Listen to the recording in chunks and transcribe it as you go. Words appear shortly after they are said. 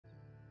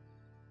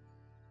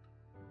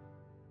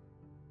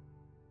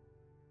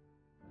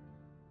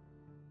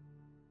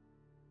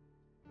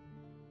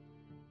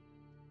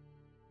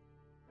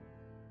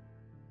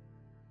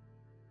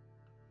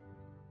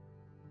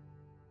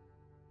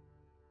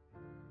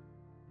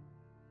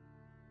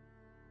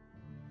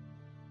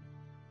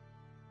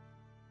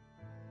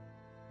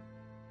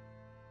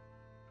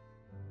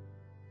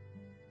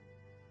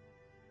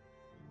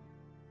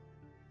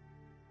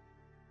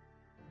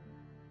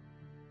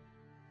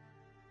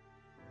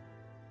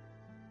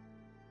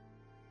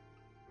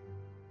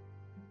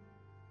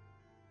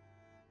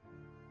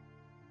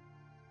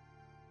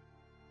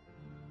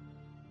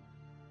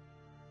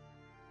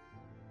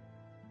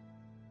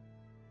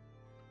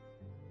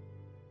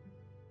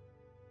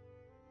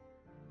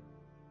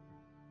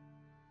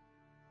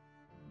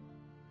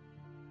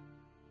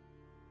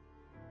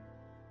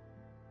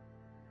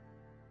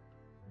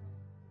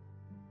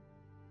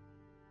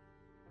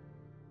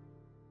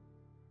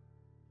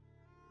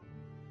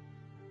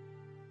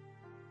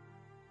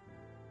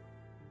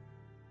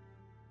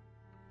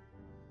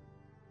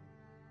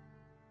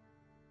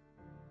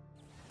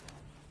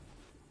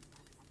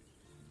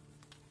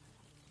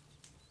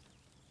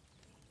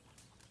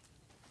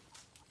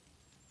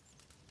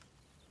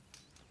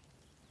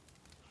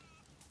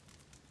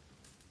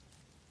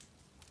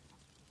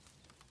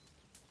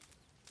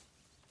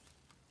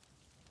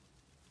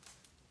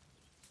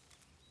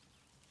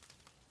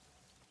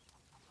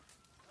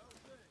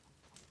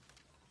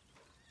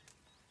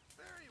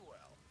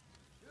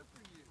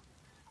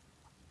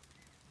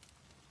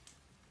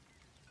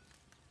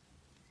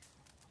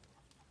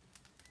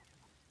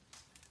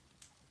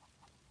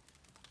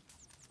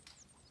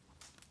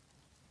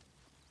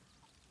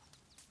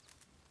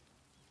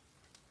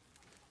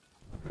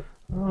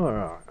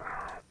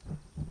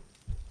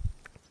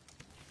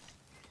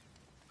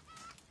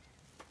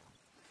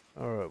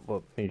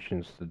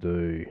missions to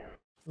do.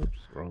 Oops,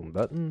 wrong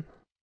button.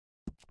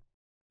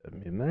 Give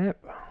me a map.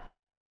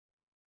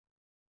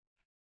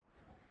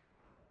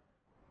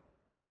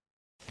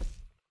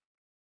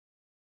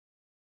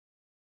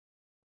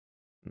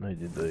 Need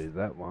to do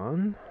that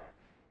one.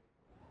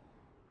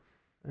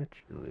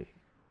 Actually.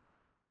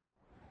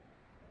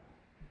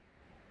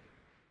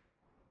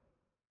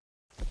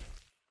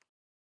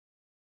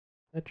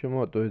 I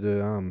might do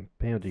the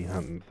bounty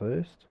hunting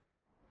first.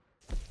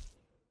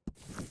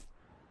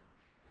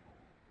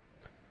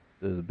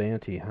 Do the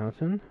bounty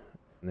hunting,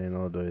 and then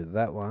I'll do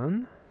that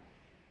one.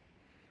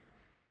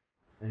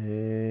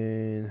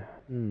 And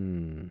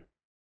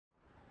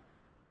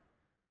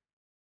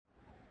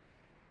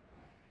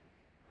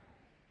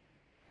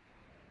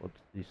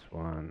what's this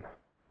one?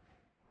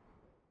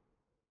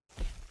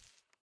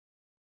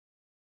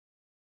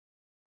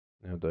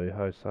 I'll do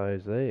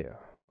Jose's there,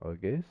 I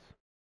guess.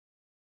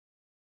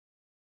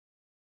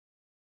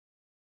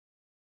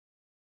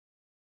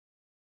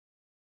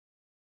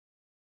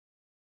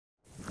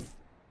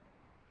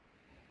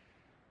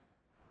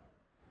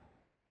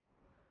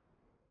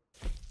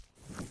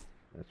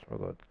 That's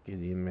what I'd get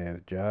him out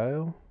of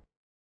jail.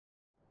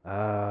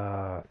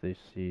 Ah, this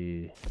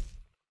is...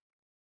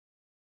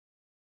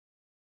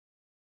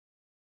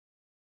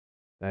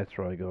 That's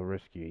right, I gotta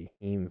rescue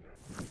him.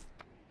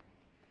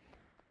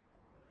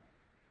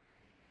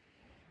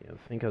 Yeah,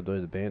 I think I'll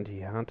do the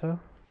bounty hunter.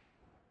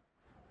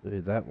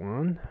 Do that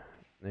one,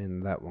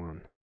 then that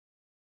one.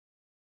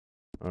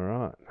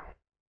 Alright.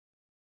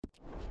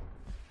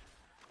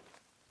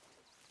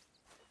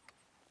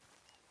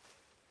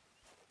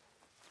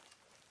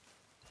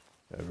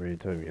 Over here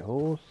to my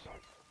horse.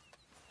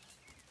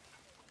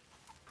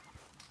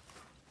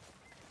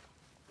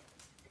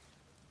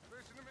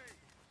 Listen to me.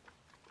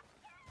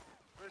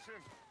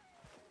 Listen.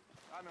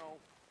 I know.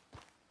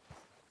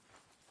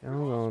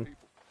 Hold on.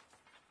 People,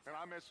 and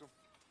I miss them.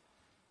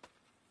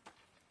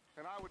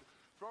 And I would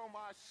throw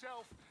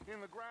myself in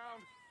the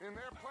ground in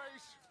their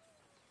place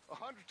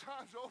 100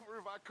 times over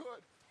if I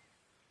could.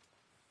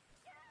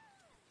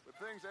 But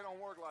things, they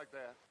don't work like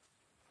that.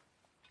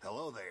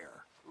 Hello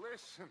there.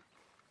 Listen,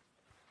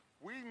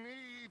 we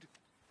need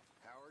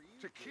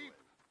to keep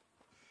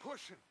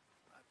pushing.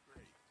 Not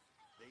great.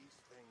 These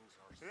things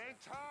are. It ain't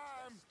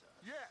time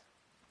yet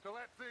to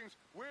let things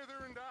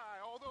wither and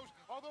die. All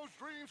those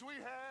dreams we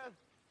had.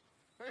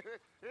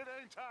 It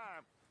ain't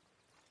time.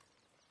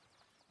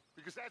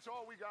 Because that's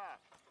all we got.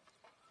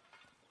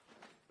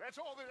 That's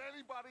all that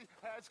anybody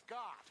has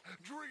got.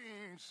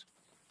 Dreams.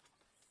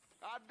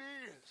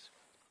 Ideas.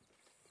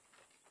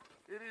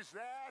 It is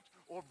that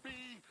or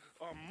be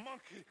a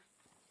monkey.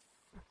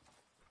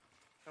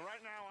 And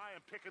right now I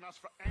am picking us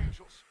for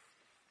angels,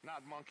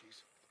 not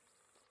monkeys.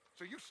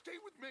 So you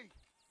stay with me.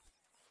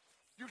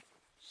 You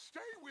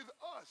stay with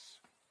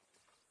us.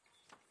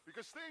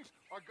 Because things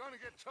are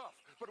gonna get tough,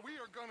 but we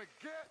are gonna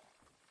get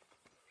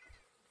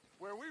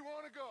where we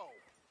want to go.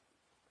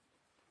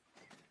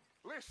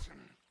 Listen.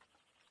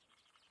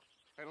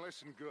 And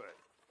listen good.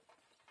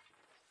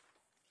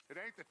 It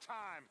ain't the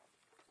time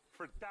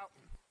for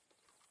doubting.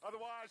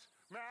 Otherwise,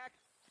 Mac,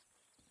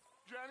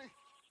 Jenny,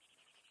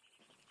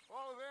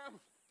 all of them,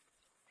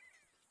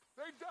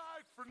 they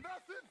died for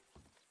nothing.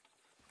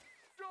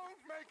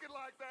 Don't make it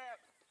like that.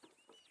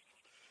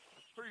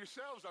 For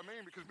yourselves, I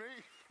mean, because me,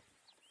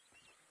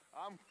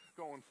 I'm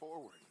going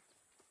forward.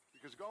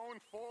 Because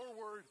going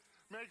forward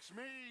makes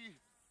me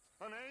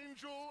an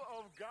angel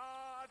of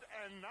God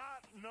and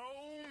not no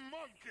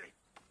monkey.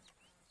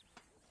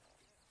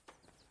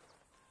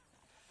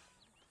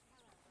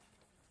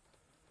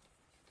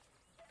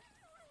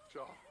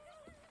 So,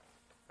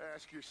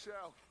 ask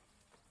yourself,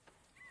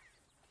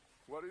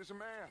 what is a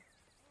man?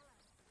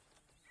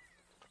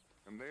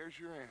 And there's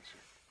your answer.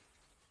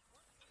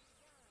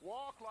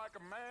 Walk like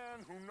a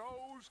man who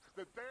knows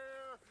that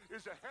there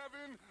is a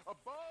heaven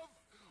above,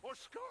 or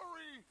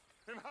scurry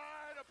and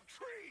hide up a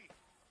tree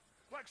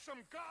like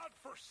some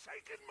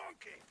God-forsaken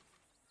monkey.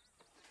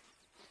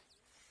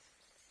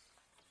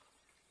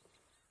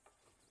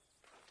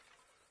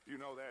 You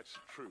know that's the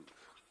truth.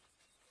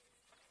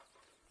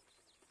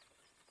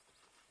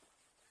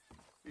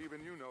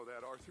 Even you know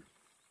that, Arthur.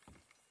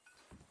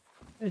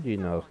 Did you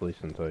know I was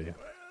listening to you?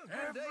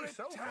 Every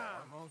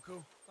time,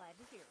 Uncle. Glad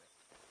to hear it.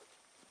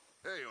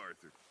 Hey,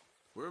 Arthur.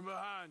 We're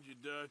behind you,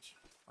 Dutch.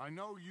 I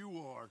know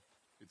you are.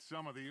 It's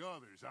some of the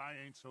others I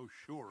ain't so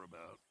sure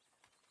about.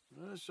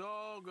 It's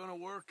all gonna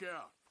work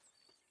out.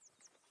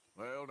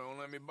 Well, don't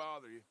let me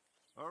bother you.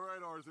 All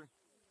right, Arthur.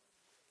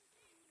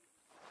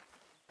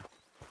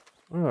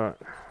 Alright.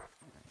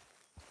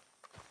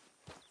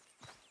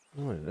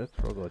 Oh, that's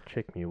right, I gotta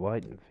check my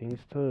weight and things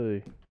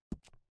too.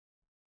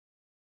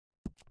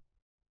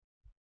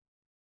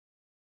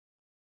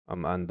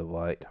 I'm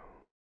underweight.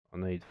 I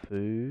need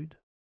food.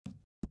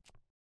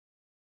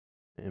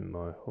 And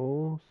my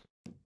horse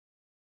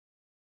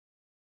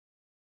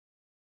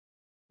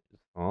is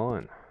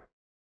fine.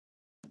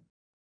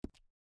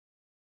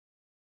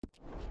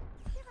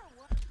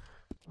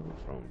 Oh,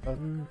 wrong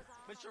button.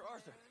 Mr.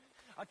 Arthur,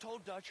 I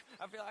told Dutch.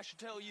 I feel I should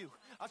tell you.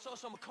 I saw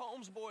some of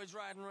Combs' boys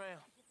riding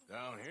around.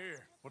 Down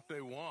here? What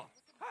they want?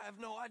 I have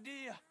no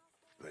idea.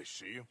 They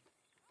see you?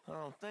 I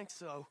don't think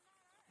so.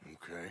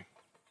 Okay.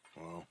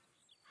 Well,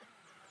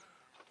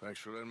 thanks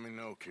for letting me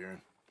know,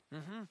 Kieran.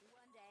 Mm-hmm.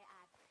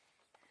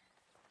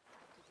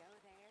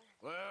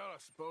 Well, I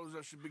suppose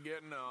I should be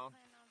getting on.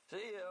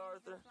 See ya,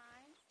 Arthur.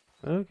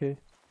 Okay.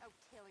 Oh,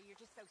 Tilly, you're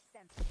just so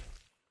sensitive.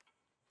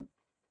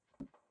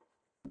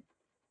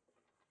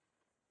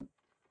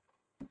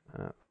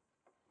 Uh,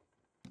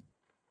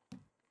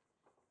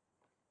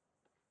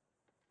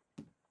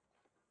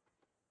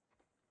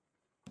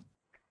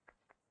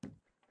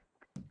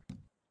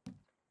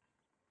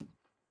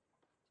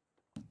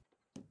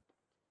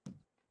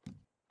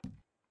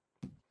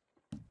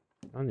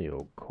 on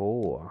your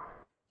core.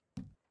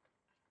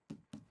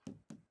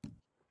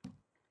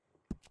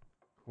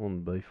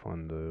 Corned beef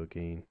under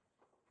again.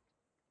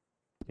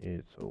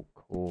 It's all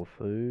core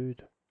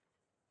food.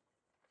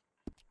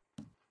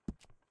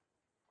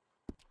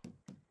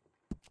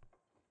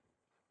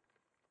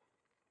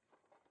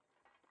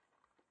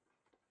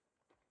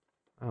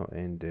 Oh,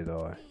 and did I?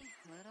 Little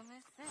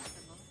Miss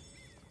Sensible.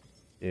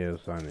 Yeah, it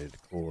was only the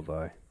core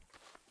though.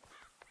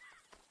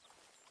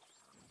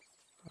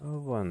 I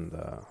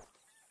wonder.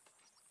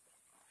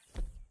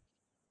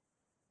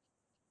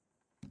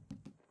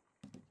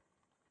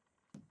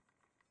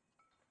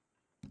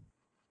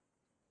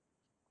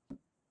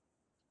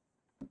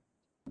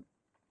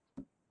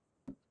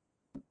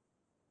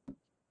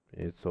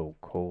 It's all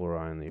core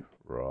only,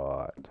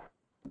 right?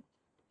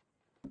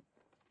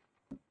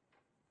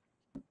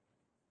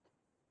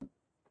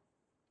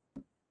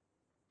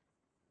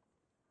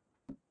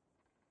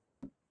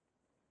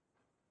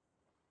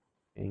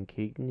 And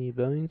kidney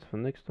beans for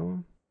next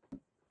time.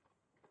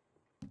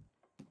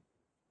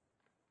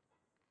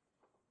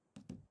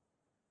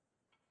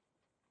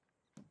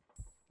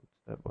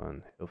 What's that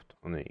one? Health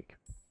tonic.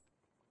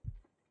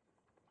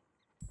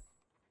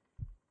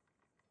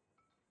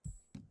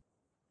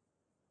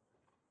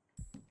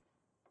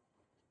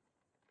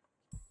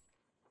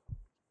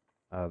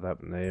 Ah, that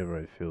there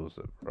refills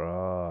it,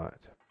 right.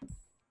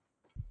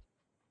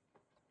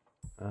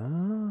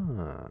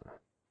 Ah.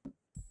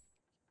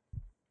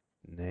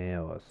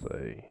 Now I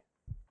see.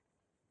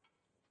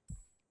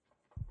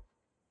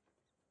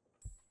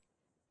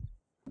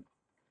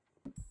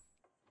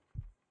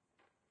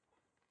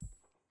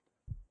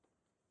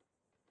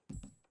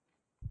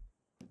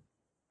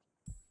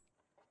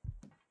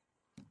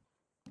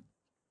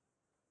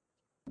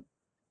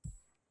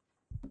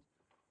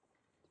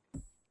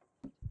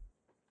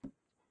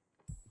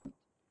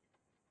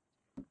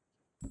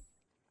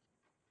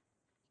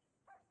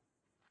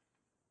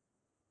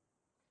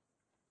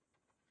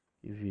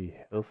 Give you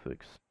health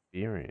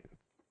experience.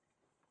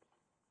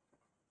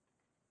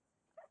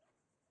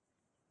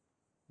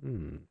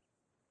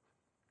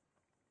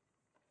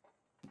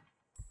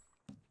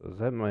 Does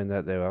that mean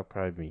that they'll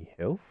upgrade me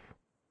health?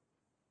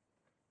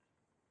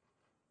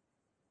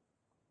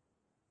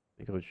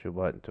 I think I should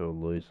wait until I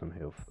lose some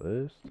health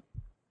first.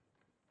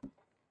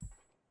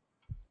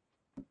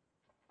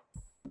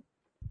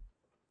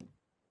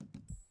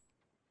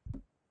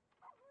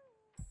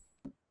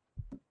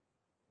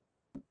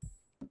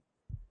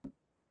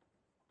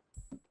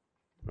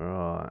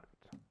 Right.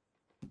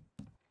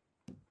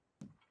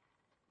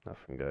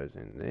 Nothing goes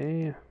in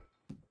there.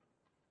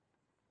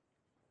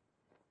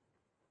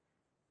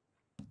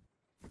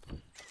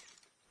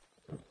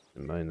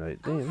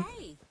 Eliminate them. Oh,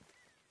 hey.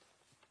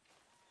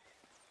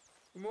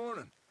 Good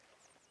morning.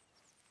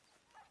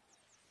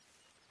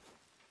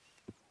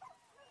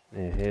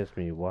 Now, here's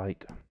me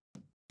weight.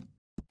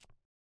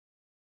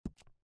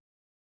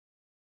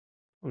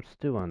 I'm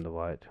still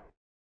underweight.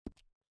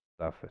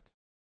 Stuff it.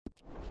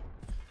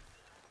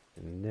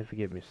 Can never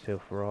get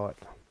myself right.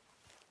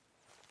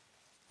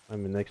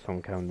 Maybe next time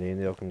I come down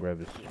there I can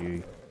grab a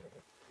stew.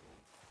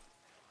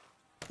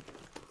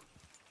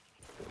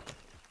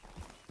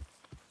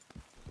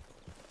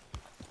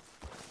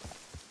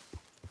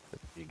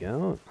 There you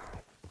go.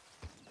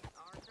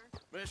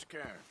 Miss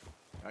Karen,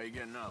 how you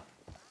getting on?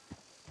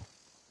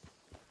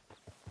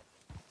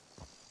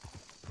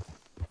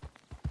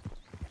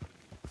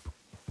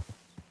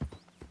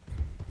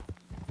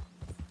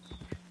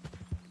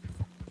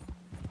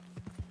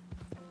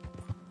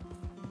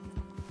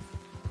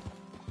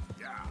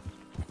 Yeah.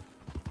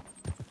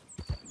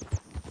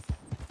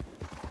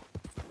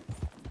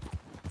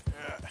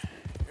 Yeah,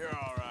 you're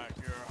all right,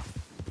 girl.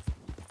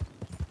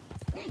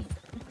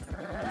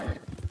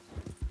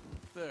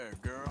 There,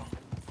 girl.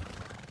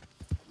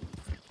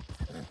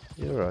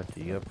 You're right,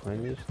 you got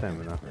plenty of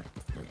stamina.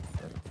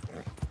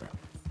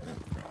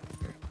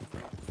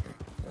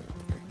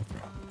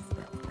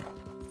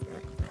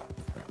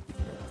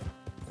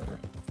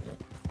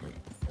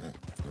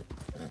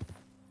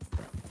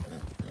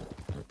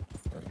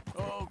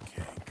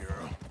 Okay,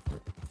 girl.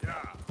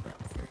 Yeah.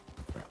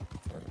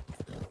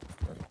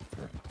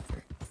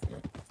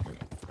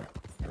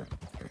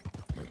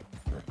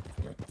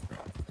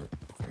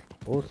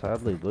 Or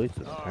sadly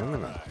loses All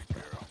stamina. right,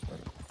 girl.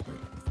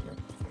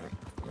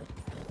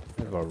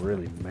 if I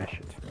really mash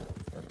it.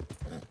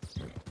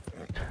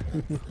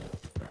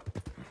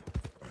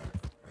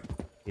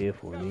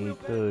 If we need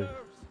to.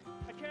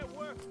 I can't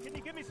work. Can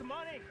you give me some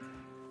money?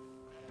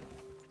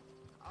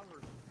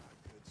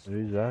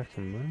 Who's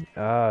asking money?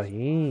 Ah,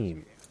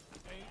 him.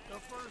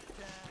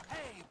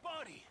 Hey,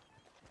 buddy.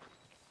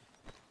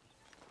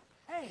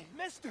 Hey,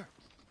 mister.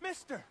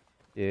 Mister.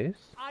 Yes?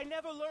 I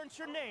never learned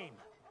your name.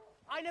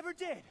 I never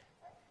did.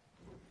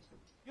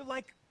 You're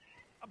like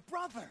a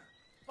brother,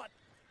 but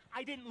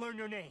I didn't learn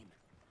your name.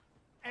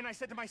 And I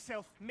said to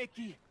myself,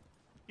 Mickey,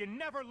 you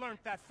never learned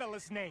that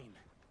fella's name.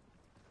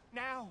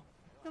 Now,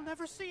 you'll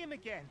never see him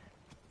again.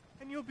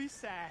 And you'll be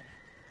sad.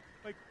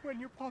 Like when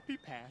your puppy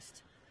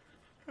passed.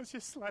 'Cause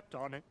you slept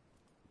on it.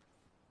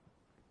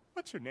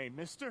 What's your name,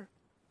 mister?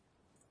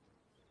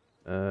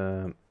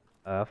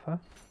 Arthur?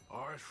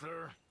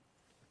 Arthur?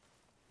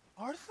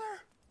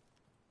 Arthur?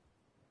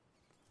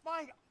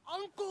 My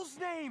uncle's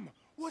name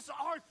was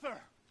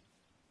Arthur.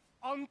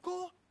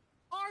 Uncle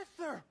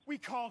Arthur, we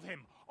called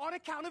him, on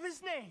account of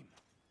his name.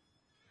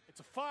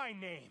 It's a fine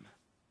name.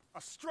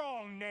 A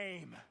strong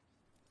name.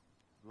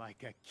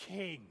 Like a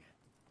king.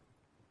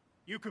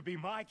 You could be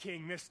my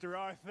king, Mr.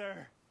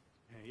 Arthur.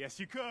 Yes,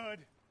 you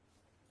could.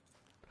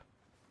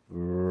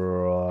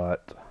 Right.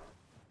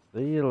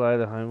 See you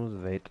later, homeless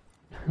vet.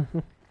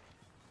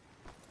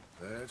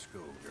 Let's go,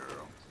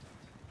 girl.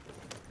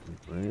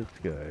 Let's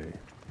go.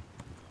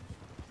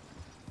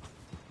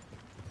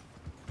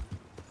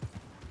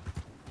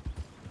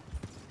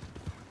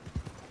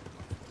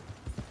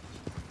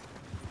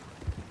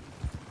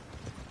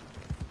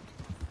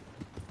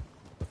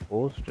 The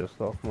horse just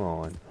off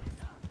mine.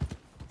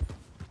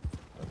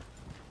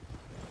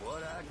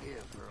 What I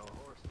give for a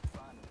horse to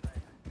find a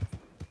man.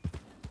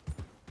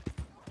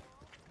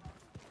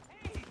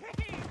 Hey,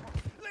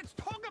 let's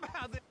talk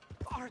about this.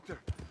 Arthur,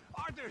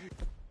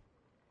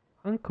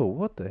 Uncle,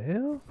 what the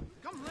hell?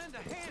 come lend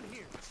a hand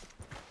here.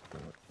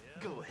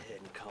 Go ahead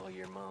and call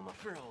your mama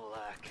for all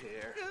I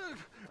care.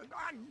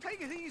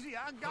 Take it easy.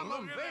 I got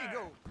Look at that.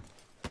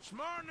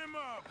 Smarten him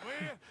up, will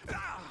you?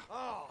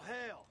 Oh,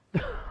 hell.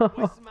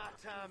 Wasting my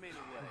time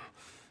anyway.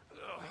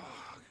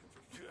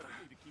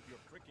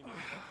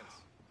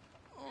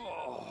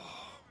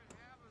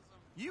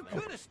 You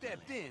could have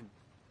stepped in.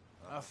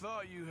 I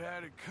thought you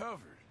had it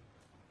covered.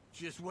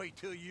 Just wait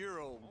till you're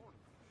old.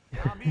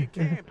 I'll be at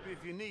camp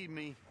if you need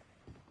me.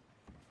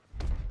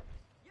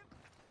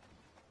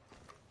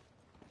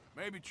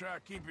 Maybe try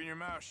keeping your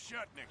mouth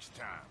shut next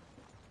time.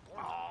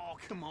 Oh,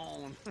 come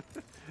on.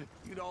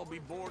 You'd all be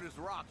bored as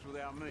rocks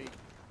without me.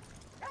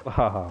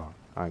 Haha,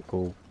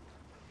 Uncle.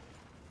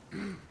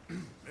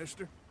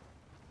 Mister?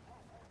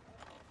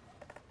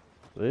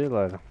 See you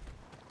later.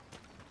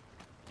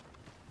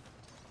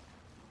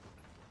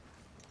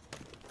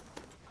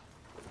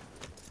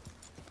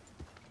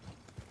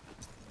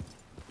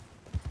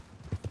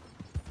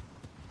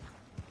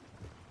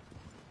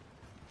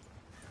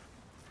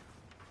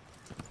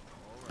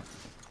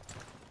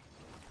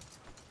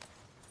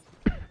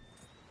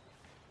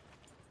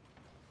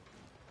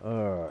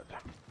 Alright,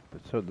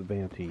 let's hope the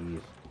bounty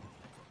is.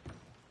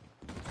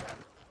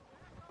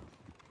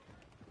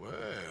 Well,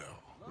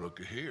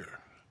 looky here.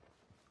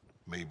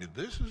 Maybe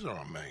this is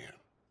our man.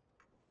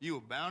 You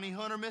a bounty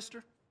hunter,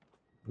 mister?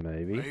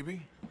 Maybe.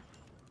 Maybe.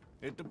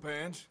 It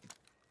depends.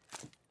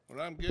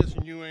 Well, I'm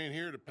guessing you ain't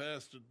here to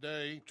pass the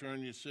day,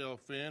 turn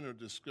yourself in, or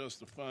discuss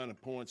the finer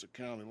points of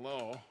county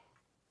law.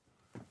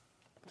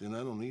 Then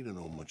I don't need to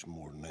know much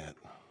more than that,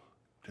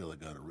 till I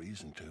got a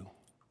reason to.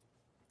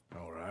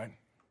 All right.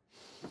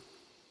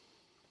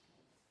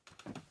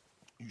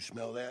 You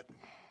smell that?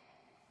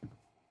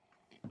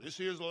 This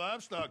here's a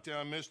livestock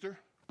town, mister.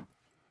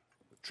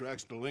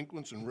 Attracts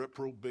delinquents and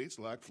reprobates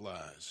like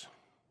flies.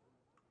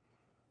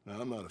 Now,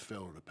 I'm not a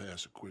fellow to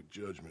pass a quick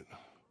judgment,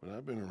 but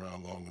I've been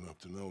around long enough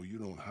to know you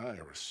don't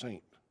hire a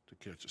saint to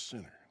catch a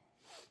sinner.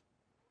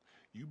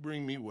 You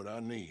bring me what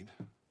I need,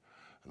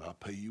 and I'll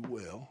pay you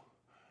well,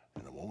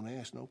 and I won't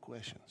ask no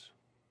questions.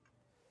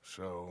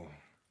 So,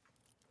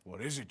 what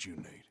is it you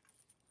need?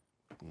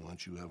 Why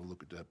don't you have a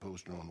look at that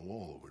poster on the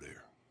wall over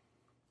there?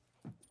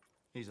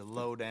 He's a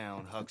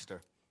low-down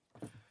huckster.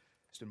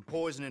 He's been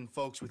poisoning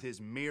folks with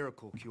his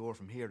miracle cure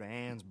from here to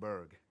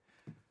Annesburg.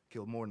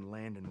 Killed more than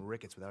Landon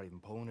Ricketts without even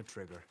pulling a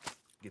trigger.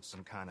 Gets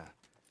some kind of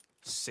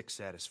sick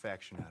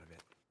satisfaction out of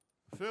it.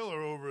 The fella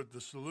over at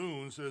the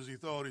saloon says he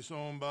thought he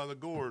saw him by the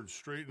gorge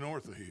straight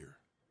north of here.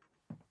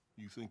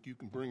 You think you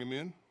can bring him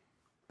in?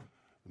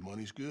 The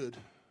money's good.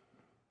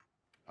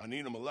 I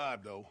need him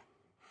alive, though.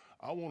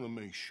 I want to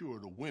make sure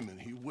the women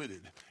he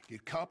witted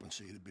get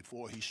compensated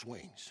before he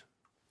swings.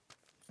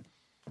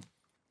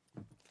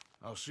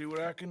 I'll see what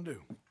I can do.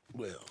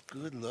 Well,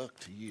 good luck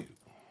to you.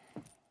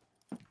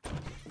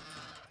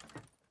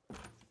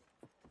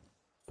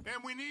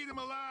 And we need him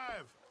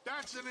alive.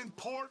 That's an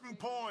important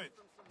point.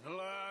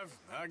 Alive,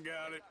 I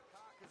got it.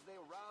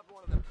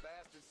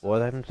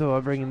 What happened to I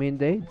bring him in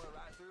dead?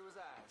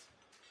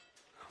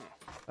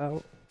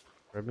 Oh,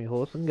 grab me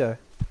horse and go.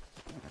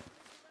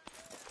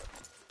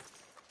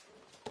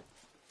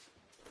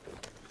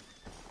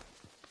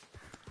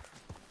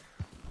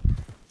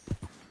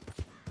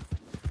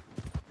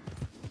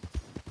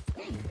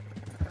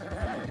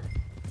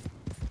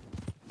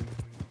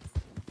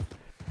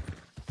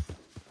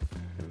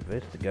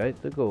 Investigate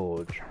the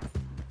gorge.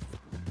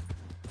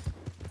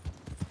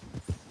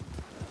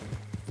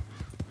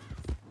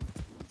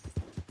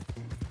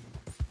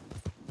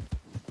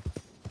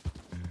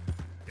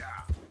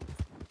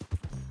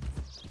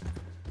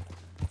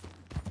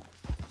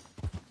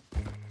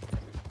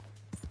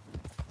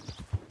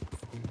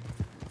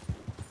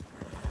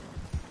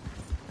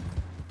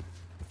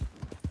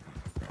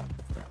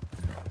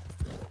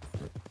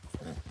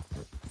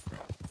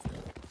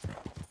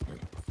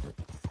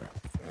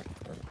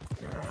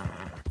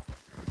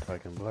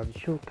 Taking bloody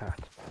shortcut.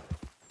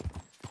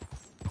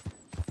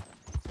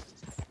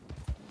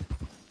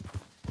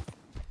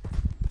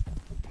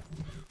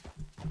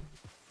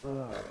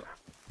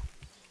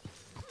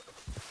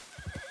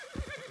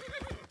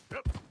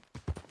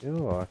 You're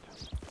right.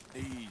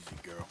 Easy,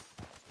 girl.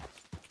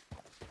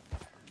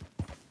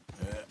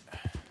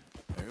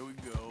 There we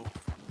go.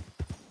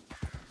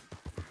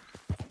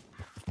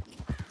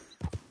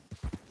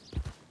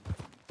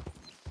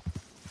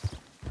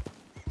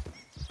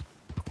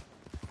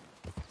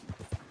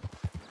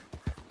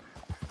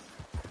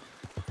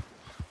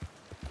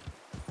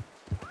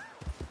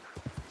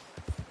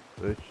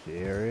 Search the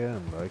area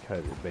and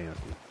locate the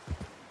bounty.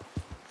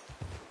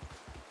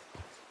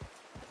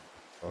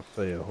 I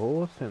see a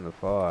horse and a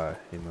fire.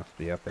 He must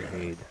be up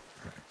ahead.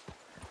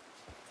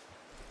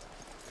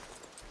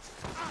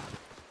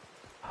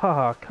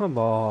 Haha, come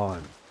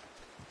on!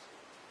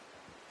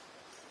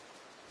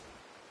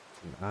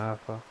 An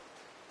Arthur.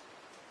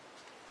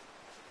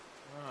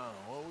 Oh,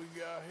 what we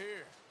got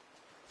here?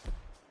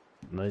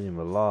 Need him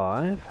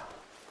alive.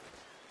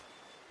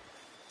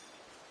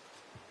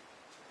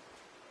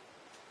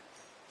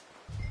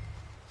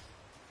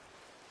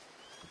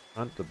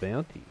 Hunt the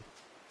bounty.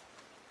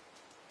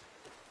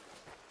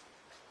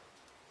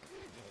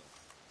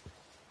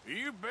 Are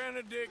you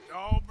Benedict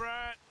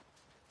Albright?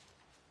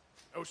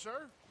 Oh,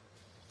 sir?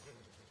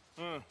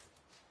 Kind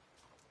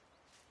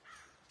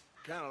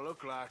of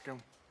look like him.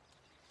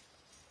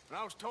 And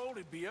I was told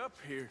he'd be up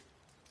here.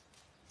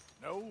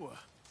 No,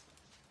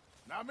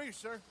 not me,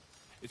 sir.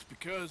 It's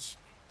because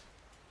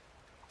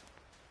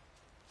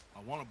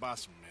I want to buy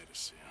some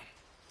medicine.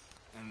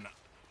 And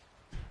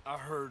I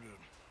heard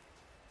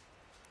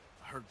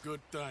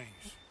good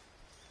things.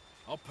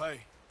 I'll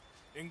pay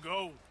in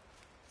gold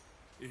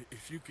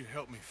if you could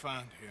help me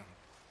find him.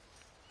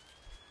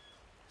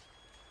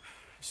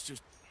 It's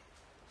just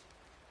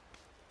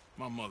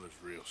my mother's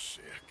real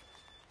sick.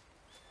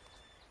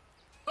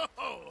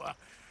 Oh,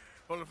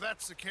 well, if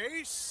that's the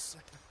case,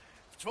 if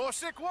it's for a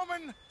sick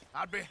woman,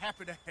 I'd be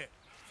happy to help.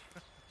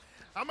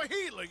 I'm a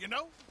healer, you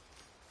know,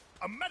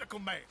 a medical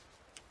man.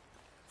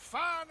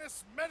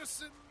 Finest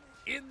medicine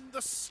in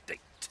the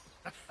state.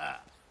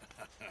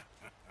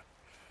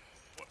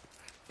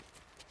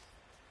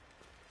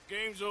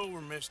 Game's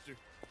over, mister.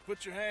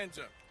 Put your hands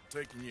up. I'm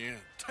taking you in.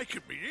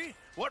 Taking me in?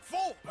 What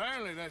for?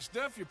 Apparently that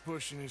stuff you're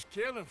pushing is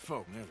killing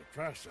folk. There's a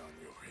price on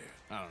your head.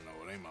 I don't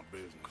know. It ain't my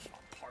business. Come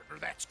on, partner,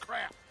 that's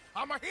crap.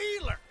 I'm a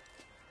healer.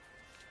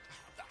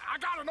 I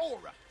got an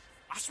aura.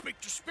 I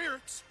speak to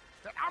spirits.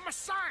 I'm a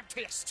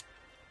scientist.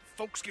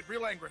 Folks get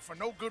real angry for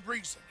no good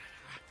reason.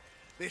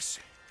 This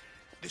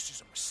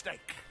is a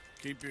mistake.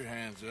 Keep your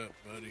hands up,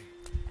 buddy.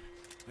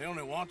 They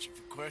only want you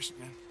for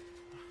questioning.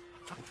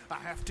 I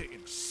have to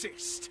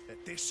insist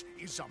that this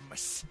is a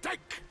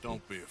mistake.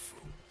 Don't be a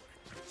fool.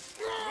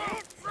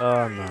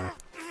 Oh no.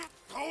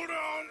 Hold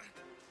on.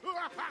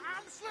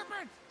 I'm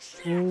slipping.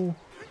 Ooh.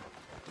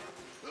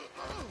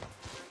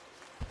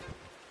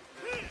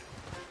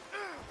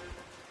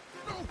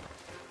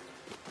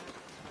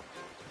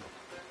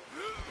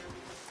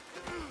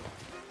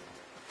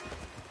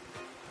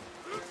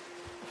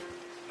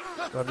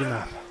 Good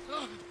enough.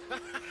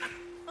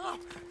 Oh,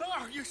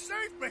 you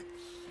saved me.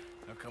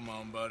 Now come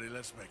on, buddy.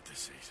 Let's make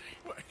this easy.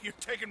 What, you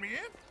taking me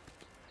in?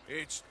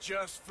 It's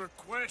just for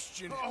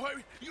questioning. Oh,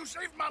 you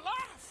saved my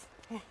life.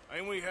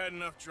 Ain't we had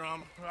enough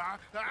drama?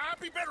 I'd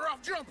be better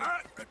off jumping.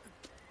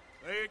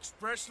 They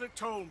expressly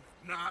told me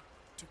not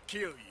to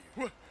kill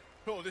you.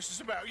 Oh, this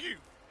is about you.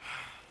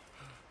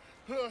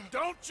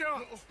 Don't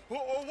jump!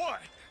 Or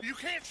what? You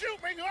can't shoot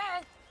me,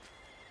 huh?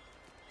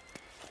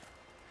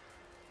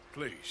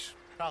 Please.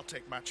 I'll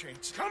take my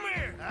chance. Come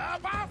here!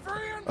 Bye,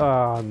 friend!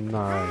 Oh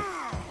no.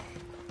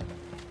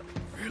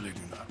 Really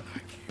do not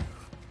like you.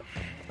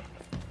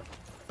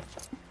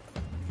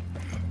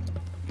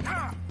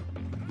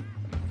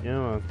 Yeah,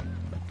 man.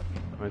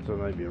 I thought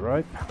they'd be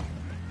right.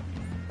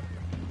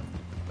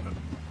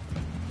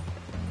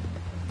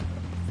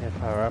 How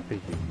far up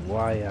is he?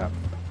 Way up.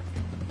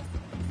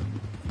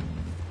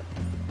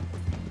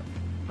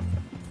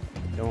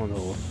 Go on,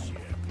 horse.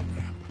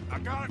 I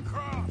got a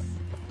cross.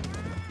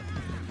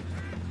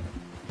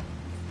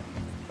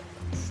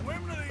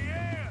 Swim to the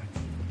edge.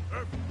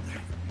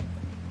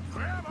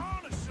 Grab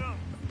onto something.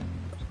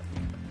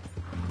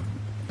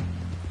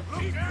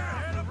 Look out,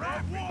 head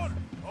above water.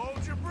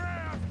 Hold your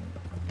breath.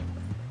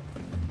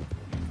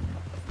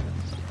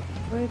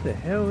 Where the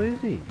hell is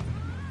he?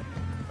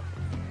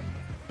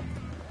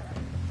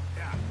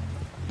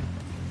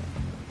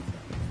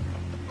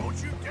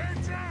 Don't you dare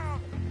drown.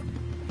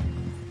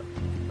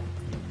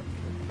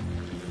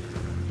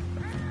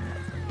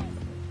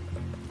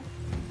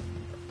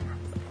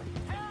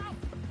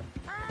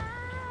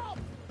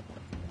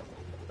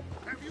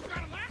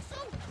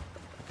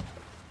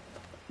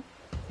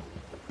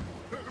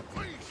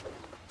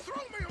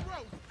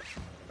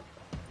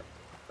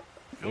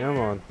 Come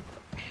on.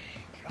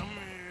 Come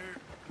here.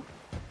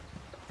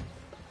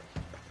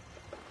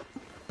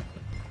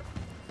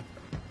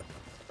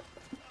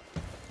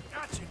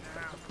 Got you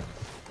now.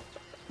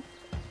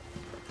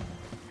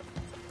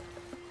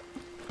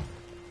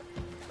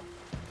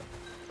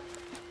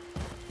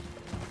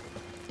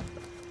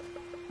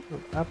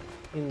 Up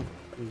in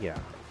here.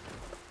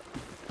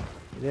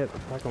 Get out the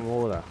fucking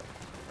water.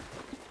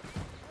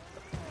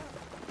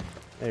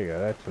 There you go,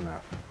 that's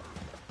enough.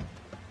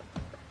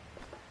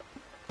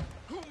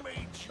 Who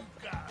made you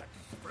God,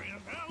 friend?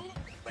 Who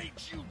made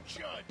you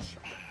judge?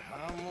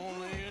 I'm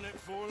only in it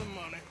for the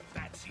money.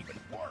 That's even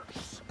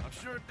worse. I'm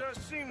sure it does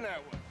seem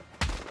that way.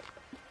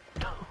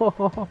 Oh,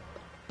 All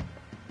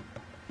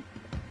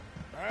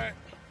right,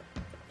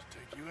 let's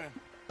take you in.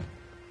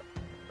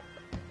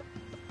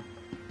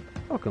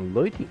 fucking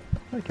looty.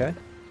 Okay.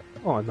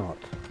 Why not?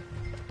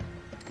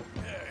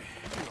 Hey,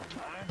 you don't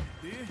mind,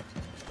 do you?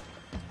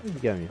 You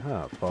gave me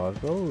half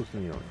 $5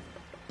 nearly.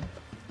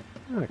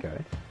 Okay.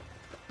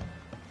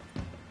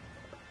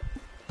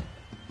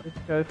 Let's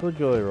go for a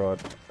joyride.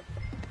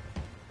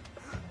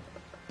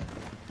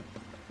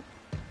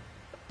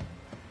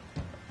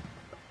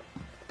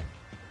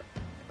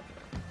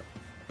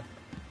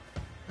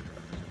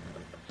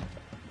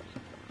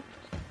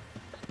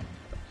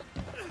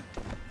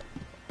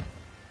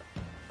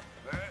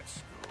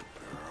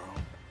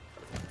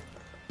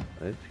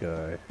 Let's go,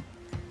 girl.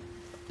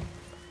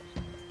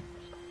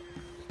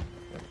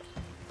 Let's go.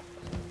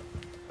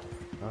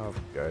 I'll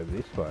go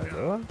this way,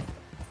 do I?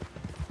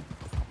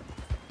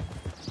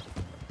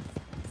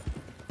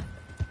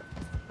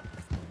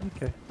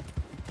 Okay.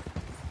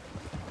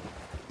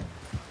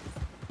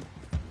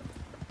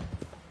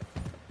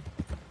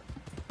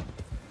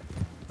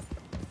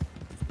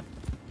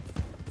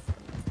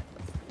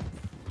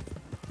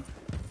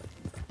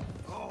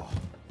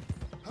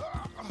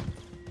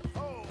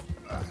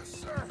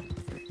 Sir,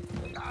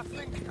 I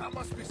think I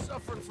must be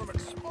suffering from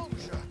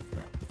exposure.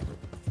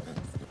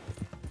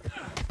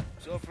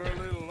 Suffer a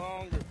little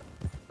longer.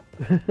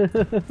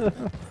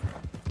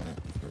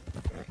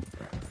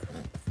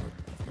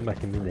 Smack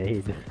him in the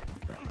head.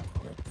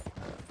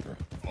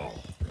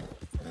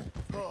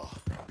 Oh,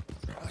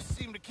 I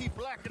seem to keep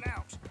blacking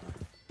out.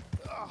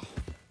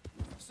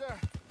 Sir,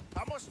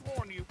 I must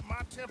warn you,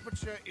 my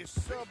temperature is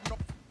sub-normal.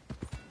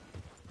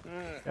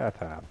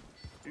 Shut up.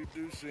 You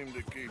do seem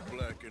to keep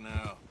blacking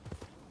out.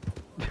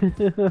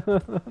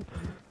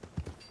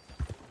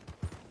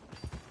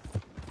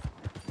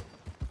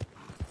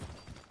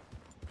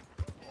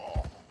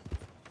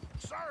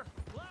 Sir,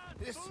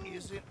 this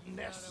isn't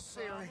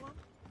necessary.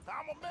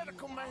 I'm a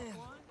medical man,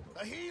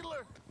 a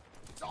healer.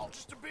 It's all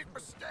just a big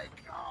mistake.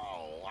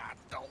 Oh, I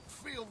don't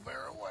feel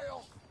very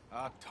well.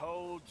 I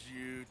told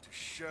you to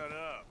shut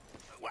up.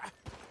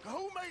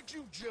 Who made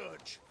you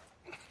judge?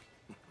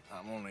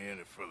 I'm only in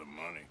it for the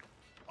money.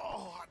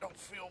 Oh, I don't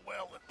feel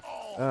well at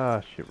all.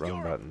 Ah, shit, wrong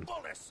You're button. a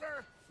bully,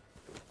 sir.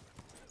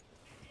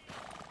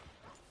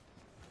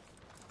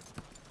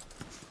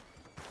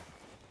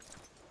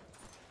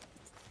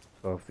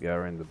 So I have to go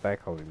around the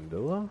back of him,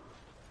 do I?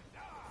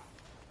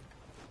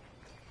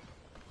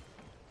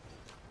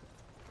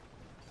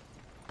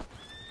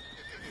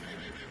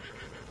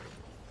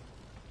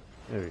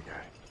 There we go.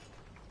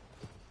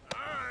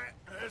 Alright,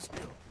 let's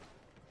go.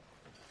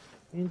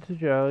 Into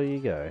jail you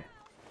go.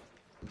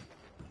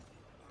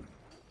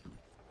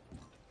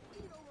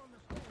 You don't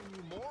understand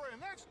anymore,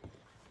 and that's...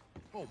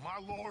 Oh, my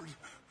lord.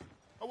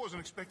 I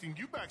wasn't expecting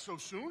you back so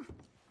soon.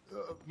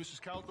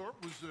 Mrs.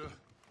 Calthorpe was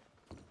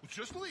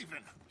just leaving.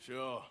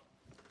 Sure.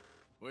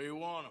 Where you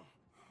want him?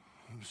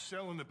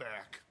 Cell in the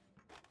back.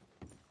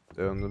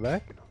 Down the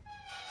back.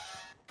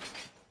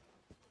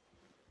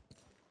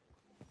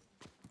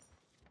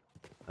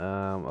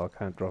 I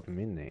can't drop him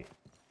in there.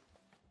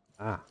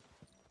 Ah.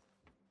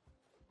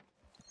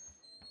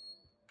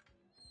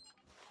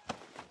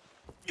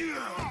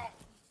 Oh,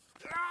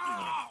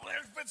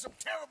 there's been some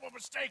terrible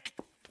mistake.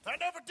 I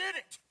never did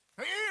it.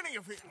 Any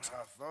of it.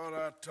 I thought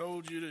I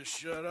told you to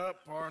shut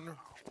up, partner.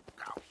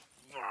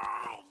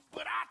 Oh,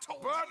 but I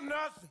told But you.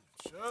 nothing.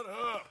 Shut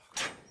up.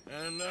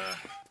 And,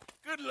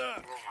 good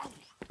luck.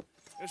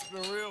 It's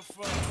been real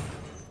fun.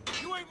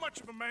 You ain't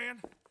much of a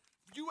man.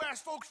 If you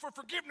ask folks for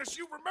forgiveness,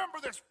 you remember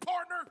this,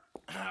 partner.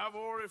 I've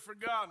already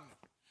forgotten.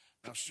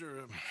 Now,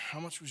 sure,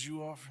 how much was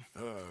you offering?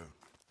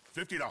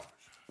 $50.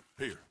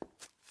 Here.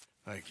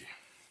 Thank you.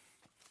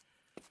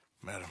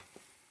 Madam.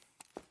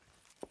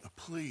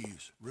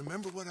 Please,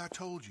 remember what I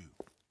told you.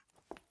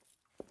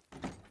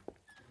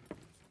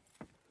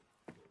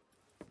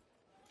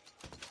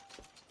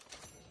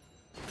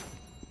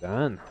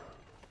 Done.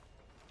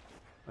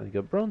 And you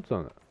got bronze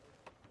on it.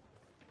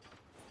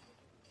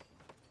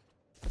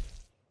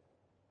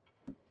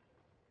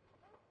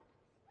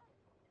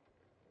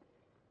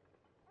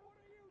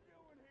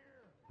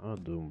 Oh,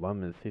 doing 1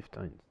 minute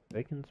 15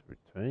 seconds,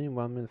 returning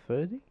 1 minute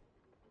 30?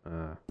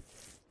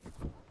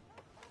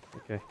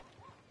 Okay.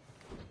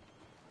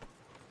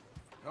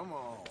 Come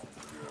on.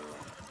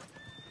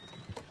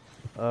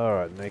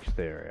 Alright, next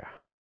area.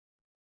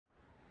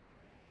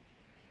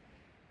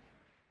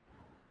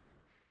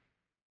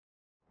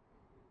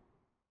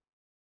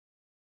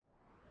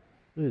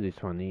 do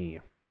this one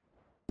here.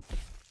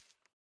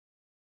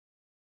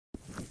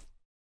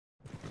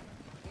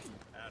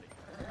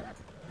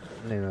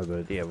 And then I'll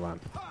do the other one.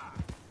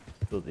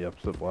 Do it the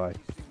opposite way.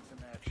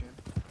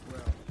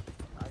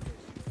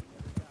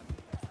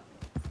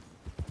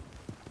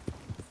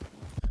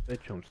 Bet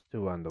you I'm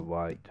still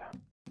underweight.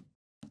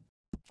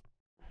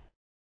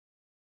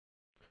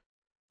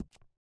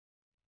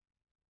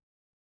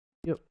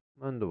 Yep,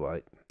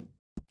 underweight.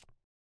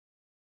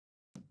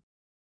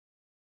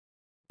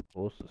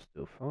 Horse is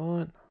still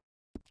fine.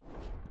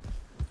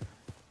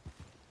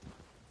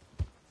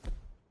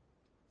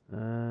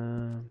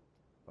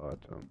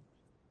 Item.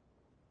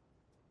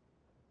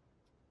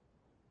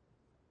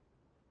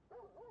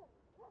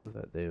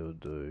 That they will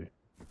do.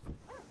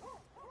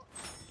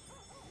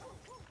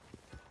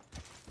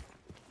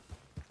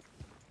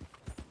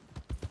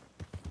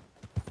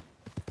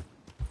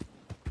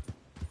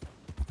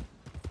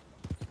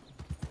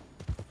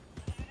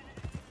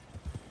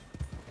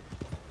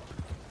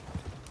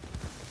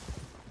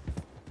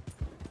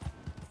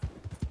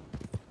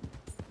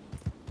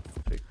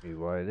 Check me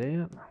right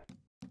out.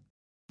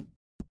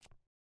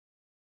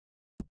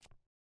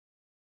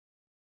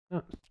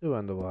 No, still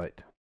underweight.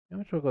 How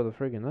much I got to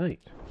friggin'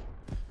 eat?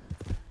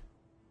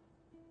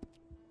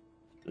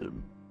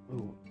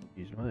 Oh,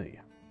 excuse me.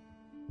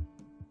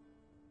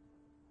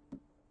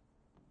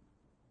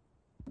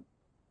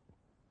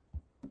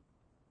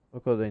 I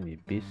got any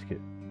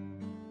biscuit.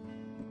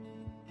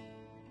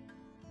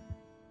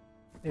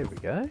 There we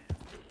go.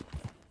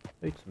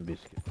 Eat some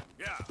biscuit.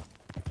 Yeah.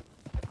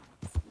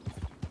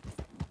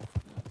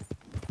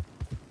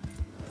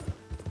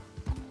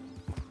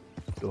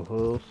 Your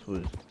horse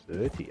was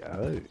dirty.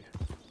 Oh.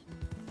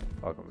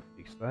 I can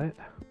fix that.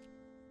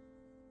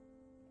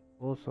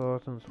 Horse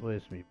items,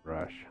 where's me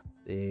brush?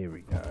 There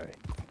we go.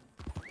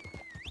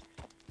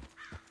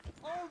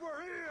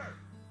 Over here!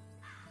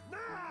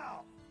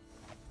 Now!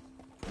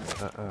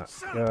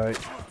 Go.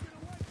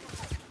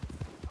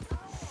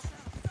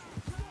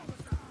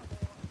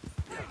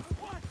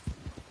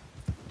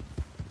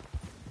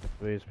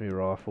 Where's me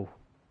rifle?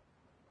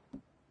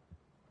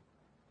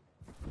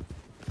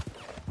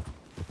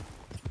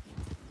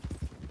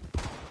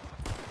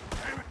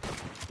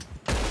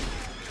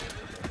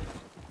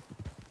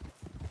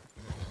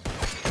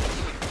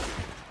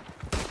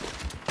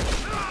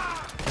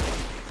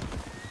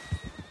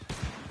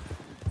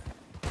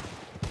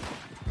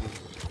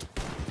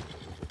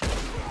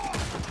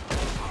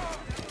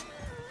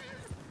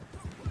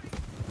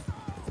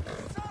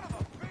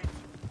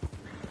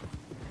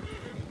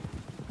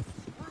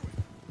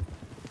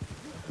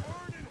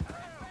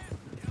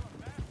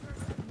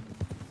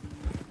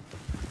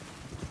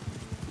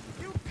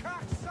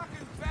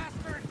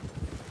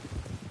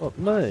 What,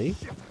 me?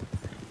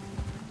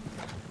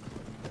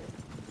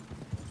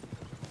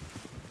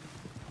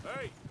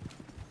 Hey,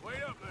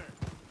 wait up there.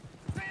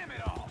 Damn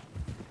it all!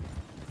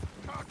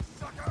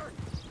 Cocksucker!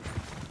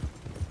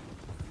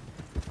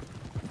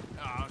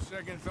 Ah,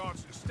 second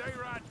thoughts. Stay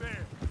right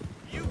there.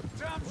 You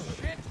dumb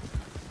shit!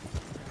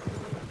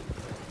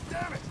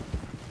 Damn it!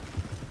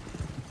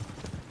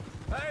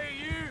 Hey,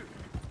 you!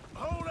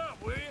 Hold up,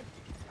 will you?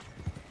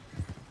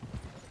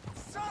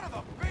 Son of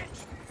a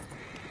bitch!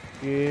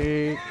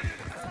 Yeah.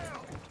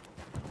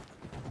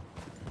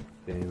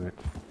 Damn it.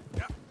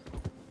 Yep.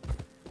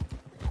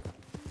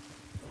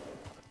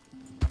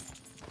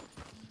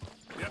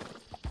 Yep.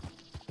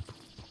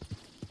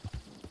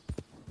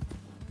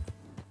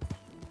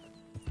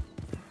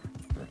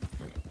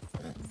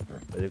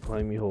 Better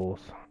claim me horse.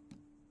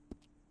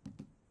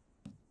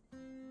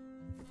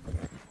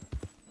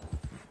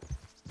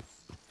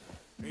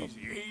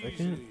 Easy,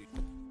 Second. easy.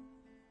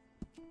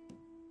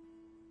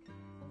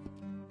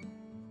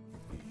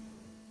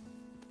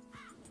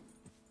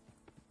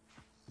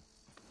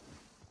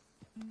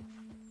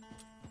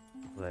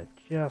 They're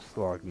just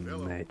like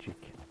magic.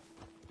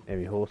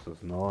 Every horse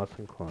is nice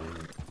and clean.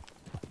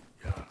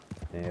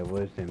 Now,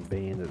 where's them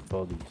bandit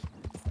bodies?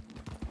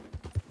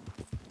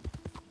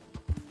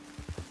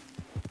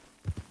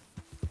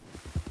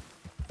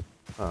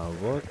 Oh,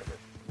 what?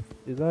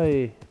 Did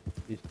they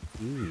just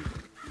eat?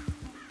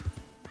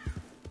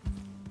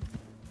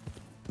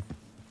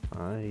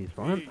 Oh, he's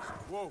one. Easy.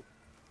 Whoa.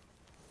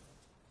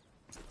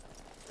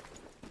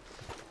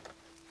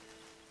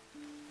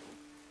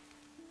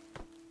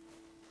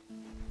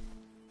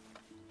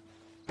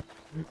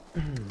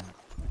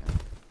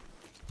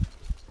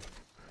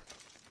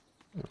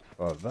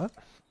 $5.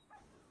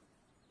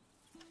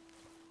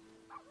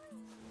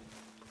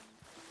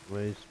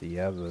 Where's the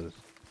others?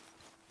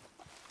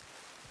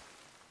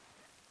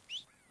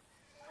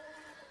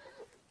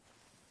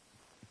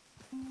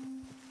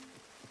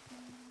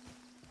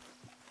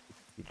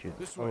 Get you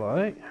This way.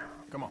 hello?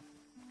 Come on.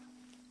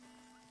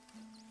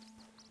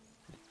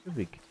 Should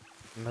be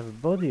another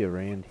body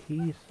around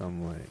here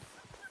somewhere.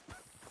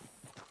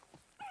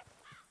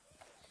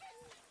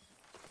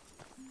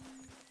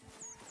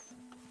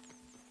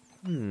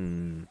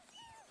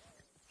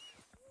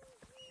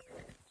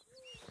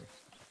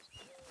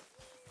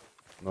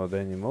 Not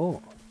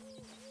anymore.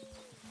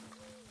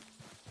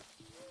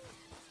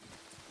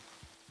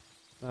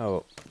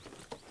 Oh.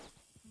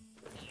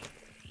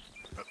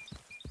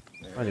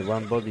 Only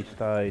one body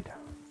stayed.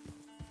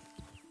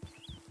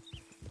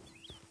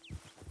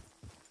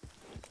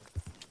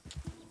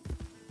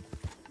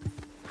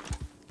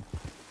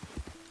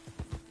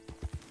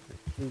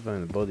 There's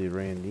only a body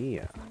around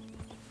here.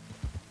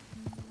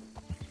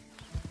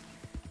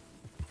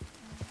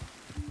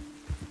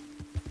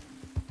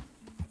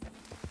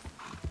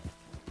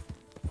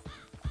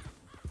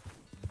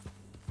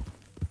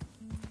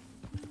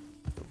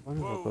 I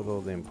wonder if I got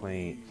all them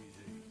plants.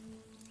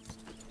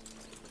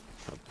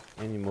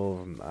 Any more of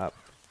them up?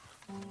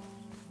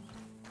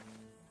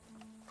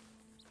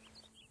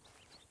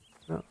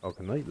 No, I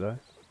can eat though.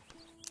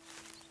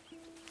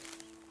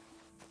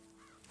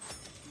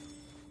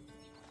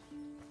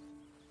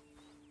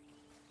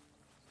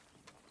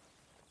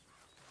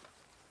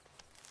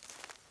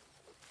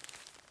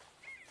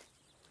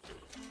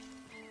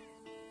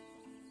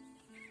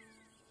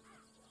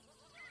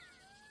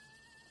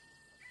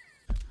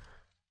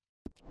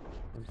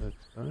 What's that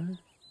say?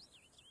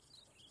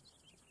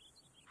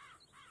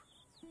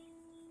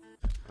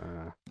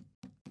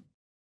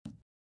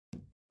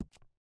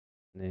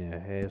 Yeah,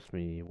 here's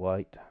me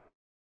weight.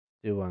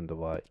 Still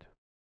underweight.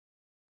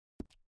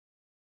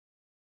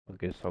 I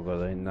guess I've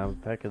got another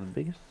pack of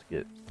the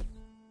biscuit.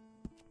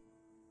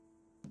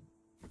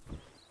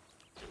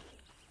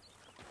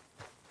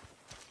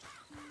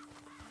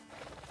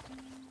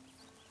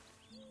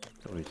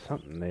 There'll be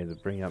something there to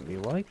bring up my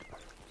weight.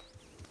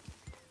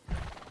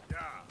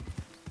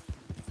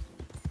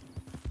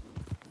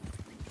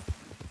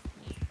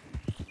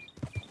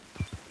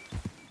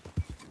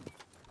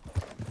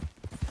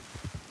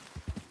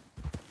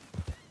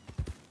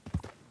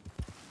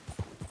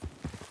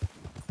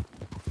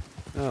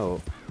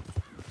 Oh.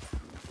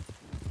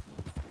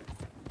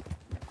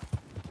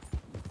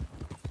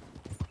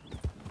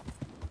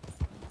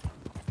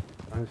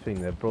 One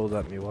thing that brought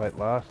up my weight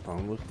last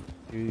time was the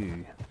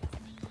stew.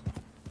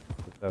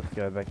 I'll have to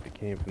go back to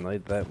camp and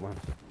eat that once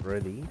it's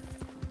ready.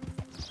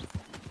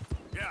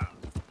 Yeah.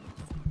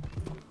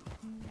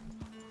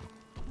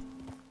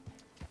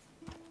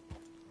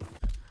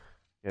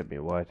 Get me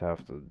weight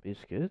after the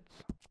biscuits.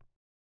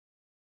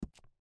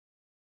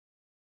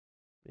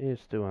 Yeah,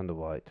 still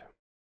underweight.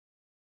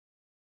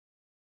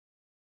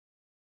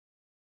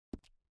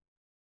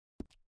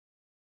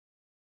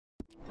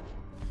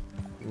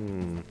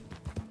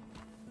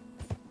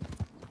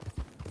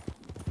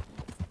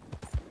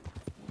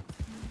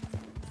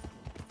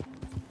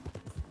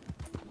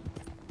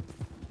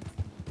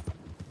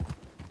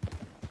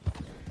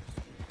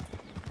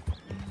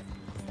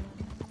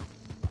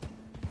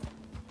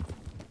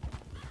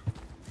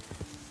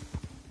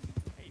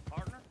 Hey,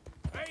 partner.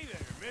 Hey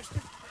there,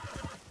 mister.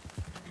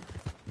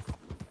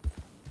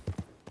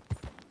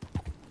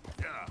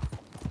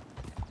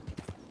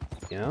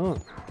 Yeah.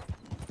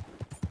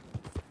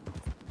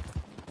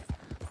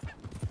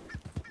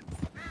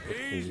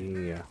 Easy.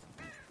 Yeah.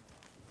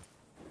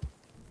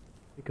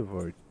 Think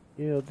of it.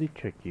 Yeah, I did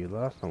check you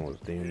last time I was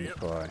down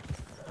this way.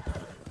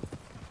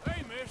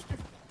 Hey, mister.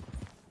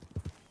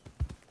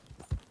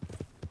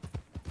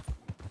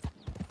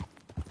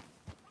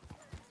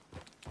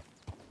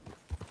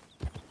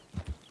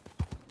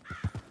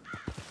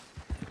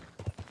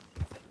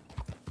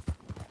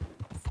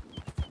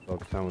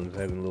 Like someone's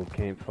having a little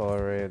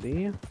campfire out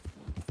here.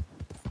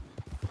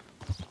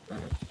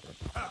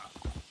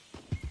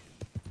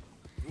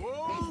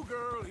 Whoa,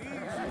 girl, easy.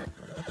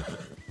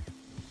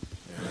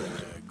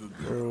 Good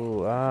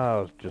girl. Oh,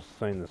 I was just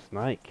seeing the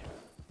snake.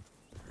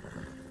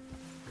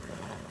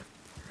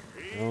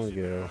 Oh, Easy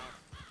girl.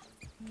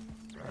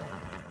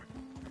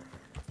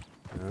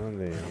 now. Oh,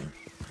 damn.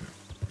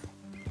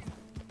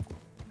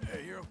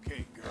 Hey, you're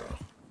okay, girl.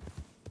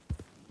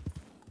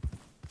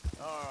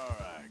 All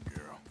right,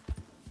 girl.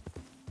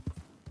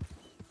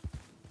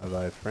 Are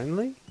they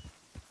friendly?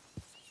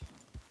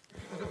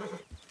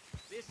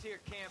 This here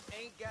camp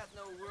ain't got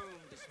no room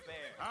to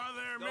spare. Hi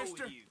there, Go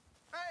mister. with you.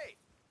 Hey!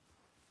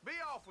 Be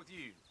off with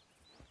you.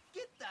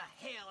 Get the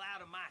hell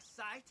out of my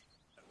sight.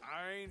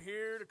 I ain't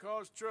here to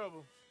cause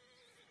trouble.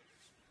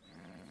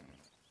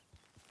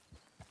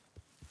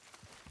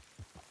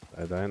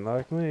 They don't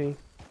like me.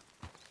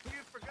 You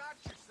forgot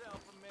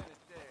yourself a minute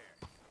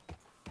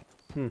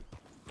there.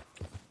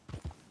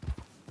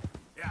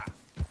 Yeah.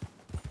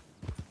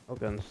 I'm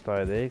gonna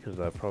stay there because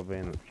they'll probably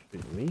end up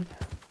shooting me.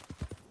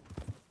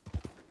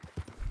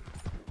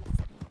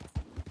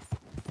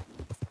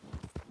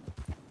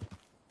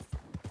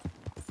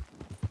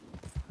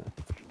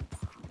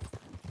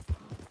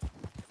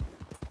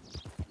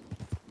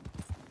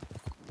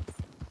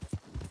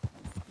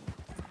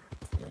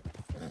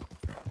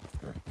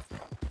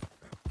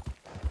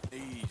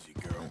 Easy,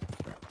 girl.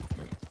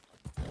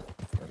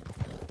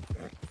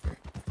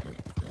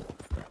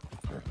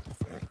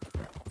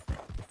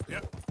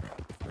 Yep.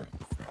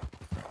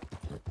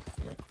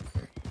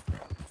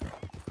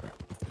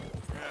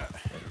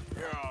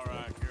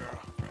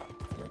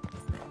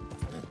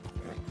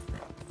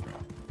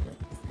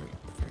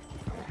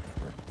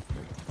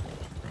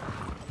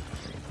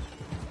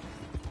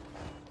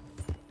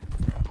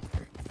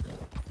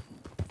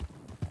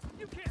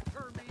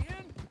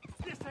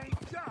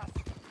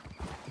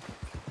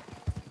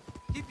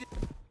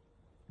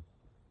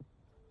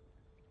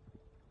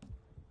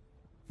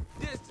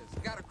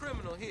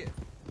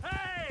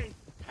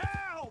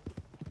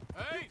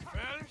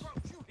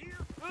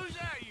 Who's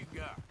that you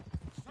got?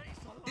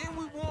 Didn't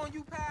we warn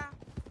you, pal?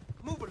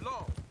 Move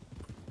along.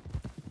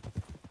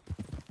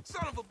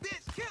 Son of a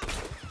bitch, kill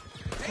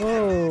him!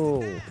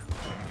 Oh.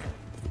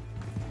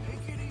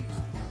 Take it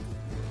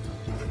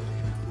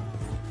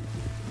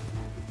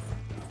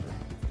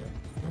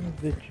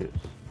easy. Bitches.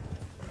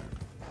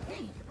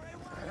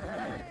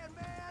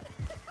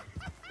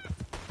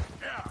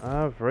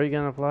 I'm free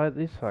gonna fly it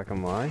this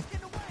fucking way.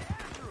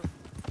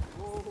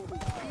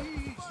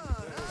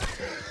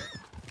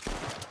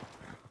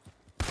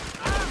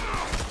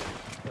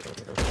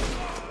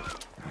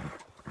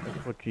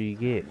 That's what you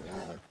get.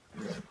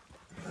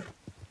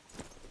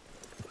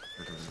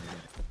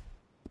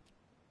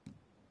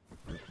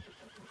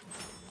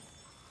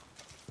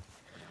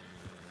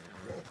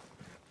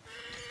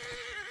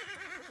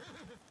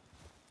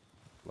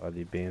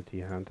 Bloody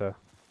bounty hunter.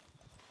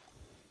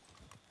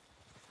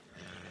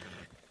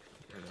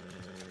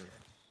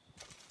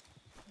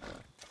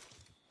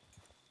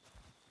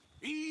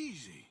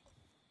 Easy.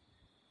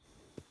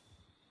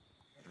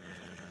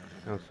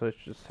 Now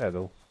search the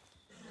saddle.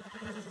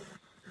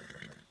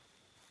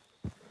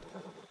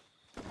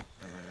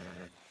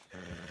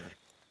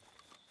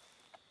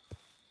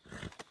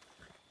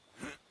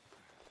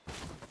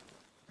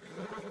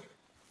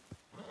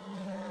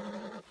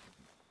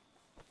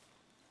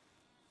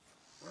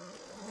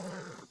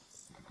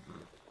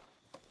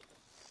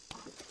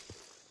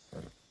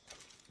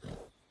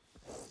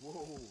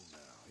 Whoa,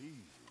 now,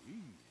 easy,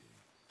 easy.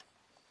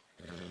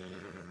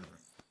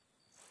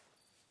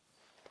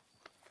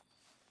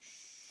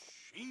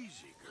 Shh,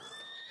 easy, girl.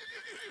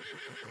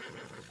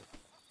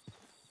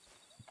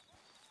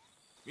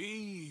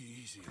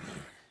 Easy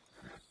there.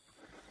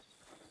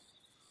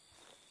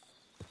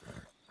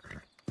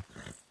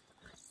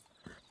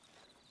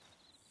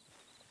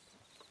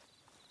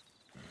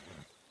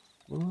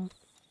 What?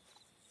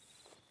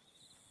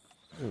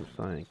 Oh,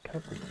 sign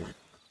couple things.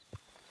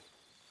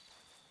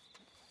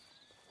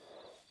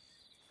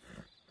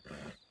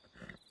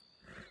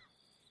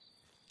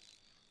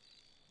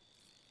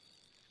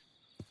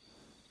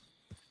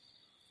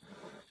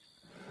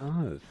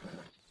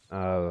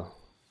 Oh,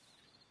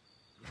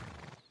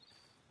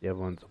 the other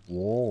one's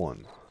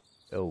worn.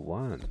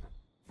 L1.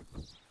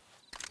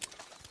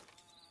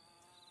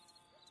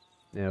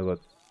 Now I've got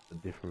a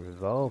different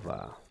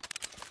revolver.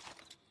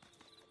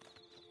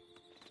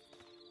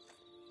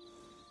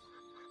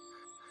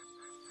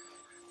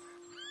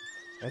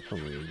 That's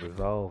only a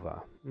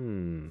revolver.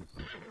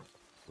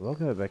 Well, I'll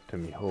go back to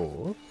my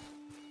horse.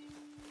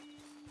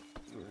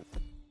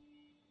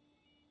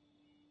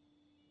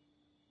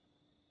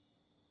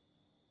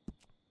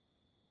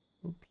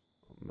 Oops,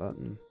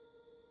 button.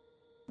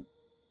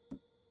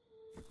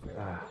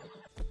 Ah.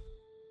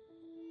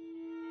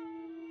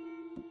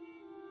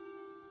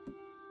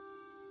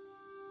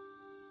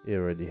 You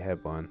already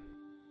have one.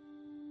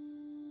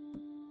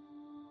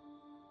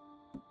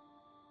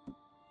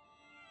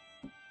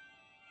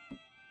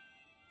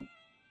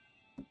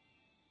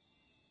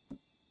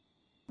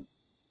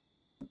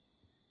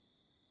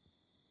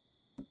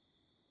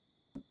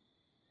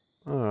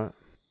 Alright.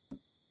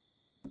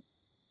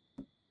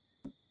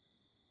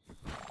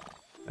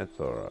 That's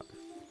alright.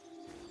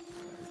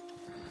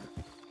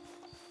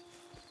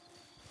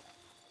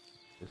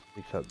 Just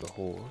fix up the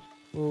horse.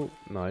 Oh,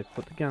 no,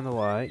 put the gun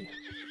away.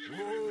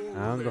 Whoa,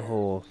 And the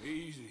horse.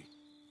 Easy.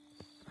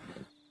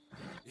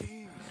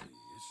 Easy.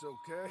 It's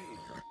okay.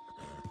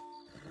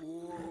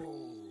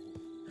 Whoa.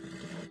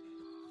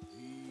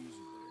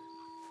 Easy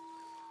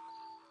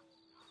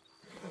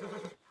there.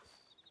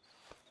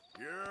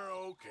 You're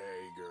okay,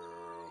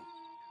 girl.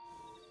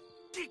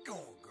 Get going,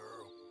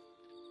 girl.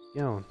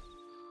 Going.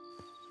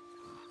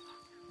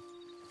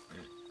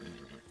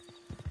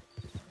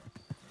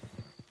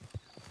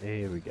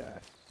 There we go.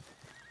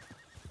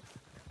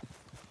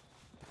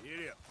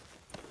 Get up.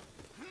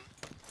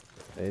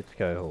 Let's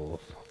go,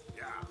 horse.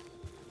 Yeah.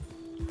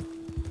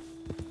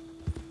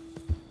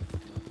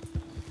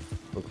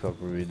 Looks like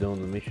we'll be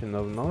doing the mission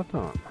of night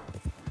time.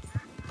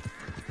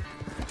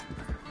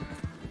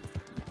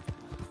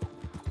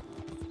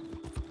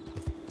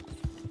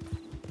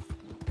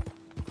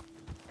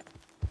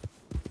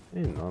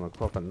 Yeah, 9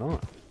 o'clock at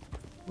night.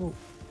 Oh,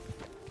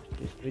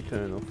 just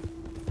eternal.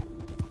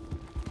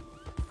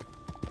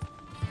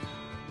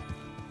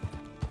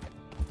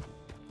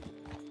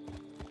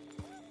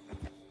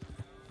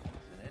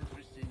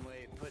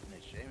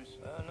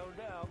 No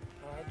doubt.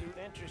 I do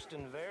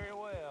interesting very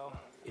well.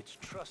 It's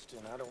trusting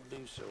I don't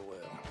do so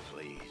well.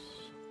 Please.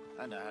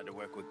 I know how to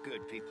work with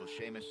good people,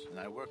 Seamus, and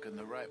I work in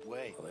the right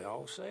way. Well, they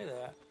all say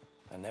that.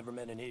 I never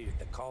met an idiot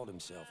that called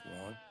himself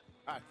one.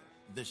 Arthur,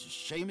 this is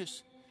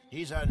Seamus.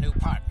 He's our new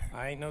partner.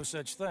 I ain't no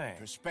such thing.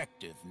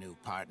 Prospective new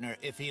partner,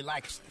 if he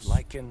likes us.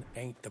 Liking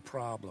ain't the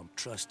problem.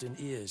 Trusting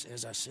is,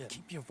 as I said.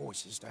 Keep your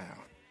voices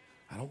down.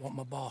 I don't want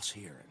my boss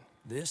hearing.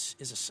 This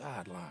is a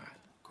sideline.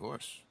 Of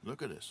course.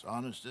 Look at us.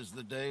 Honest as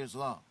the day is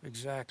long.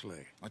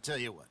 Exactly. I tell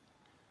you what.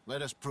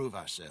 Let us prove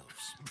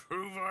ourselves.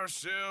 Prove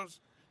ourselves?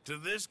 To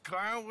this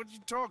clown? What you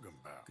talking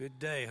about? Good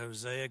day,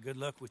 Hosea. Good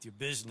luck with your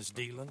business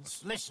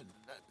dealings. Listen,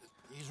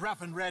 He's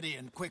rough and ready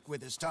and quick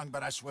with his tongue,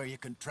 but I swear you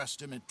can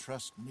trust him and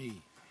trust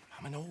me.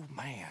 I'm an old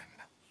man.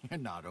 You're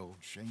not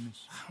old,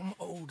 Seamus. I'm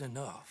old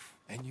enough.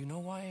 And you know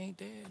why I ain't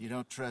dead? You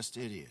don't trust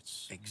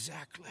idiots.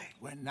 Exactly.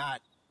 We're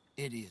not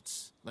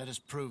idiots. Let us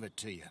prove it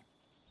to you.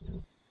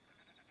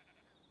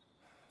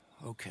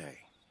 Okay.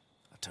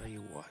 I'll tell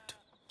you what.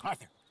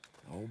 Arthur.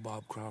 Old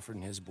Bob Crawford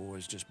and his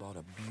boys just bought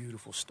a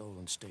beautiful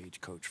stolen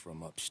stagecoach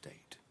from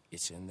upstate.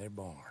 It's in their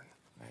barn.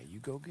 Now you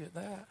go get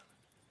that,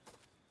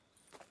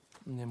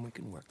 and then we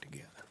can work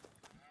together.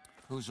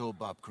 Who's old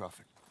Bob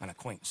Crawford? An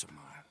acquaintance of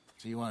mine.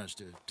 So you want us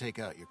to take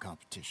out your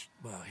competition?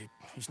 Well,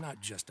 he's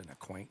not just an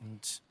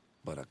acquaintance,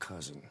 but a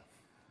cousin.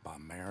 By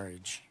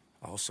marriage.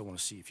 I also want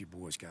to see if you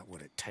boys got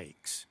what it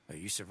takes. Now,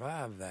 you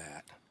survive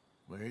that.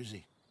 Where is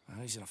he?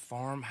 He's in a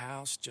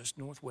farmhouse just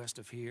northwest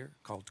of here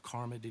called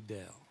Carmody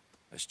Dell.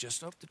 It's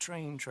just up the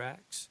train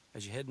tracks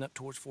as you're heading up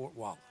towards Fort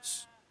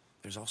Wallace.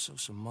 There's also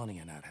some money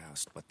in that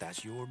house, but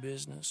that's your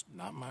business,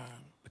 not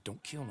mine. But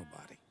don't kill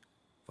nobody.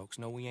 Folks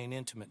know we ain't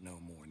intimate no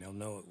more, and they'll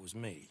know it was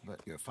me.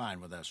 But you're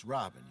fine with us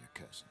robbing your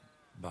cousin.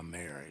 By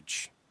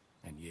marriage.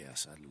 And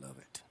yes, I'd love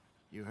it.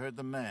 You heard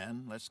the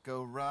man. Let's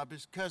go rob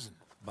his cousin.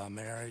 By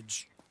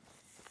marriage.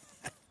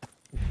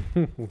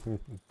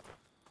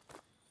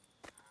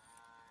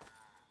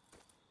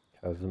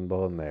 Cousin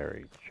by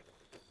marriage.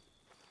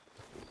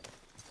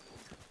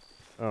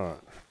 Alright.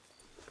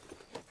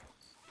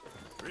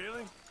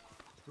 Really?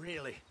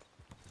 Really.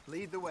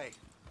 Lead the way.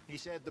 He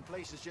said the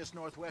place is just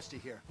northwest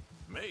of here.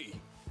 Me?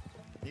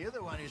 The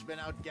other one who's been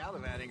out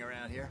gallivanting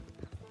around here.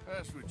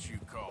 That's what you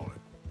call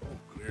it.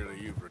 Clearly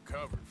you've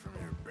recovered from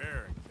your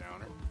bear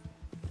encounter.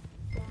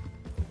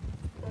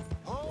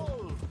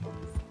 Hold!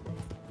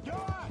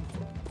 John!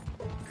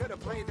 Could have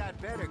played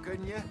that better,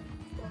 couldn't you?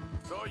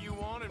 Thought you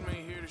wanted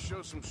me here to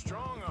show some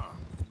strong arm.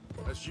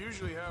 That's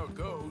usually how it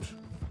goes.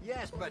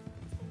 Yes, but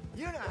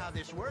you know how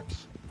this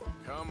works.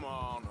 Come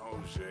on,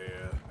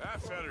 Hosea.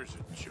 That feller's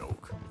a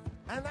joke.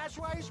 And that's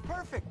why he's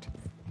perfect.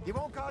 He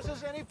won't cause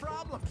us any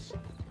problems.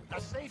 A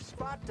safe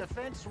spot to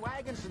fence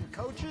wagons and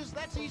coaches,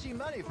 that's easy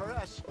money for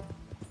us.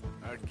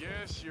 I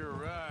guess you're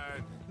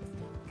right.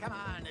 Come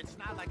on, it's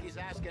not like he's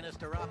asking us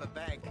to rob a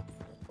bank.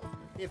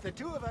 If the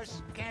two of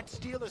us can't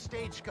steal a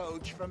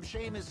stagecoach from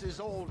Seamus's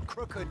old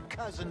crooked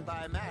cousin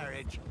by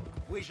marriage,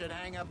 we should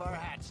hang up our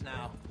hats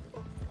now.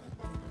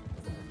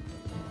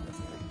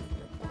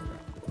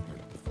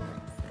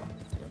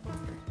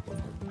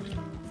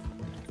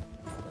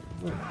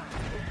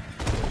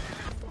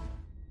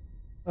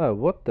 Oh,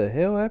 what the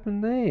hell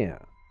happened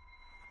there?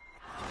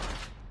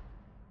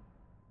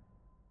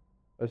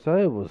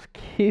 Isaiah was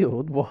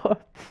killed?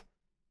 What?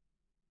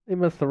 He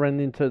must have ran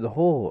into the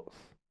horse.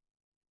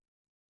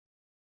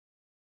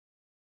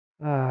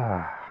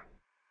 Ah.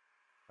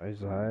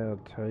 Isaiah,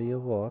 I'll tell you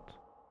what.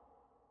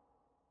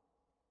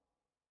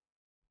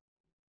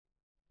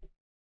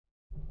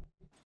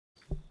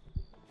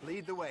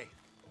 Lead the way.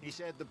 He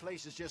said the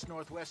place is just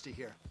northwest of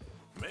here.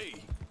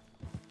 Me?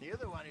 The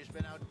other one who's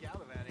been out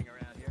gallivanting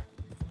around here.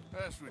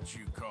 That's what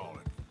you call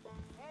it.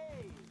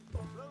 Hey,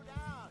 slow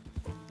down.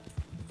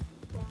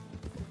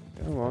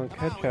 Come on,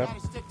 catch we up. gotta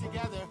stick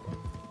together.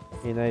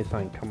 You know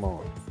something, come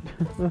on.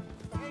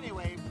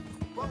 Anyway,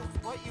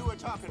 what you were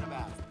talking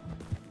about?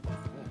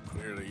 Well,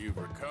 clearly you've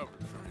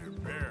recovered from your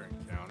bear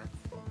encounter.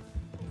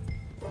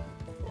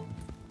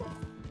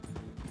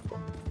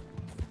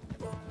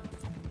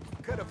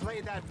 Could have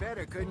played that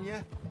better, couldn't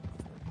you?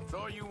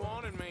 Thought you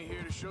wanted me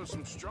here to show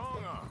some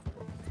strong arm.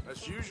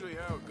 That's usually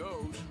how it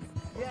goes.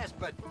 Yes,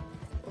 but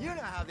you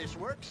know how this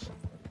works.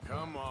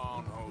 Come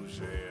on,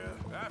 Hosea.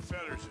 That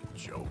feller's a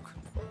joke.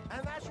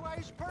 And that's why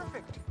he's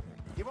perfect.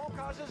 He won't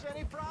cause us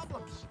any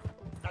problems.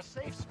 A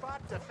safe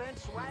spot to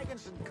fence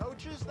wagons and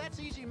coaches, that's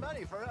easy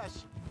money for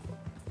us.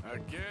 I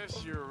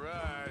guess you're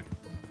right.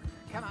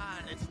 Come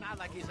on, it's not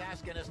like he's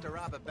asking us to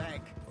rob a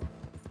bank.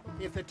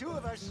 If the two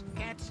of us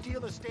can't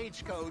steal a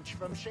stagecoach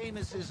from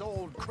Seamus's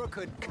old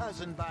crooked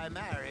cousin by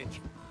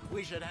marriage,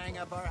 we should hang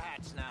up our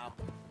hats now.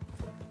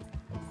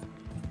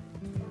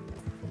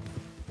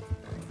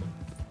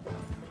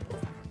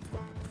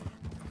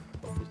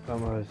 This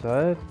time,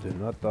 Isaiah, do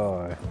not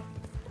die.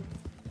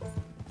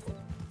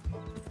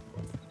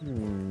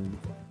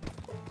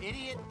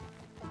 Idiot.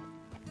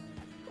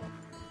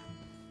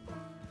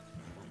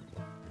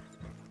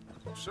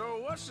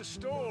 So what's the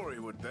story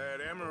with that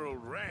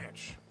Emerald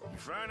Ranch? You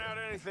find out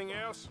anything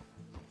else?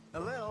 A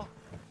little.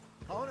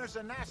 Owner's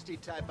a nasty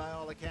type by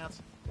all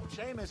accounts.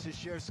 Seamus is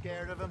sure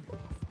scared of him.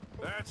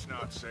 That's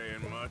not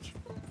saying much.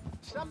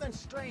 Something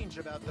strange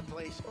about the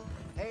place.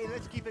 Hey,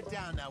 let's keep it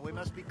down now. We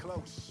must be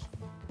close.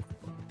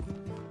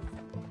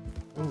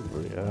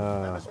 That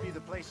Yeah. must be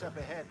the place up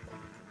ahead.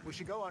 We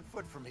should go on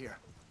foot from here.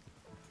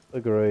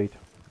 Agreed.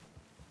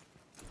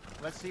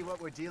 Let's see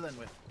what we're dealing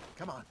with.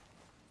 Come on.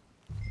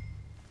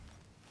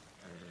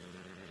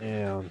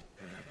 And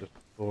just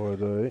before I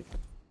do,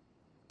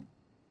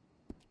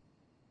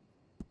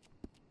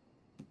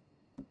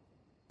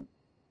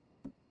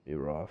 your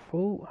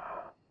rifle.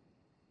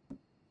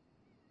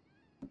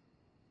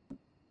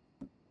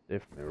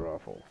 Definitely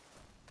rifle.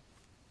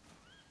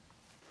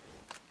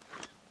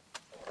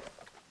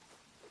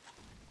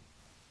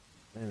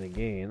 And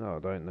again, I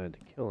don't need to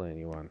kill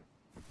anyone.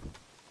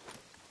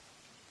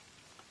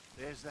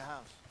 There's the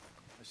house.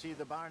 I see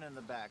the barn in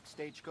the back.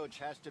 Stagecoach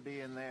has to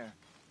be in there.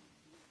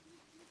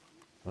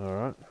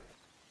 Alright.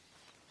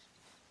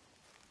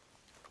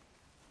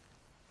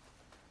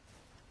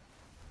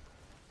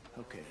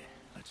 Okay,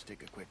 let's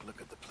take a quick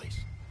look at the place.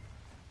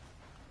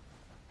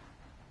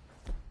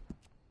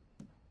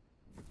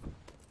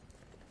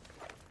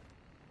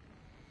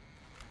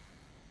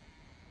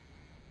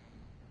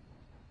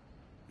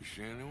 You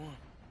see anyone?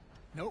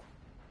 Nope.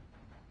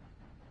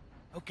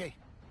 Okay.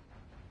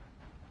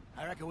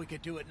 I reckon we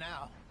could do it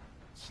now.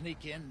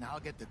 Sneak in, and I'll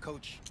get the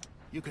coach.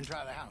 You can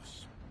try the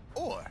house.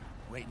 Or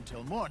wait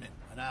until morning,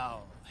 and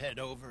I'll head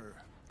over,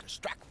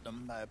 distract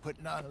them by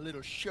putting on a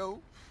little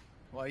show,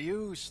 while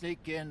you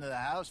sneak into the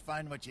house,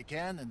 find what you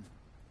can, and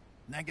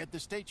then get the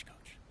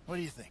stagecoach. What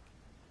do you think?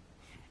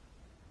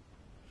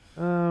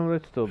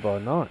 Let's do it by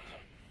night.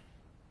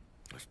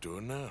 Let's do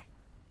it now.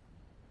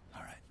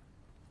 All right.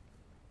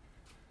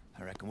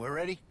 I reckon we're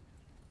ready.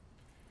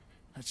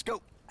 Let's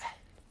go.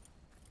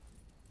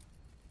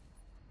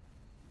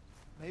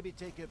 Maybe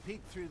take a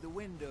peek through the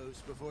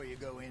windows before you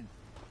go in.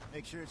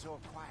 Make sure it's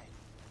all quiet.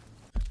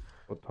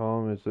 What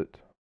time is it?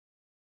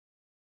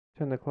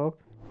 10 o'clock?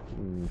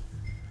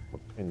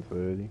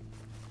 10:30.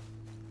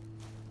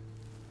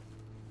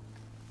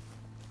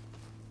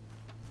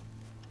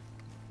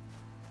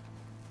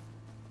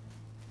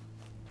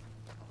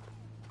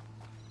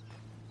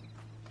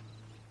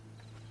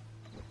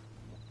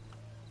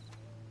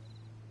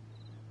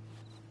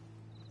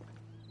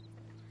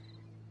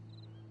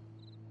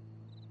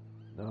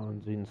 No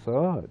one's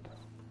inside.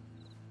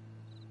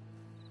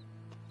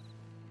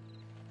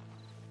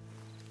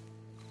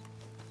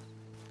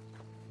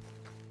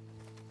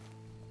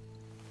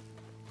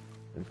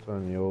 It's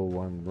only all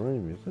one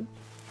room, is it?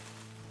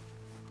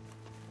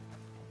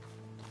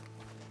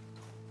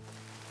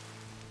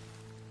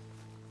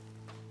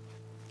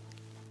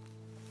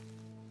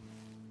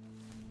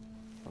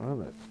 Oh,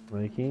 let's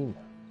sneak in.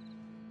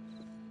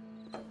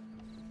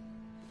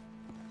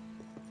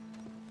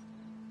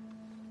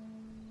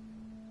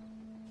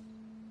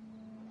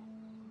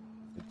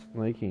 It's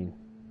sneaking.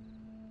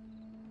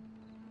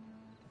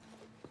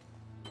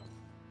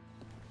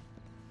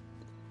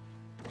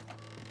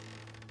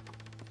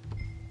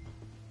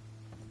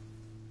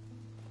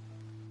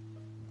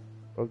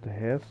 Of the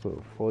house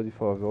or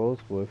 $45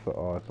 worth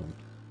of items.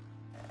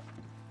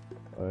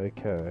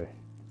 Okay.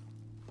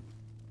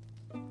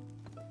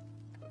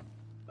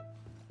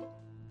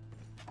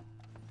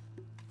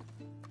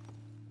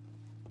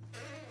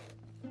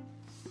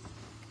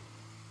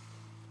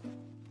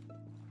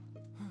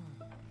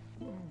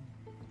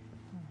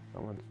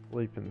 Someone's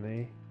sleeping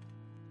there.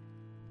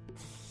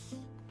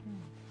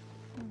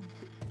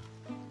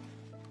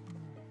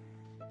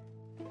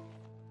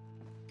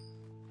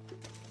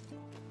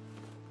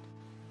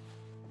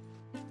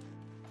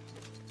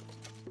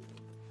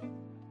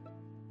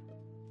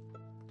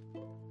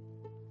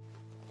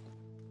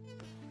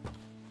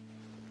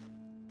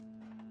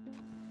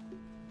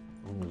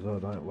 As long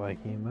as I don't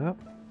wake him up.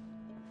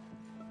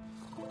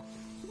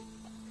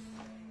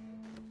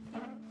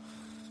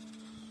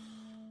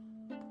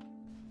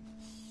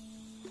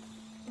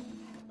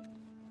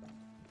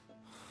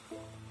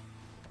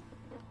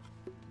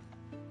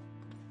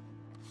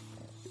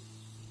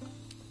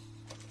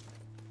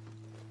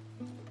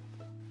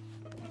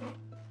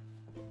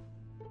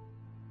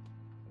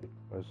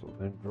 Close all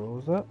them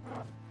drawers up.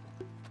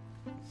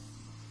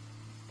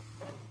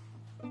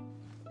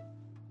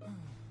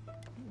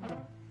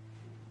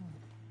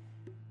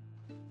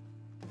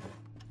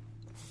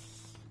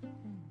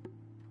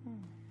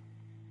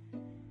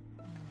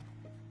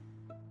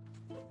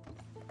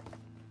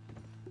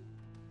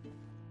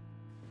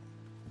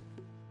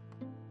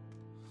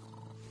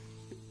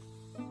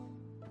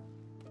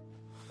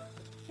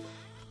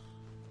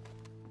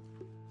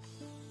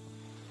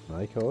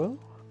 Snake oil.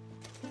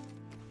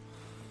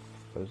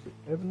 Close the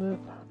cabinet.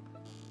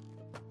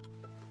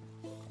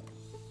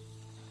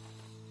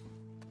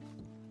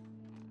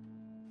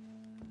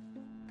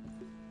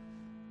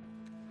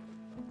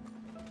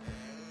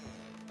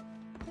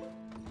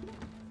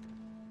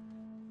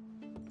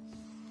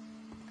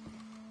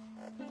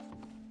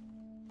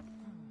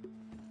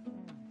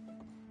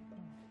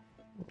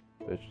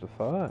 Fetch the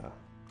fire.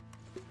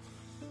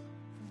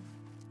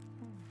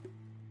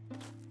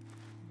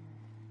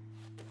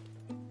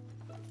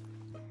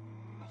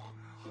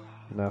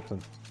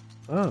 Nothing.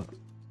 Oh,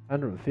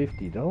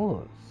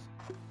 $150.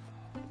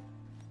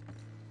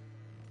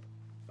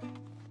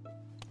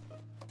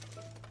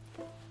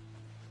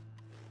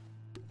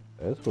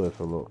 That's worth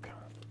a look.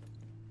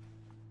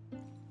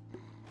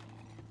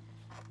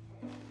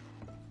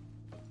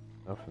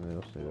 Nothing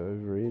else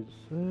over here to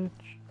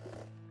search.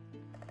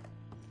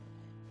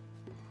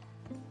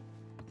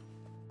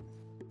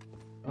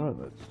 Alright,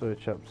 let's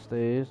search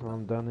upstairs and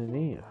I'm done in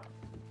here.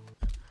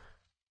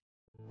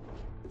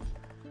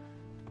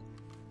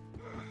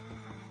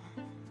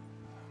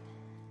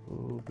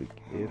 Oh, be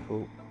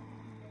careful.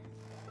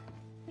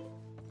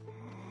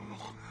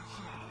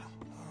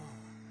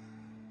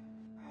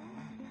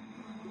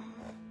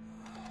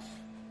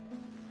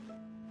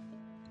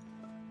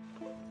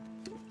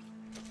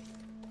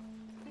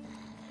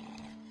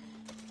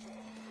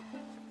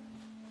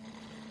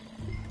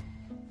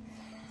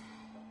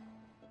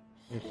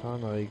 Yes, I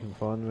know you can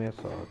find me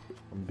outside.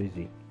 I'm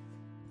busy.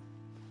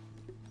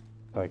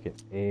 Taking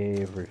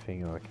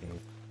everything I can.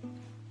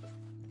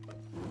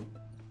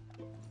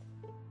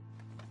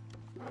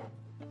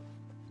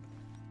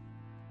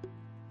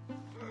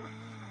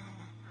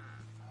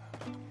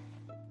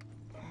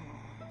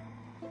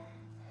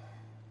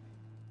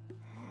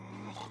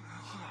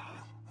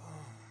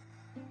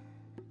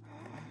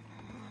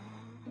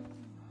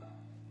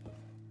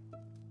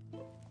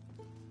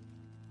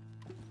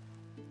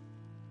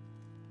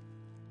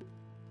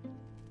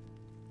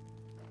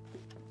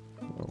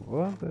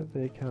 What? That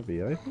they can't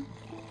be open?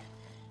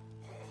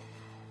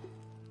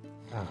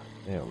 Ah,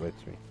 now it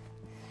lets me.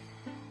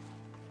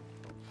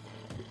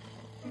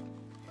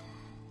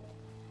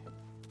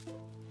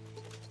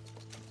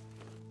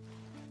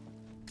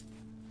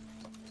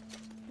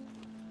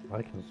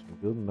 Making some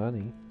good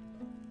money.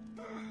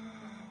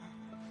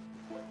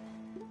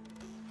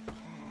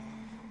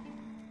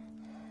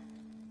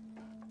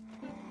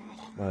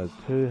 Made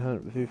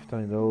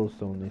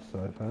 $215 on this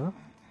so far.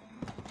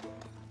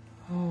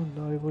 Oh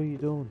no, what are you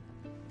doing?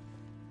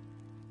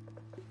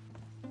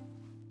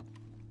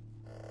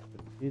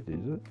 It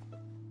is it?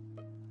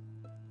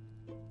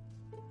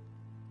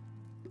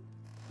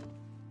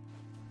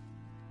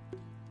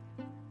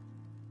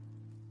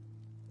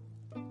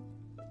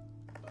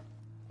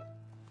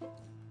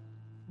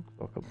 Looks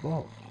like a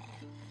box.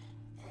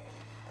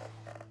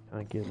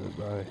 Can't get it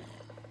though.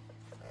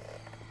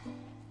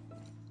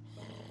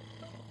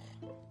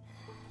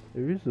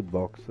 There is a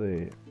box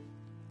there.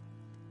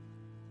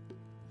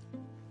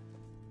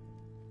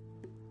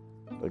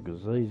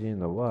 Because he's in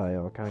the way,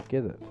 I can't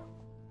get it.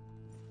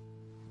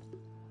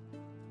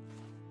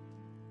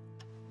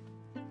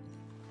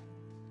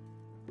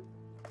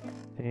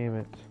 Damn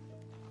it.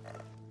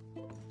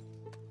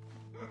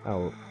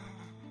 Oh.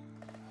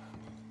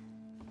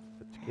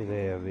 Let's get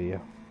out of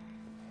here.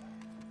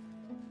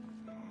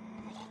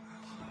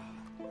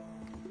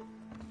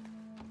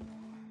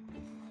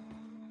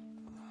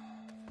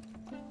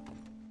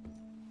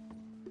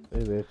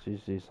 Whereabouts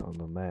is this on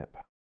the map?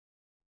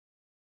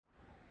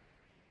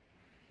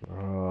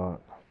 Right.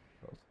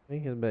 I was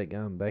thinking about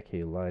going back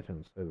here later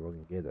and see if I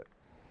can get it.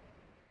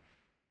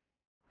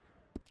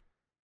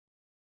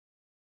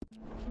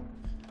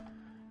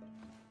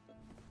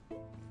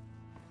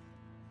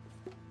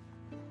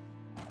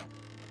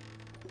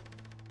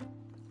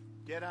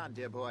 Get on,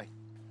 dear boy.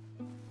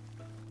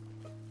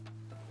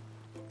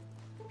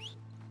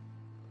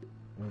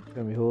 It's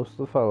gonna be horse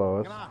to follow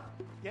us. Come on,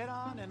 get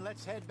on and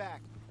let's head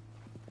back.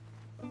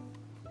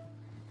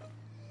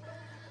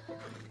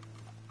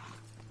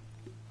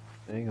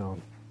 Hang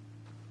on.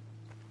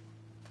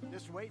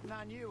 Just waiting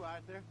on you,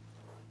 Arthur.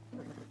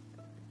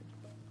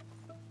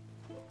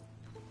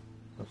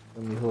 It's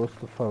gonna be horse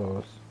to follow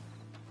us.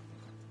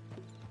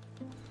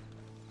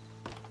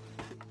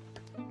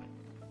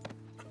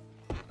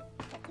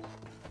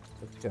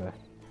 Let's go.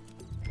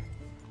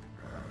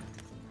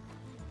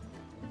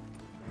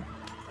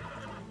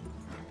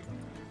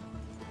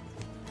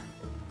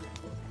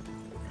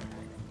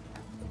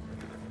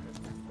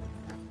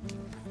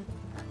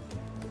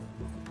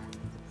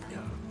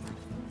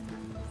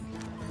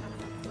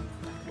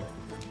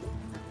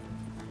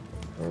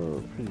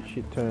 Oh, pretty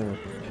shit turn.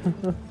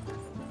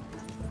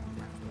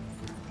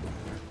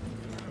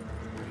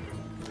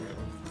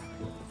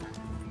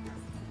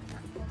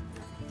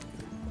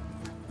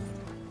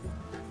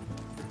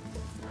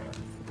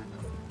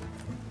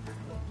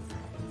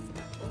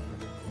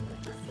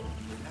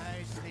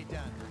 Nicely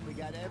done. We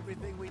got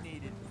everything we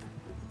needed.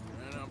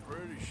 And I'm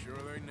pretty sure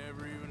they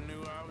never even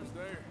knew I was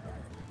there.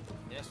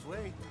 Yes,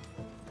 we.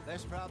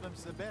 Less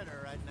problems the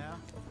better right now.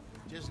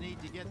 Just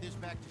need to get this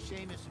back to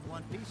Seamus in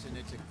one piece and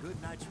it's a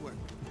good night's work.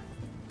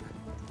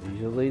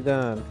 Easily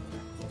done.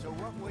 So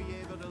what were you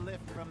able to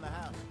lift from the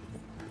house?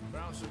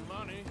 Found some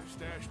money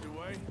stashed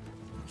away.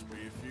 Must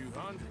be a few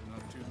hundred,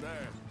 not too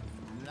bad.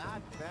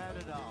 Not bad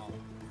at all.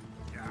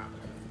 Yeah.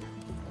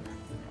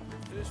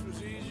 This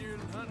was easier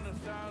than hunting a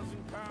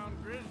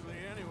 1,000-pound grizzly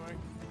anyway.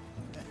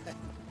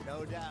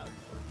 No doubt.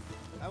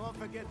 I won't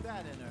forget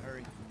that in a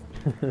hurry.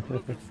 I'm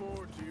looking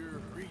forward to your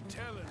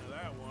retelling of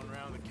that one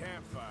around the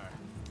campfire.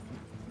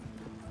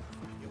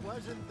 It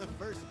wasn't the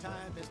first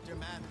time Mr.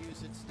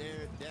 Matthews had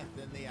stared death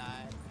in the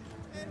eye.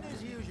 And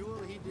as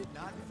usual, he did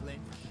not flinch.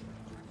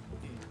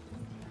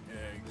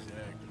 Yeah,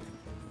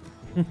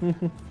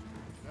 exactly.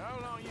 How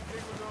long you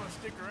think we're gonna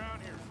stick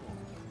around here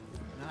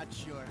for? Not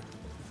sure.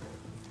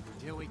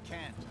 Till we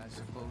can't, I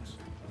suppose.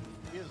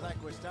 Feels like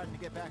we're starting to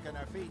get back on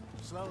our feet,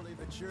 slowly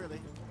but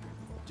surely.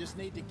 Just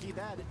need to keep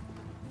at it.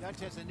 Dutch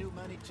has a new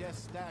money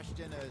chest stashed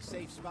in a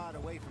safe spot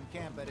away from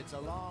camp, but it's a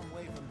long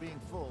way from being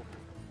full.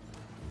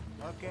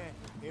 Okay,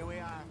 here we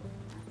are.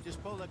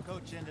 Just pull the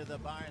coach into the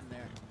barn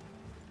there.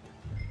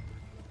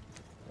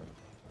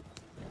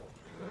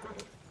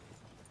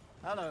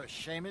 Hello,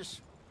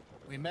 Seamus.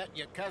 We met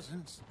your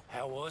cousins.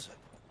 How was it?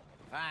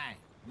 Fine.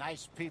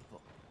 Nice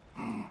people.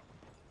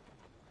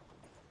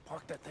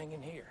 Park that thing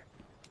in here.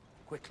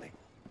 Quickly.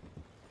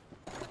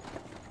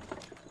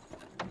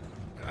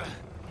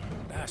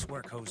 Now Nice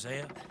work,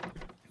 Hosea.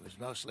 It was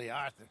mostly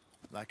Arthur.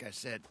 Like I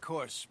said,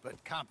 coarse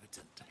but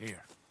competent.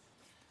 Here.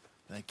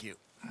 Thank you.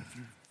 If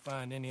you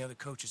find any other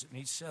coaches that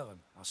need selling,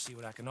 I'll see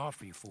what I can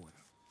offer you for them.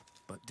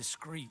 But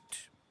discreet,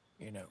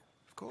 you know.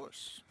 Of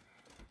course.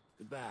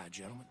 Goodbye,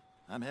 gentlemen.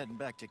 I'm heading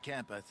back to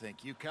camp, I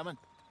think. You coming?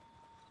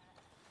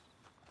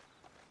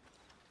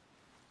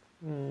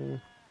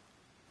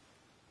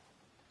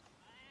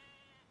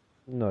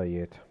 Not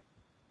yet.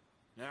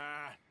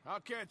 Nah, I'll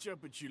catch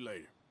up with you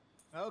later.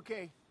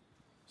 Okay.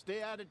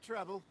 Stay out of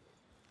trouble.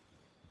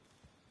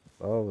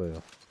 Oh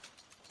well.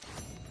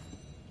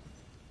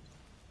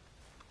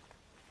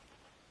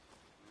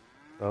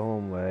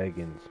 Stolen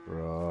wagons,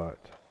 right.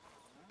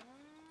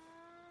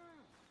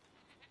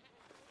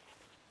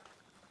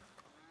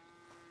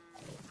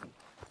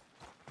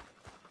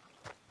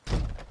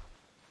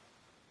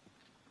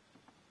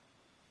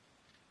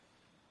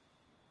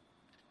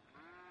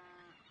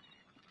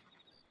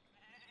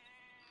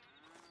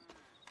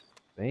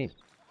 Damn.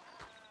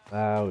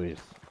 How is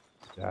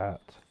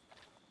that?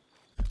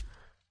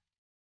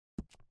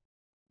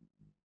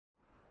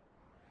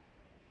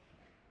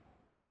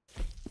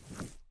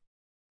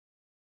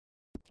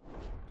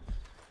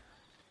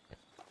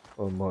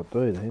 What I might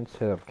do then,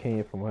 set up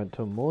camp and wait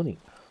till morning.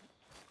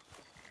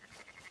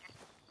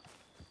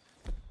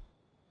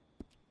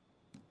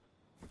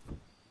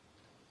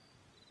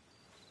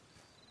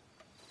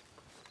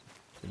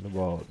 In the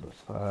wilderness.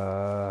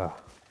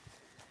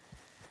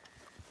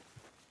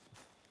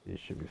 This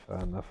should be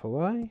far enough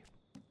away.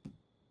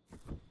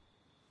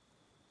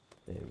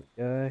 There we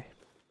go.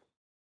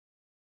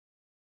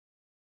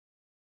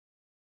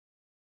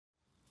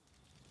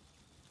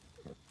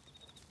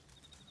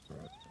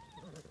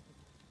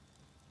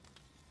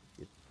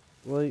 Get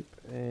sleep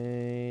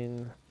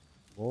and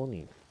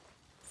morning.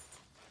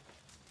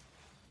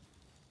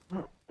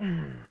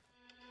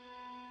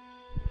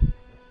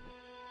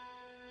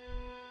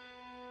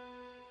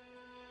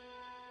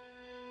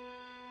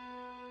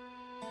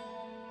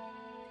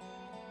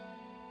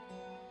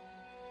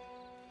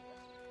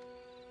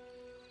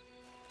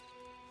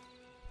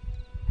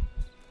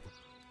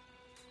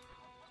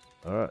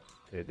 Alright,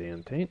 tear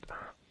down tent.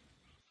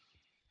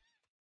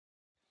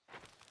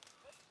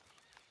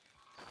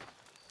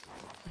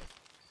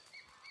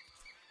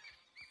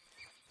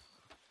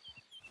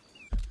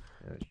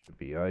 Now it should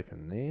be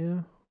open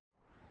now.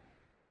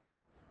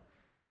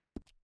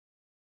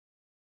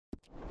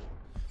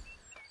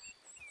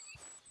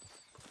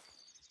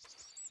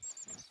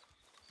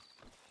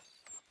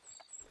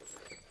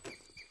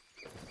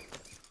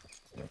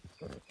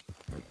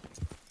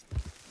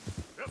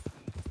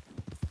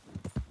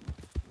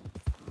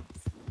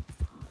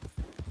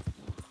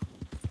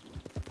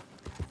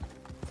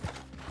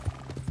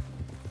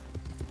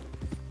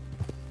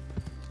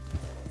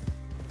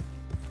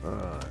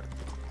 Alright.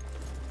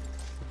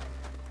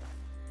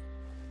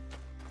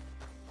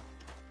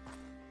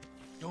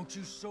 Don't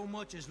you so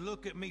much as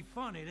look at me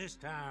funny this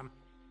time.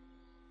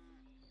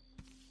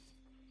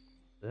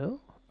 Well?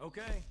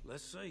 Okay,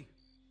 let's see.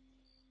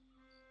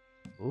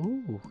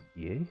 Ooh,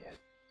 yes.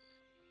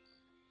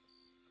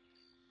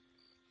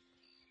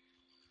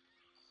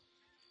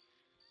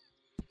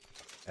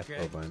 That's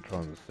Okay. what I'm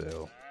trying to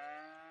sell.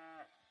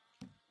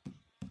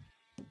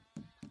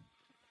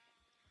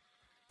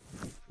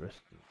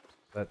 Interesting.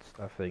 That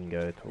stuff then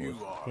go towards You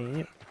the are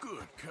camp. a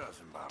good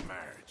cousin by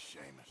marriage,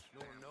 Seamus.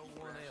 Nor no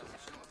one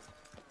else.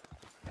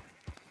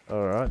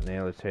 Alright,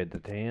 now let's head to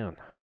town.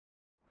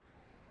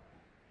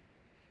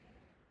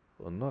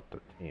 Well, not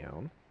the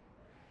town.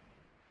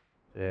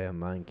 Our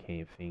main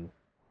camp thing.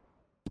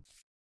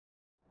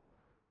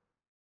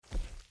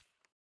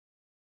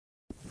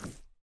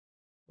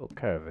 Oh,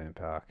 caravan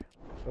park.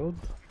 Good.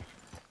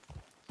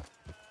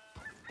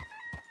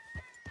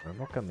 I'm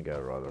not going to go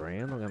right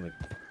around. I'm going to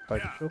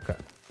take a shortcut.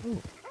 Ooh.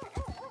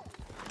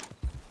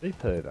 Sheep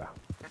herder.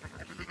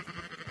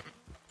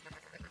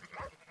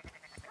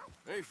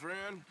 Hey,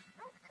 friend.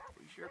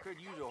 We sure could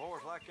use a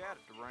horse like that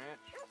at the ranch.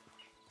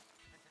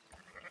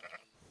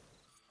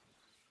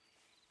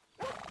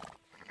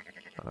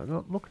 I'm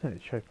not looking at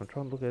it, Chief. I'm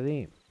trying to look at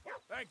him.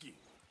 Thank you.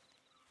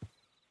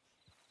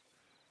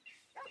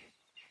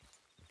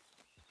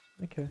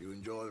 Okay. You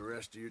enjoy the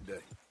rest of your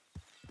day.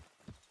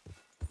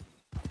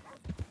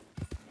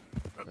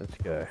 Let's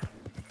go.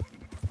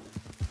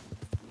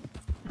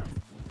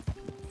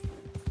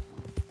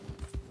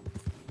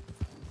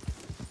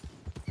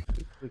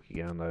 We could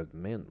go and load the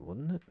mountain,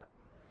 wouldn't it?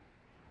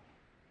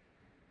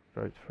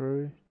 Straight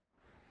through.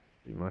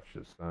 Pretty much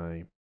the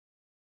same.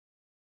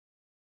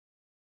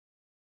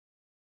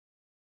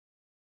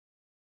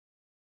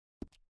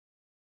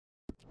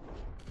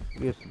 I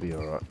guess it'll be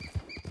alright.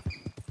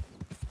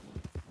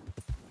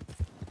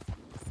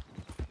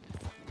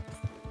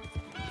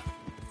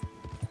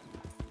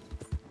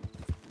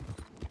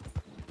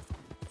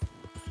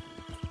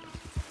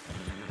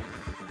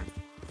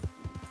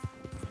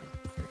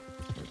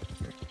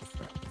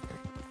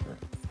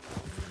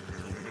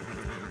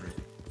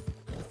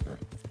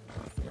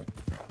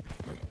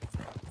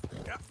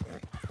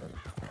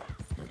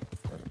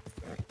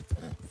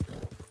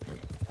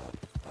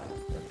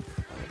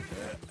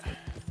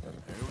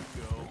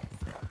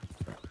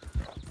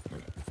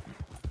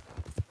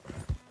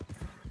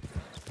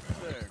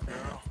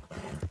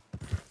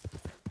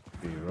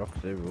 be rocks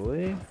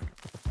everywhere.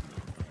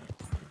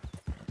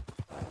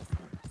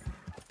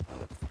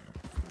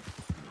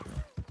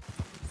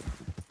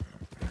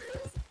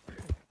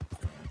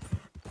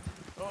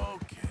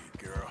 Okay,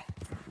 girl.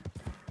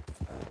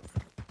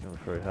 Going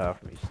through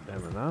half my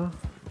stamina.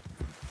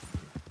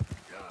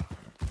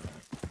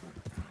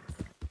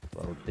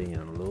 Slow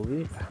down a little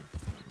bit.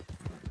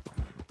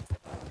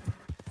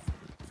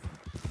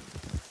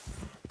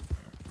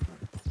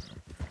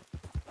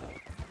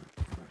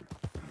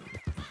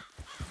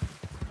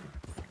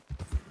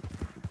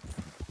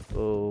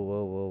 Whoa,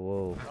 whoa,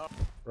 whoa, whoa.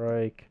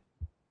 Break.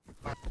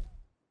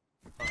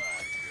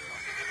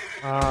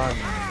 Oh,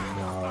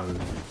 no.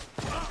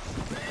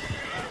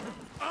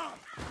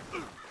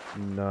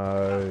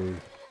 No.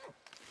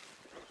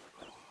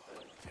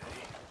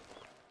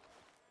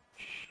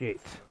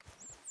 Shit.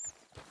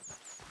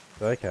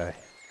 Okay.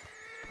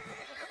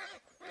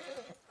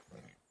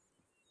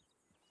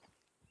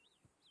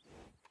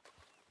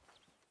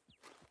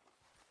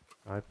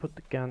 I put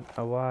the gun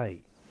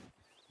away.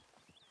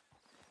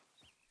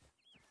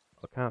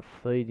 I can't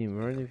feed him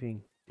or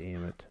anything.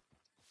 Damn it.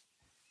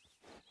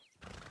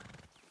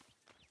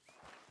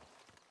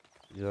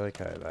 He's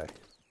okay though.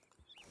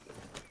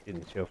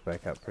 Getting himself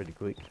back up pretty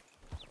quick.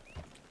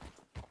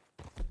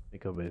 I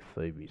think I better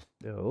feed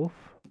myself.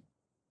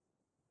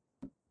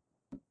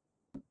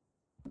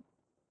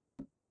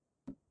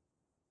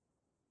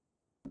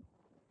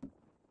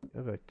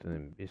 Go back to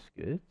them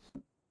biscuits.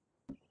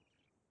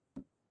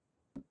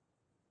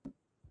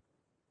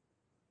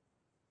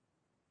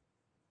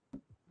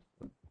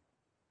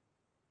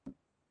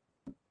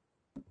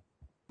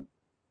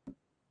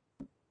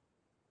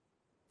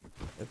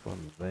 Step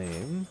on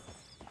them.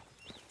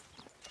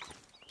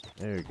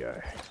 There we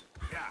go.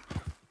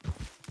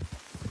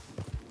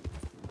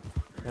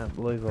 Can't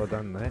believe I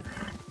done that.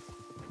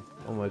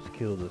 Almost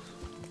killed us.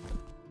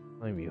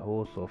 Made me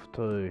horse off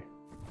too.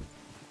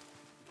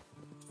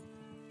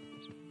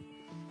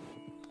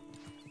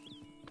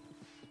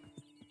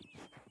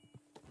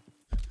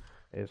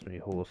 There's me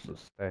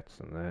horse's stats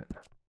and that.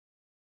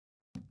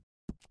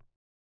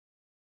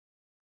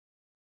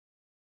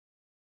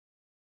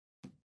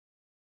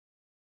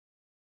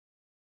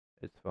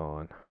 It's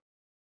fine.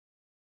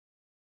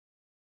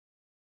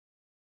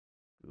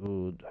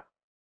 Good.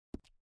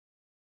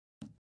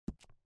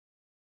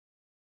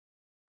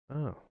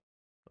 Oh,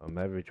 I'm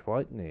average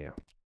weight now.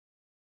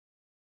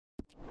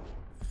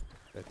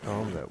 That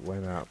time that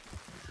went up.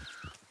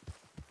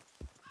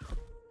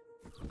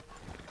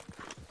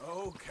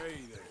 Okay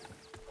then.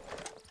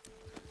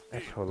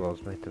 That's what I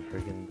was meant to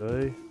friggin'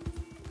 do.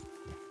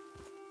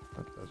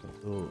 That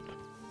doesn't do it.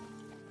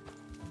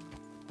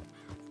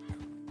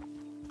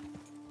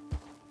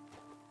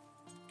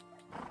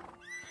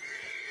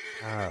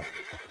 Ah.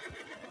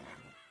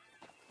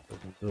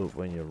 Doesn't do it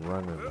when you're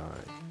running though.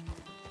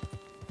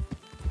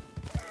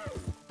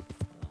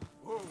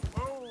 Whoa,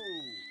 whoa.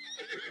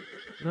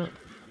 No.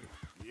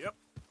 Yep.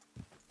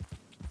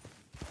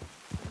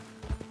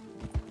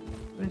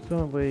 Where's the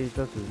one where he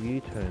does his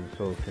U-turn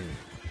sort of thing?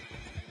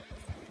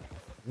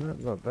 No,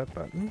 not that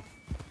button.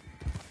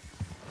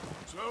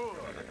 So,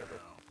 I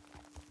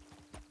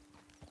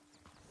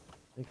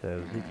think that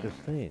was it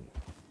just then.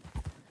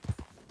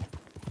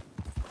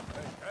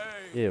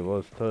 hey. Yeah, it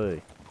was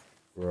too.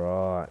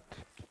 Right.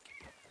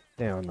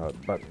 Now I know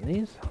what the button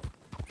is.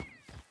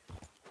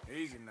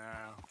 Easy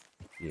now.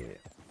 Yeah.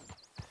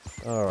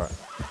 Alright.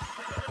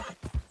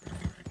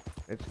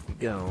 Let's get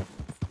going.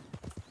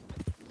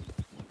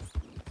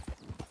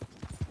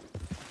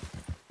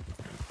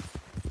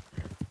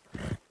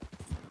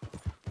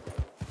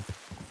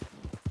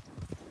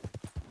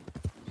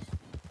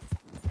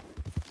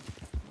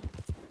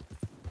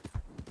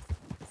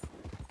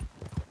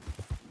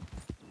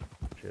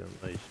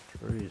 These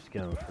trees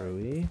going through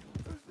here.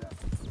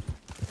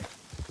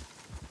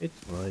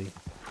 It's me.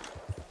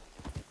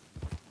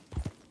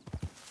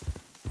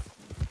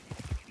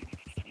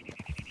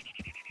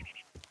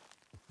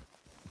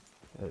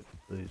 Hope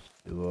these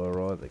two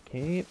are at the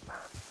camp.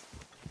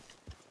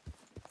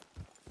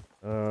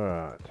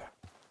 Alright.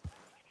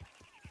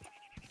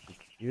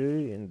 You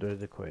and do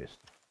the quest.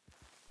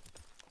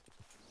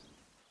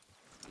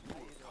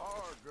 It's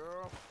hard,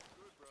 girl.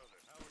 Good, brother.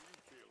 How are you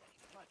feeling?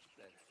 Much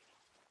better.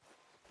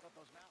 Thought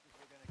those mountains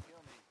were gonna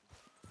kill me.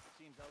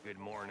 Seems a Good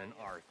little morning,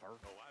 high. Arthur.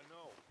 Oh, I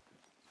know.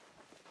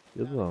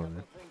 Good Found a morning.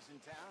 couple things in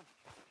town.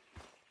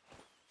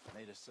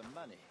 Made us some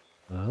money.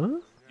 Huh?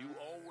 You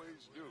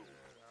always do.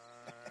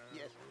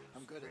 Yes,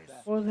 I'm good at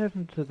that. What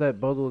happened to that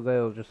bottle they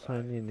were just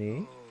saying in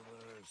there?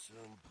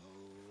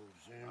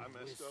 I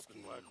messed up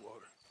in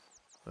Blackwater.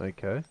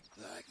 Okay.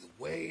 Like the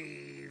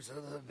waves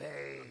of the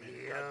bay I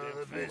made a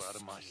goddamn fool out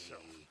of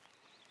myself.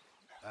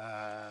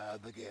 I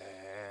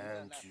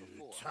began to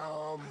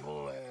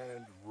tumble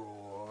and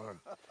roar.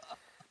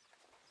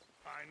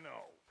 I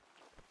know.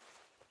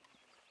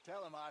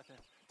 Tell him, Arthur.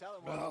 Tell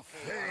him My what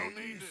I don't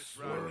need this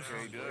right now,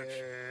 face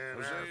Dutch.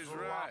 was Jose's as a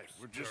right.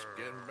 We're just lobster.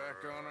 getting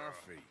back on our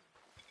feet.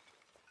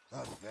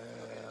 I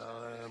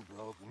fell and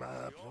broke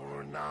my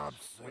poor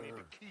knobster. We need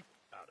to keep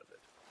out of it.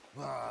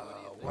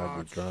 I'd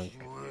be drunk.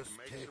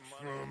 Take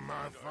from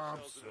my farm,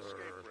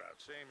 sir.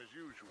 Same as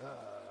usual.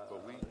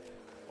 But we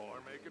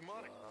are making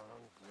money.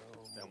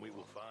 And we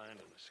will find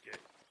an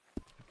escape.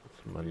 Put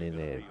some money in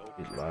there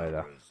a bit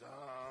later.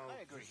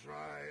 I agree.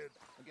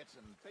 We'll get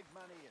some big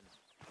money and...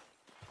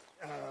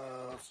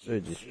 Do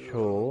this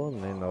chore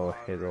and then I'll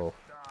head off.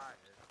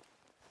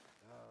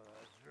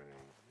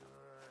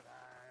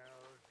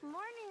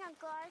 Morning,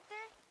 Uncle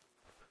Arthur.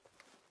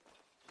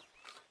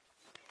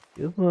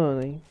 Good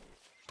morning.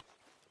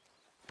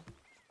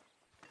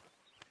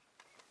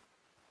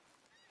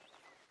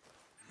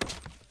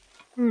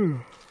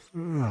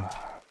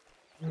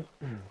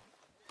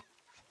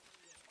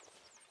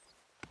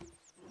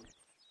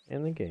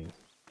 And the game.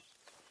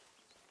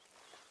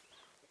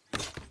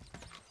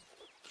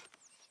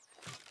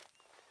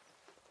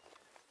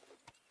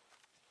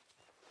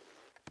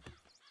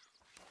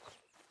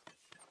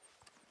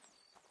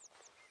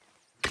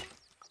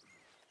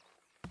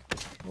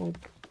 Oh.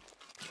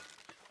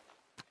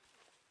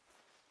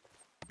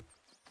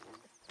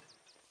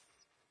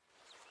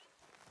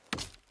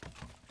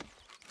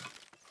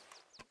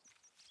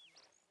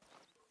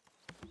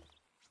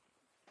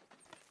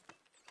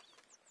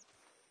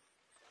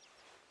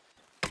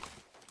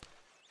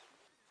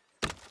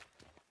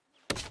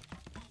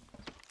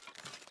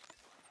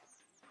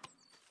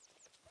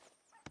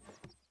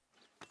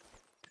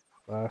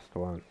 Last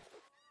one.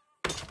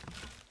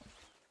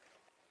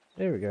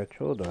 There we go,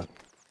 chore done.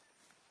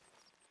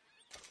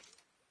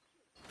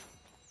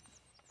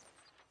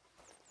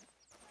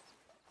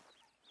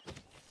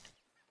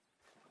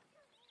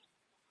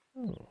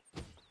 Oh.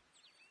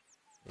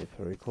 If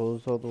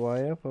 3/4 all the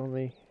way up on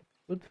the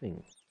good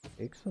thing.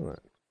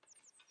 Excellent.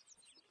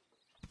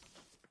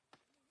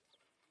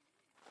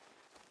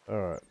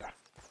 Alright.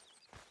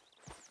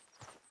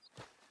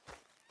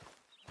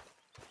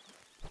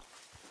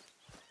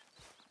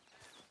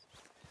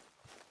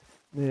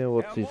 Yeah,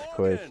 what's his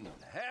quest?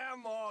 Herr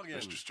Morgan.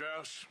 Mr.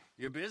 Strauss?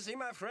 You busy,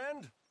 my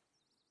friend?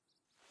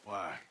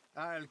 Why?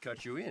 I'll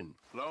cut you in.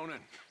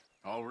 Loaning.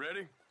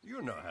 Already?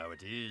 You know how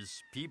it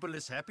is. People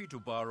is happy to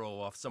borrow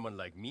off someone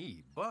like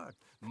me, but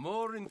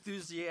more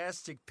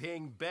enthusiastic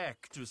paying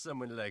back to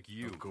someone like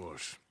you. Of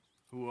course.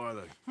 Who are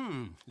they?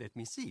 Let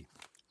me see.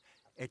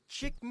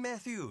 Chick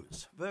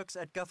Matthews works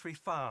at Guthrie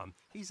Farm.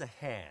 He's a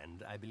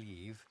hand, I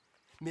believe.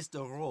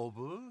 Mr.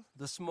 Roble,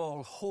 the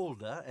small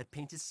holder at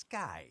Painted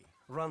Sky,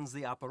 runs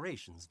the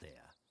operations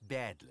there,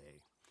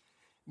 badly.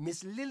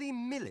 Miss Lily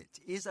Millet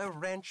is a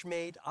ranch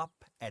maid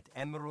up at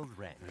Emerald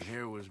Ranch. And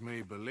here was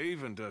me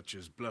believing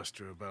Dutch's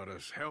bluster about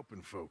us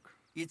helping folk.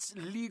 It's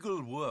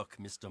legal work,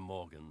 Mr.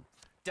 Morgan.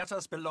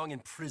 Debtors belong in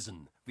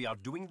prison. We are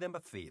doing them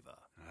a favor.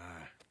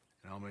 Aye,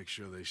 and I'll make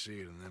sure they see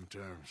it in them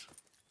terms.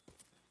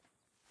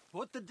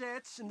 Put the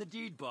debts in the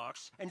deed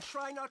box and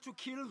try not to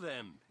kill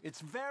them.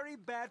 It's very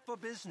bad for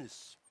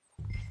business.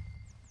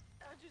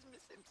 I just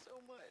miss him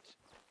so much.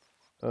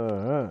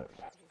 Alright.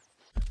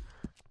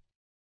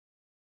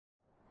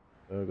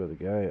 So I've got to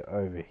go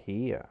over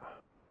here.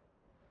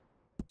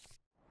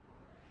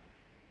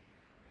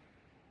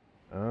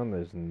 And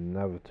there's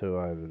another 2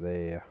 over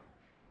there.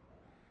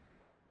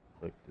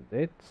 Look the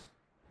debts.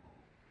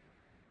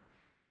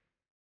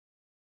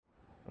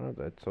 Oh,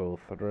 that's all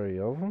 3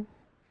 of them.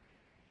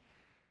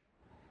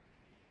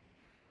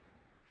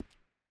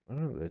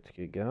 Oh, let's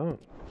get going.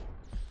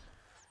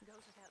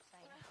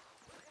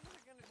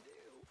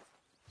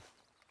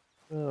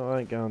 Well, I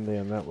ain't going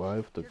down that way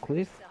off the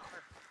cliff.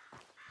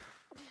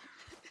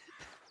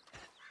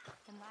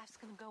 And life's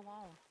gonna go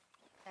on.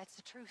 That's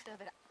the truth of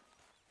it.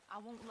 I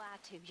won't lie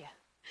to you.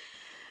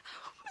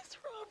 Oh, Miss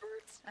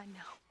Roberts. I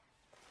know.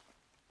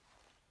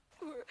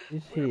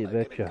 Is he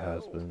that your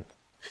husband?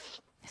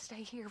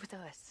 Stay here with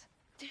us.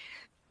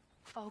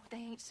 Folk, they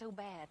ain't so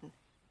bad.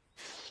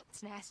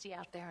 It's nasty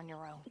out there on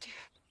your own.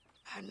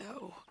 I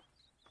know.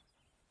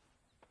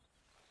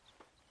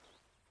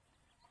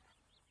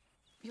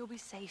 You'll be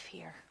safe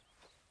here.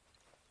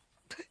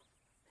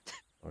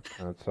 I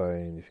can't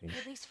say anything.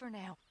 At least for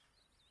now.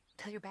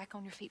 Till you're back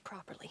on your feet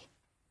properly.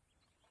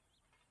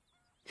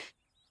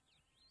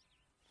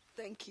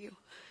 Thank you.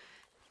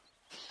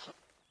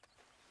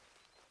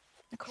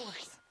 Of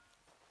course.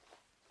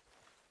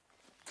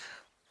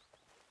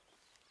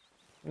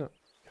 No,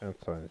 can't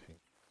say anything.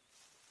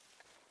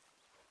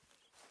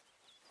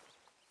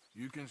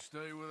 You can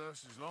stay with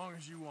us as long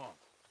as you want.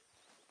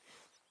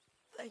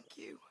 Thank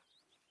you.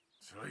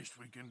 It's the least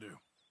we can do.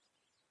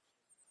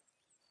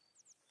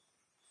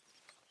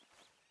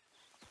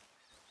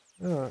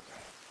 Alright,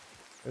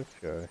 let's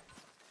go.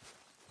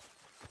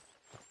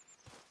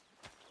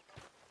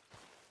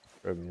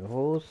 Grab your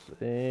horse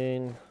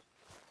and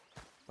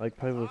make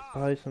people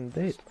pay some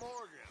debt.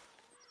 Morgan,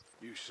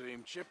 you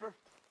seem chipper.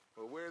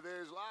 But where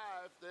there's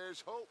life,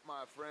 there's hope,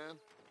 my friend.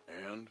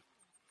 And?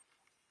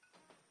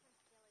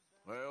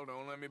 Well,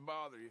 don't let me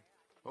bother you.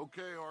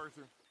 Okay,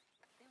 Arthur.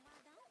 Then why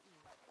don't you?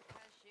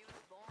 Because she was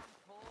born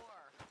poor.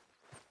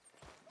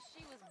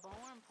 She was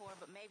born poor,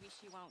 but maybe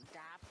she won't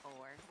die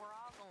poor. We're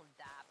all gonna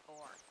die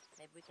poor.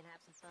 Maybe we can have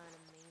some fun in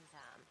the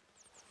meantime.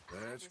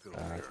 Let's go.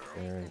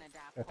 Karen.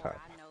 Shut up.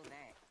 I know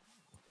that.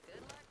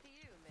 Good luck to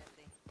you,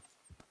 Missy.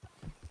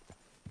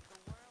 The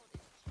world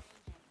is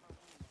changing for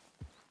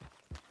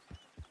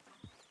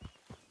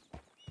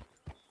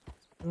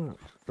women. Oh,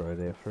 straight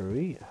there for a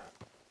eat.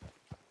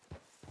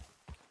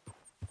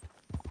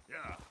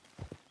 Yeah.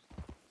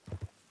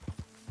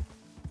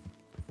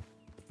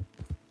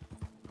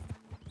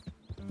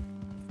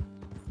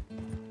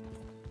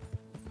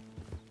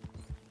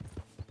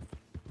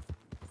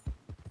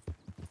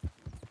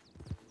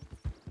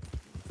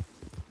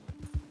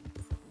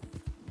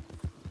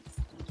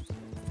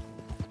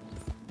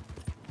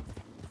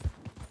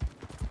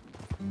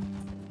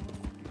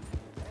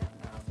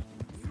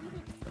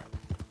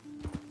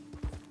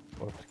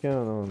 What's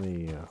going on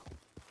here?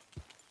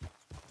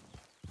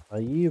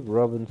 Are you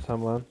robbing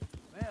someone?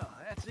 Well,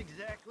 that's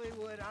exactly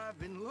what I've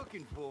been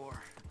looking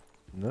for.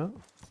 No?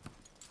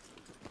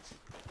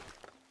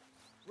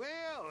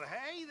 Well,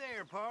 hey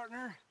there,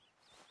 partner.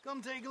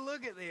 Come take a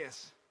look at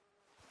this.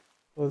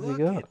 What's he Look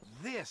got? at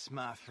this,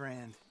 my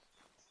friend.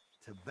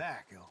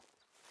 Tobacco.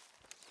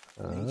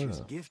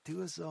 Nature's gift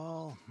to us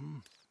all.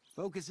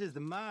 Focuses the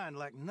mind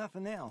like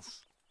nothing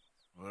else.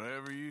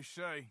 Whatever you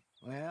say.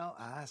 Well,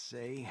 I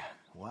say,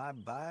 why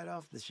buy it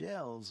off the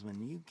shelves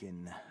when you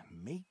can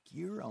make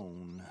your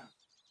own?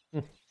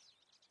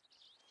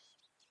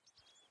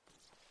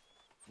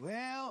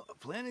 Well,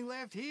 plenty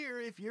left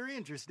here if you're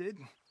interested.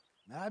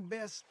 I'd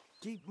best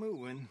keep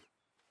moving.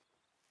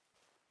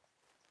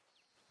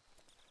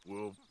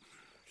 Well,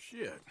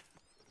 shit.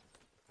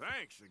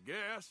 Thanks, I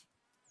guess.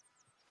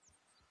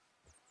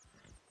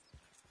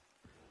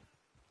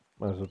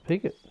 Might as well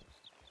pick it.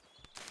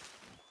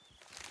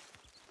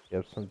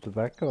 Have some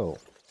tobacco.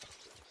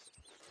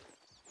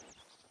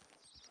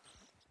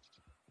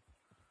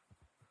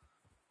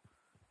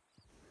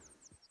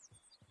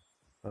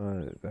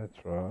 Oh,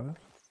 that's right.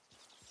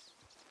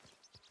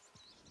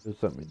 There's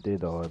something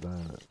dead eye,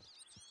 don't it?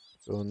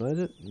 Do I need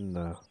it?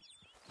 No.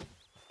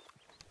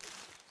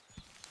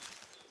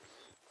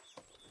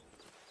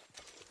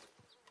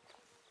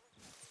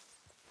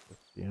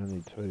 That's the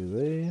only two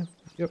there.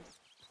 Yep.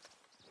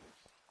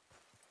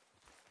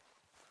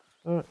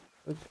 Alright,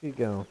 let's get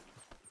going.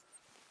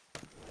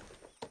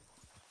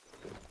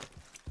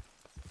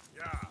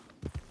 Yeah.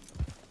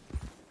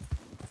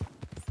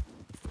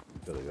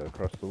 Gotta go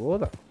across the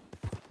water.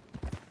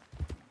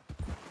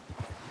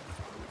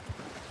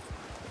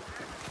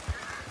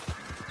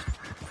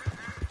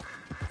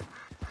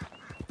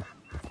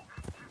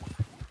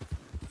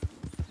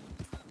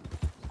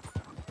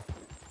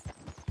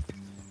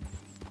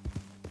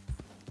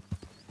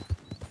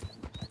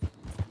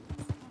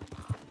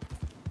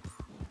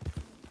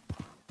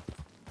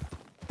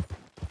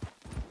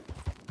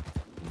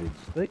 Big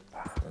stick.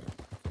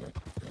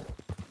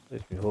 At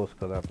least my horse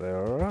got up there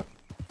alright.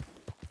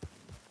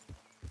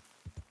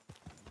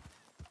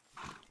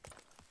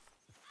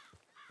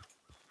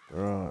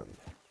 Right.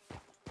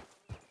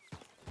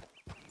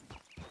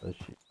 So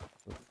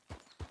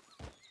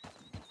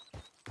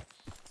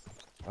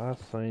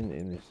last seen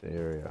in this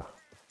area.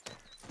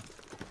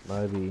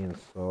 Maybe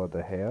inside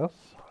the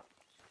house.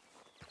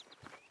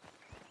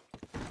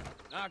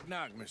 Knock,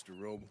 knock, Mr.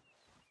 Roble.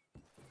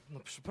 No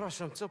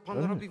przepraszam, co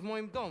pan robi w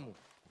moim domu?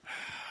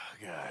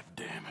 God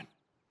damn it.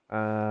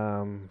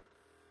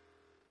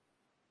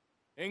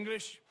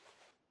 English?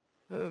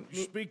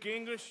 You speak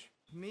English?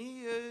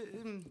 Me,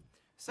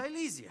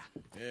 Silesia.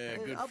 Yeah,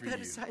 good for Upper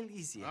you.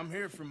 Silesia. I'm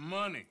here for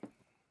money.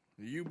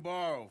 You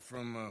borrow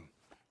from a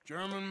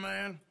German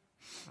man?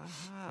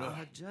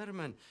 Aha,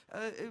 German.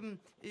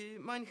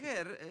 Mein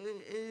Herr,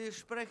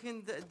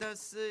 sprechen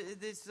das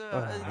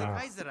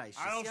Kaiserreich.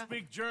 I don't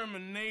speak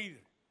German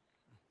neither.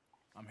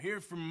 I'm here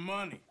for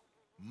money.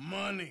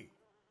 Money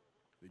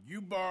that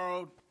you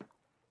borrowed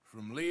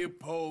from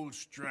Leopold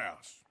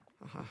Strauss.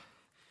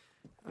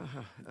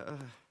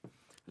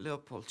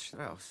 Leopold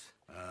Strauss.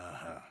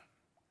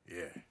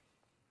 Yeah.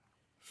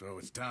 So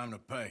it's time to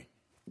pay.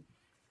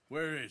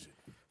 Where is it?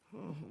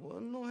 Oh,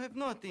 well, no, have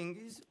nothing.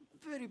 It's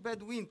very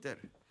bad winter.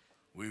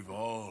 We've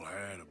all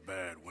had a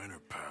bad winter,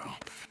 pal.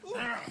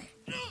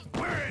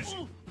 Where is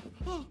it?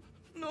 Oh,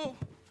 no.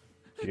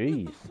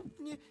 Jeez.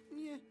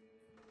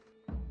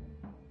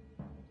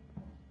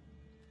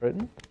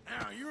 Britain?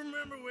 Now, you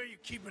remember where you're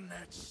keeping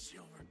that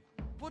silver?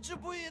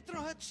 Potrzebuję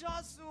trochę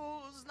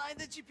czasu.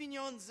 Znajdę ci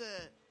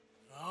pieniądze.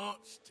 No,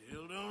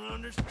 still don't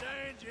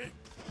understand you.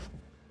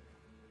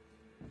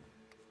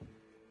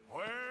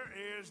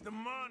 Where is the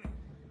money?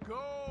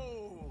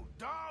 Gold,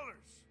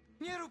 dollars.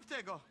 Nie rób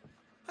tego.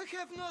 I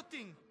have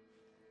nothing.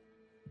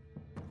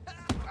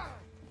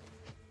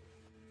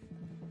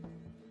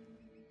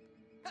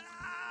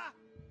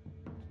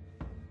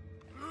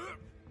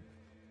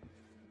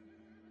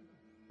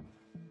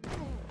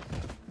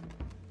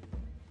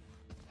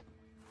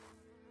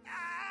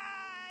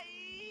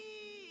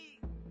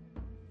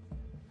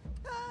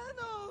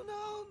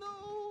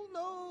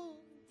 No.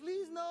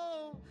 Please,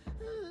 no.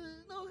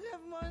 Don't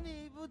have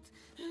money, but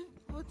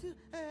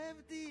I have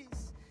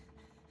this.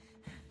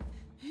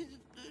 It's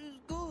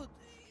good.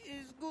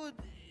 It's good.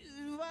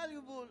 It's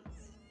valuable.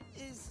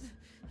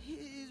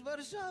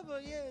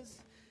 Warszawa,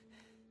 yes.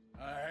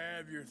 I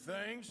have your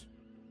things,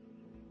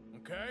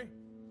 okay?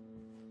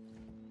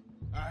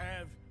 I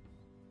have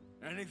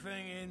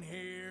anything in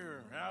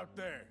here or out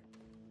there.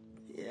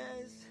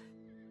 Yes.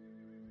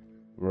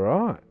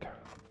 Right.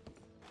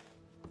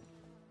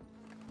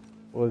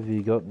 What have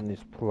you got in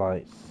this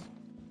place?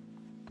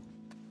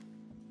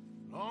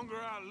 The longer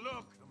I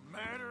look, the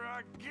madder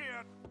I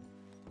get.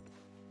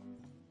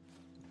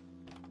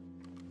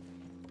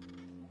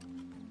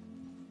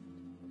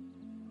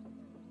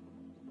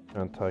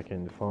 Can't take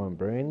any fine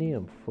brandy,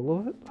 I'm full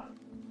of it.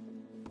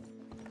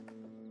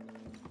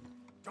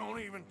 Don't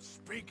even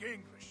speak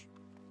English.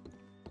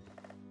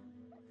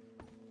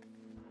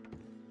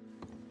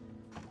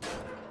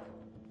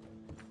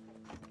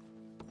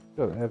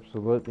 Got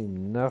absolutely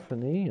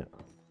nothing here.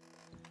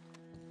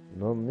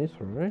 Not in this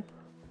room.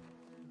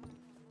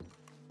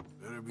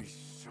 Better be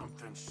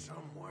something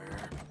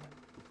somewhere.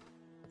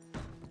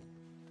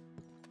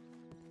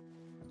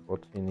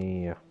 What's in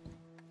here?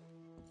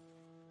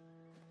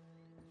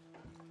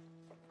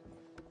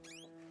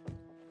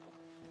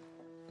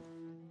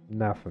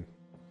 Nothing.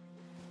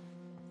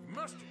 You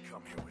must have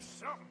come here with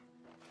something.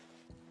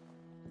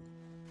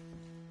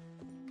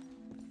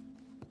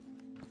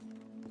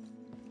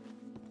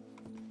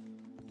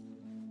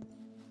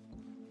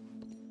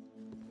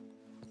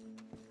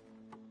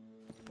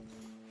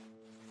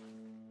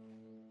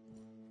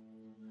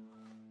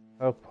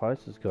 Our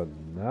place has got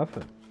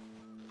nothing.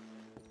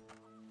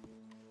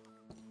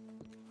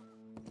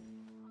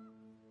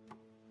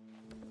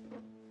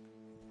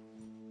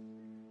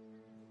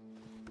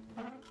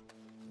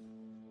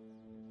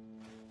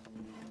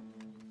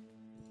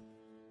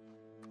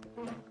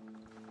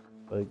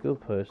 But a good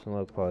person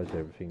will close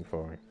everything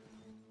for him.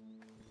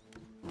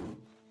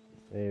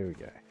 There we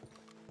go.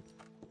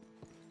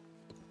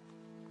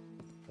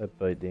 That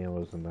beatdown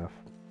was enough.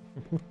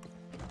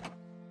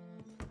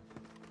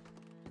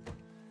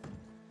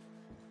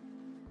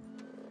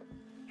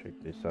 Check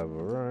this other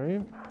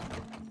room.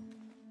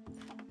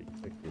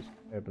 Check this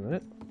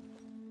cabinet.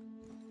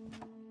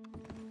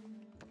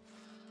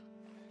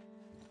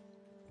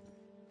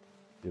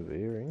 Give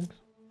earrings.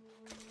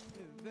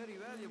 Very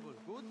valuable,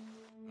 good?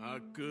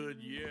 Not good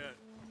yet.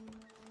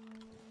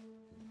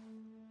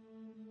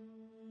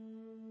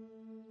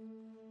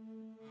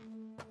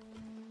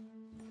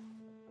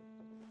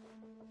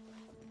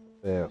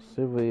 There,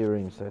 silver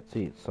earrings, that's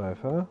it so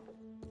far.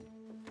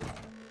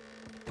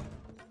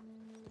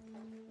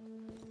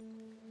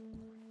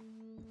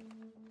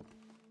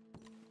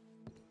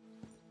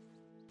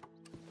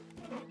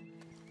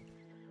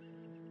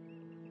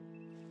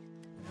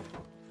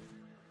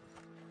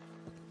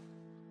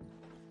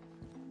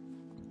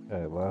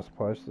 Okay, last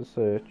place to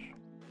search.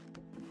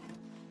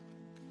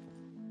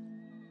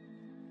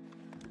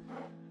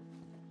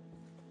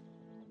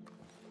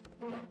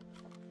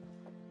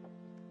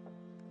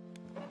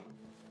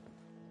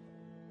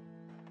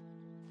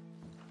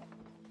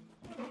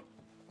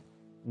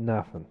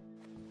 Nothing.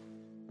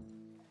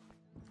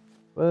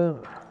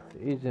 Well,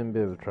 he's in a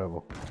bit of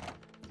trouble.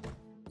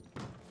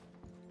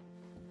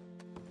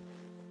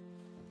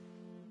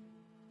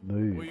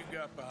 Move. What you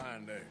got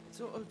behind there?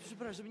 Co?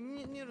 Przepraszam,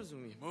 nie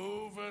rozumiem.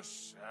 Move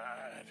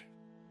aside.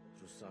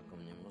 Prusakom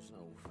nie można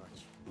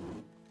ufać.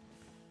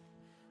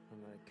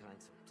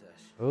 Amerykańcom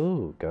też.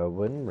 Oh, got a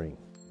wedding ring.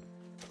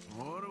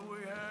 What do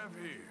we have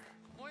here?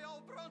 Moja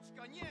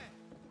obroczka,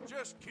 nie!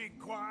 Just keep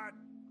quiet.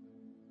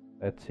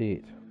 That's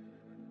it.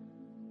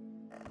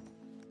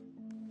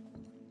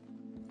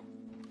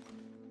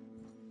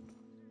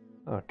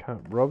 Oh, I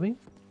can't rob him.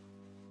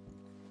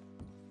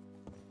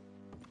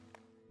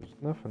 There's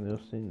nothing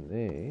else in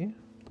there.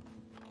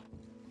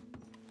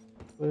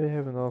 Where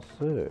haven't I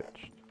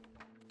searched?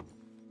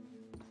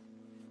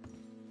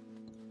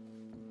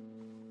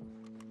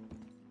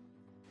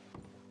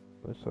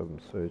 Unless I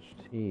haven't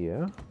searched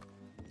here.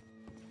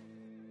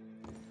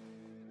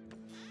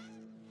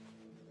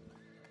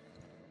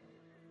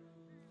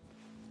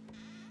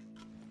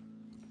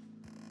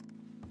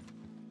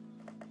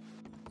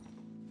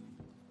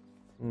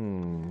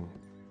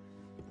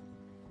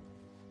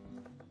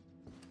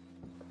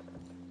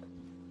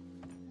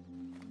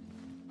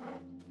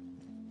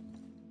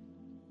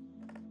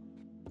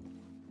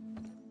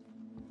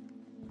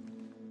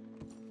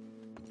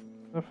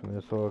 Nothing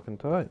else I can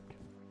take.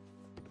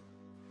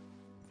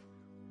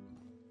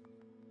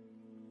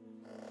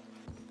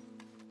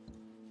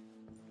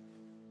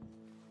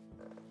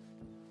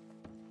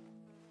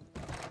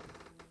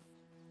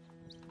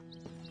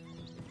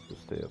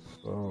 Just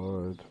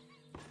outside.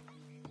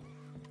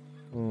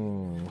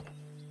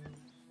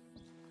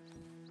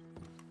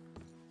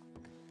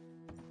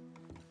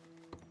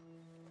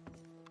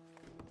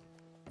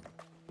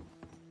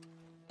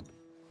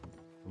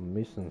 I'm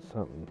missing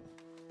something.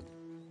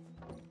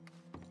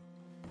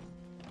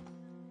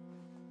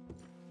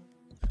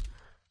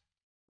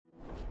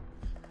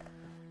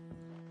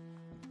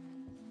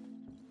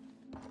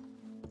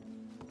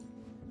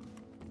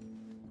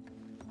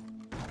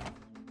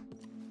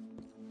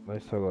 At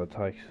least I gotta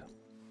take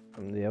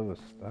some of the other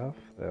stuff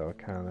that I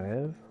can't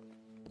have.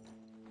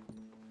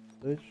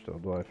 search all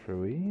the way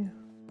through here.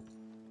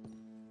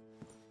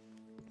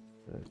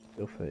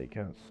 Definitely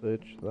can't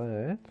search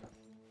that.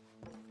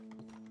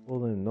 All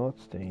them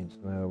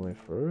nightstands now went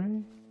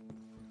through.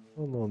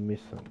 What am I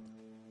missing?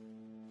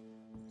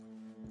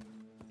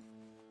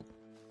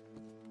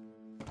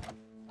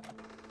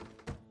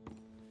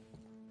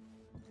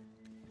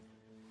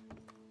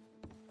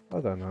 I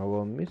don't know what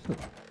I'm missing.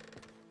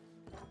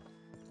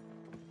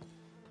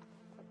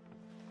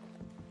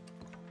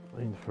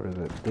 Looking through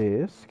that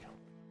desk.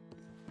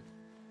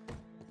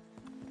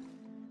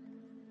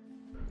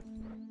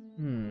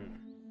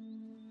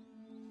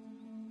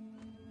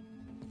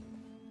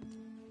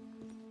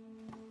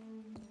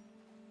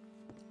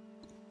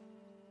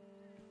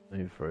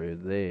 Been through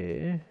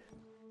there.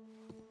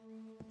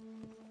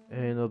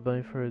 And I've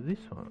been through this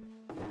one.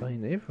 I've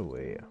been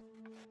everywhere.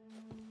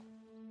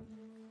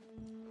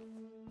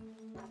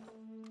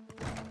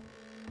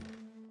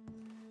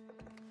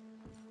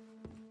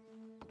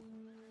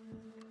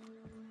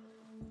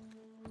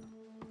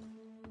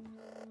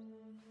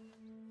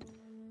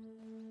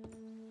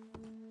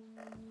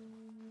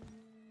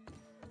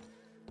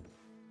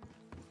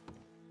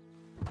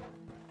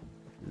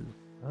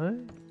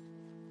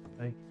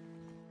 Hey.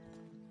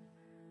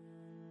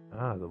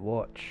 Ah, the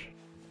watch.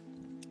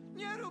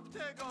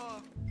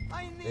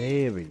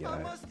 There we go.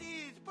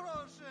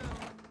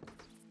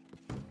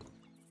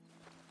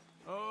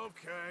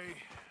 Okay,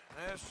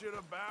 that should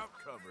about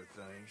cover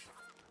things.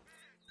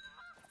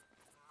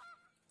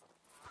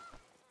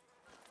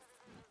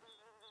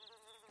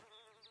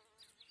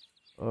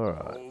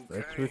 Alright,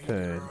 let's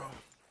return. Girl.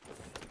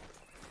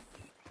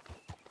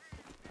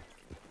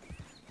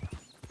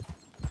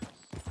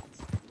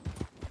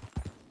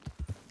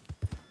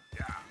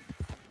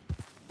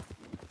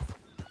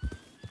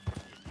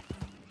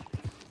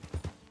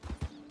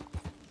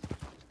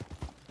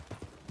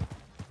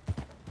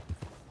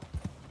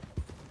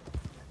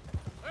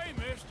 Hey,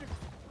 mister.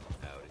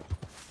 Howdy.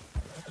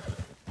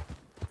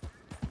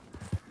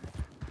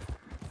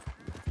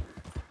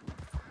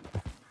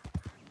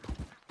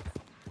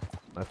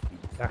 Must be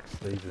duck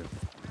season.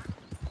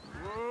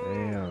 Whoa,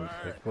 Damn,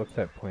 sick. What's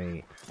that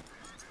plant?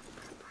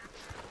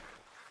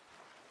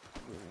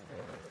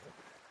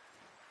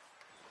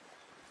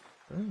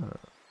 Ah.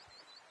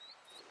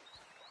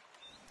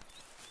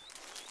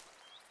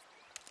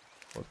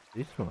 What's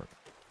this one?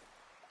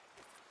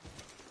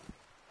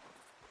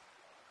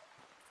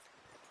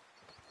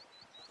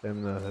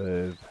 Stamina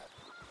herb.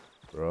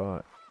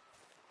 Right.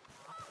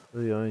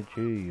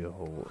 The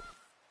horse.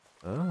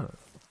 Ah.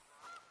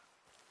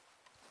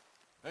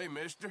 Hey,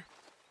 mister.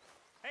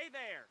 Hey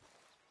there.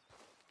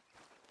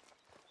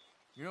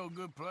 You know a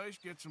good place?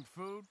 Get some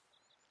food?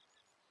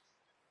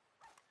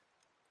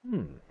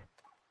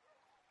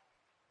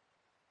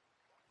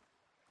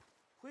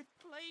 Quit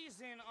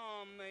blazing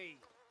on me.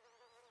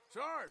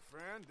 Sorry,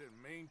 friend.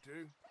 Didn't mean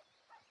to.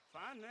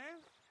 Fine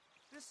now.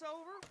 This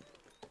over?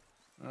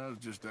 I was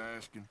just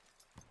asking.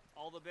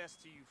 All the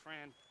best to you,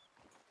 friend.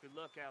 Good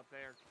luck out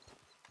there.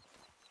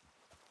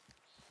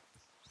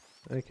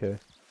 Okay.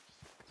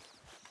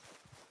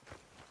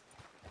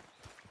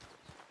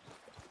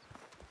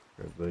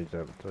 Grab these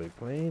other two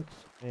plants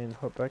and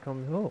hop back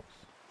on the horse.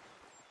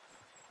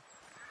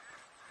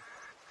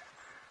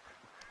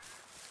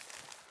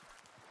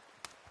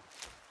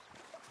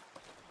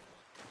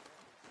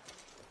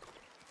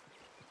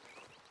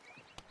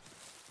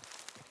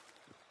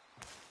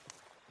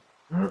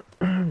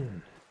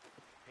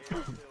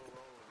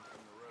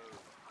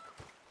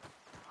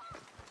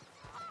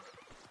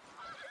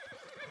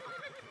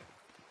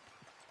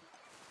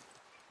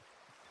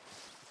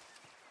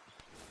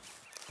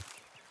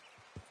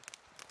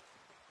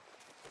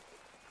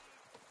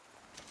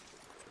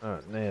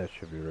 Alright, now it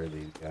should be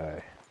ready to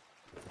go.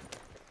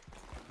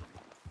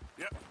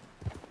 Yep.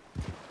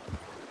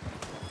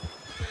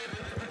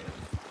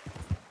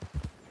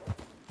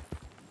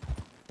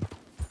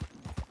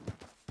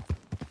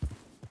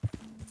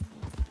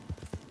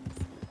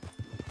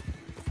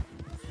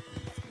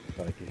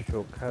 Take a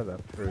shortcut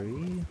up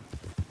through here.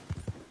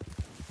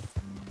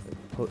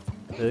 Put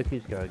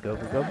turkeys go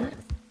gobble gobble.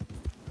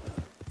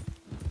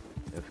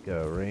 Let's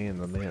go around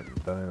the mountain,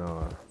 don't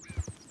I?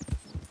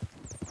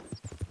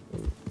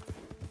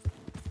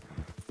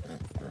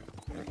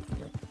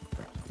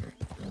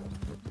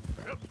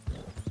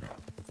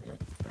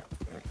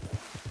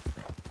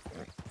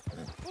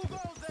 Who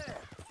goes there?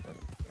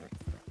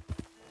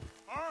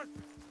 Arthur!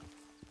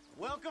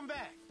 Welcome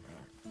back.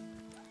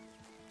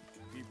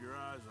 Keep your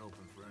eyes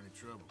open for any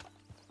trouble.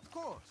 Of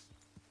course.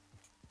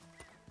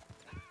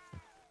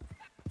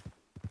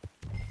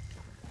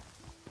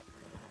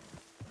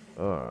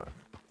 Alright.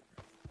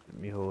 Get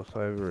me horse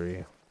over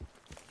here.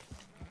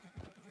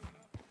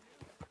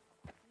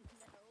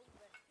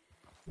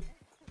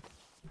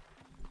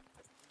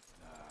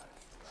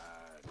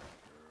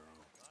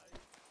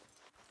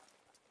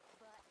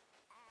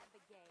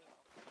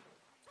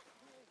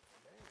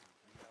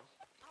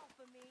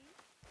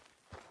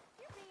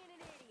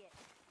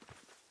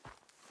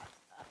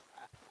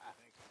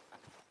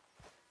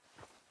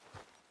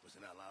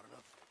 Wasn't that loud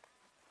enough?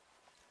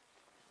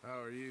 How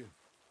are you?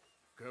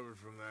 Recovered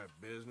from that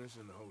business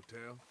in the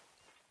hotel?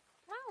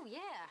 Oh,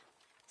 yeah.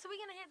 So we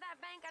gonna hit that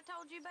bank I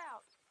told you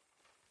about?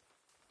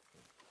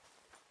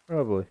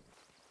 Probably.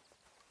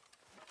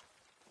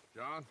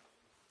 John?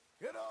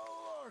 Hit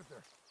old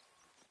Arthur.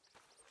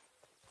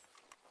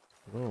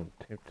 Oh, I'm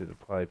tempted to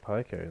play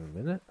poker in a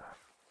minute.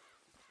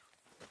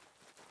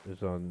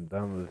 As I'm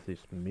done with this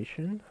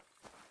mission.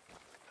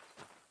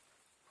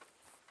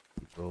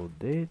 Keep all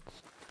dead.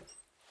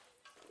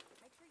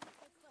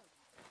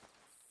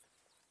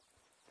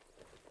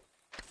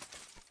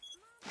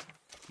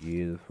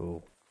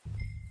 Beautiful.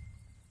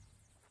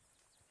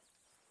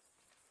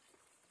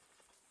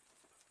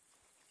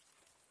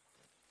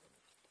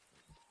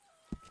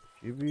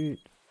 Tribute.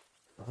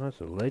 Oh,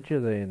 there's a ledger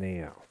there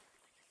now.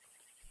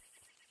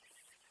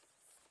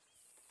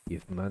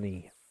 Give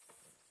money.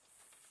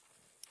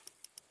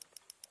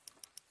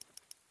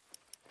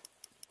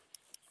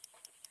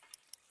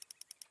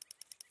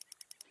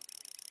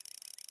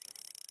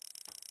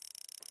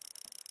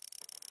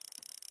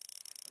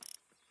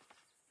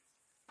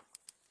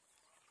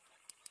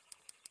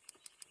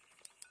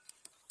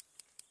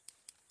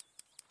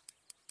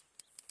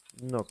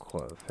 Not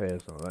quite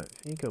 1,000, I don't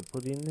think I'll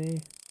put in there.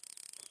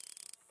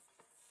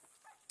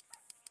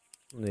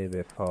 Need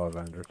about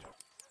 500.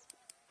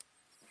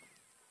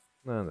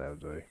 No, that'll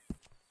do. Good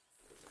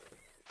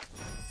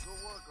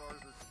work,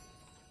 Arthur.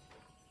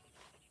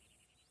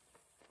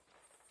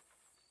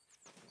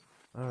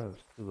 Oh, I've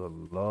still got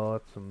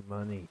lots of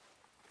money.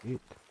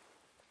 Shit.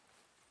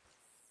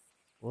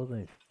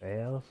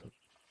 14,000.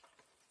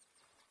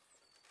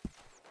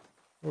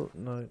 Oh,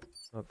 no,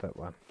 not that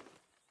one.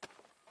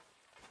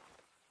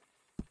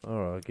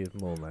 Alright, I'll give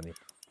more money.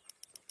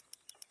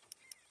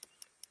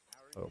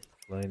 Oh,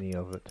 plenty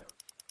of it.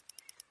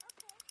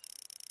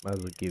 Might as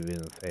well give in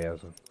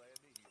 1,000.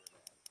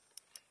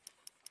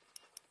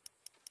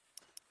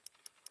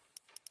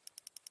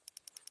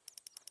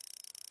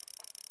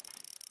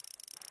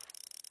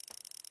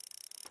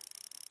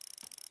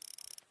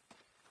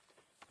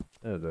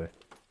 That'll do. That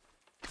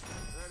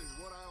is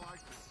what I like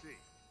to see.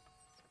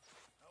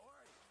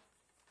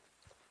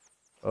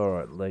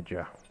 Alright,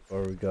 ledger.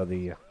 What we got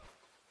here?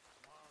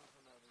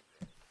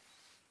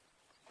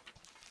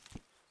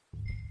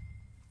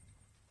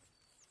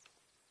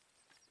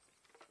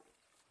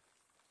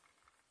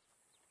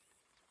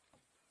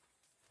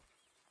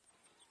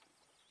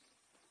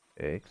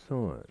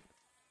 Excellent.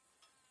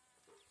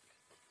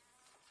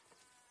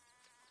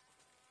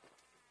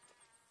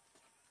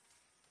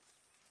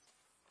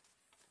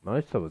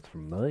 Most of it's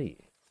from me.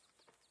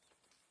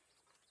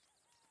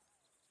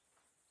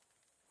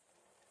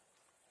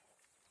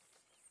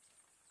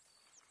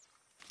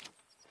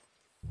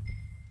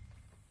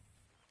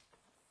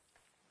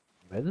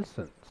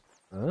 Medicines.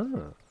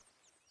 Ah.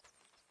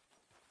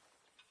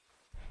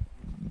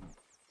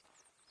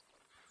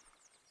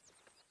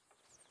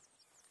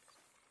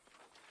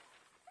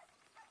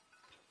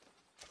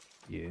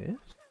 Yes.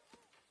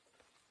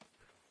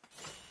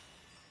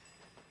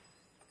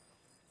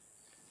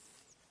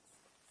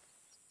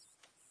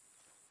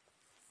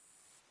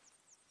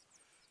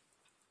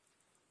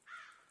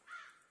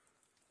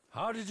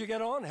 How did you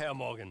get on, Herr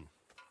Morgan?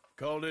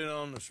 Called in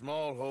on the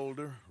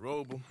smallholder,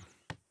 Roble.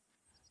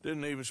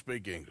 Didn't even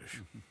speak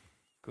English.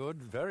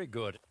 Good, very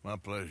good. My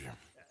pleasure.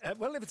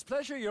 Well, if it's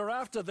pleasure you're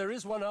after, there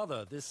is one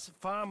other. This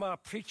farmer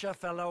preacher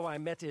fellow I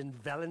met in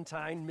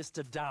Valentine,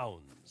 Mr.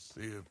 Downs.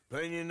 The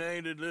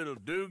opinionated little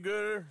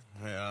do-gooder?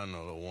 Yeah, I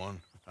know the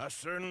one. I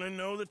certainly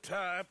know the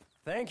type.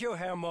 Thank you,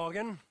 Herr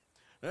Morgan.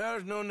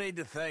 There's no need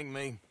to thank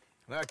me.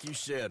 Like you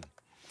said,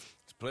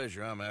 it's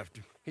pleasure I'm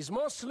after. He's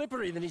more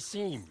slippery than he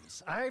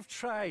seems. I've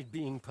tried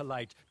being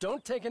polite.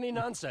 Don't take any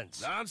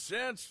nonsense.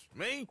 Nonsense?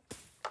 Me?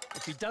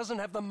 If he doesn't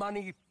have the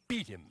money,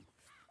 beat him.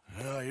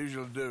 Well, I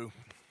usually do.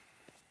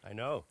 I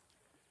know.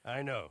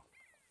 I know.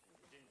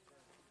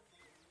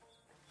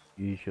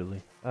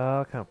 Usually.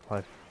 I can't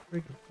play.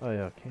 Oh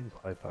yeah, I can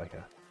play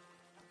poker.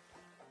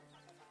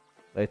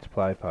 Let's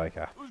play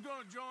poker. Who's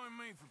gonna join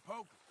me for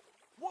poker?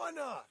 Why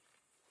not?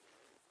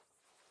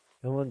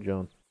 Come on,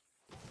 John.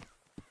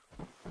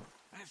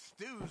 That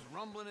stew's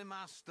rumbling in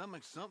my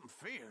stomach something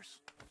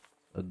fierce.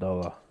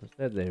 $1. Is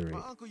that there, Rick?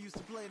 My uncle used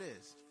to play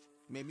this.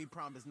 Made me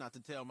promise not to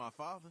tell my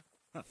father.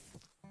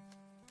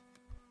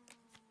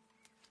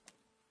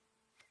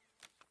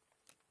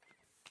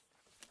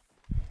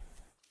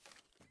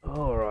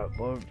 Alright,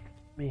 well,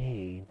 me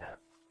hand.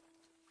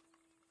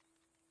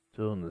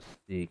 Two on the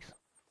sticks.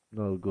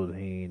 Not a good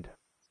hand.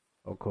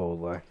 I'll call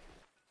that.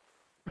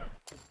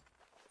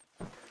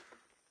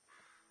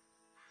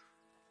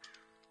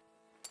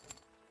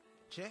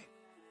 Check.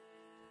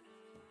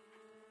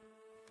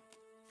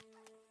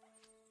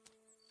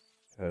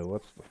 Okay,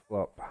 what's the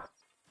flop?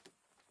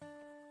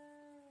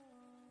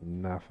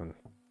 Nothing.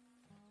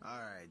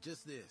 Alright,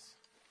 just this.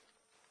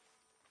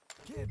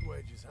 Kid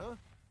wedges, huh?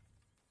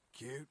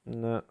 Cute.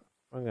 No,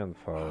 I'm gonna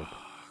fold.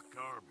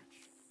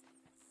 Garbage.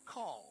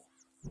 Call.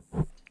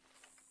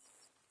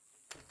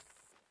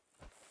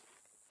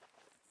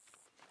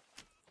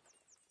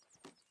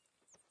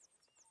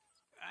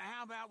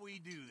 how about we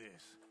do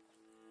this?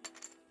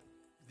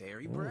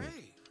 Very brave.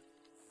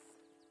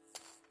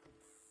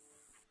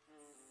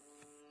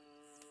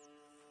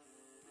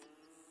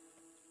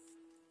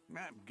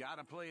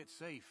 Gotta play it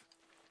safe.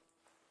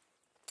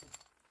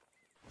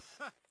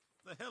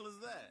 The hell is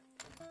that?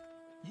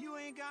 You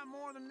ain't got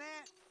more than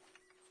that?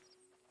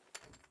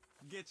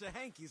 Get your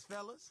hankies,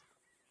 fellas.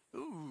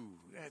 Ooh,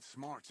 that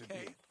smarts a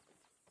bit.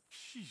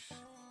 Sheesh.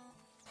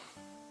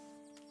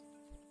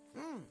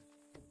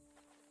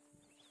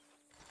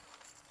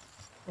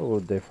 Oh,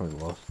 definitely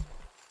lost.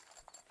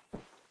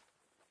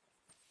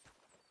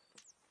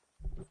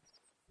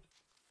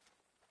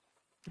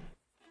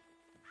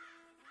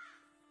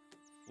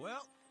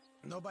 Well,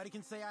 nobody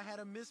can say I had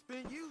a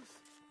misspent youth.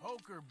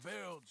 Poker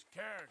builds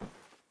character,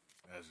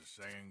 as the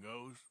saying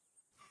goes.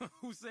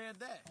 Who said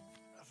that?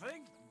 I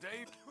think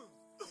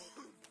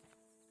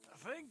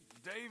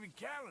David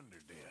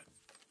Callender did.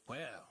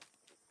 Well,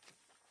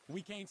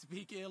 we can't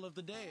speak ill of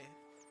the dead.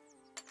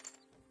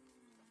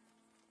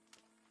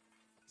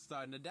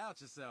 Starting to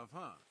doubt yourself,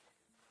 huh?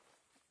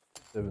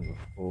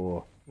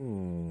 7-4.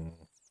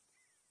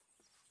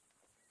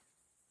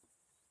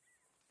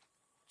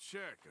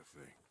 Check, I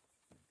think.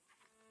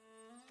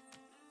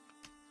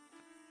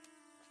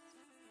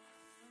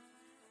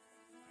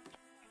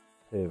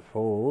 There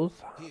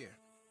falls. Here.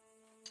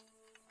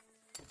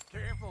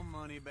 Careful,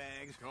 money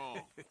bags. Call.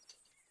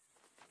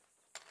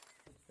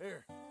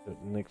 Here. The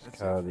next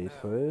card is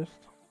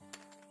first.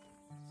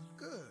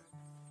 Good.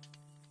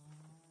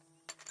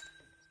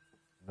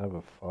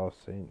 Another 5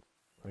 cents.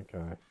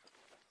 Okay.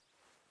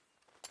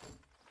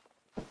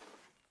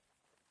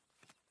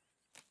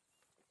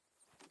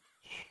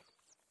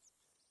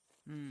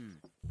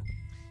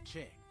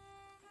 Check.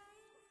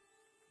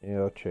 Yeah,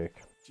 I'll check.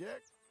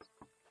 Check.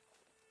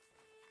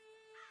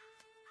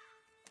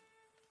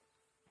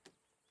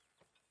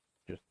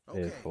 Just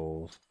Okay. there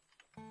falls.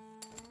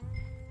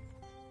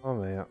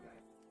 I'm out.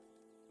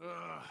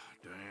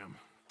 Damn.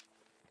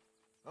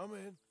 I'm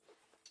in.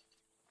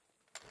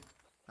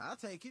 I'll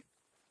take it.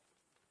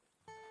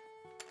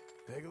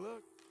 Take a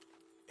look.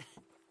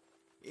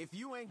 If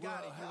you ain't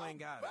got it, you ain't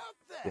got it. About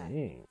that.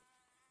 Dang.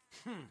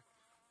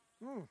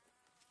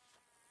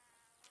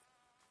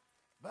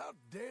 About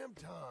damn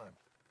time.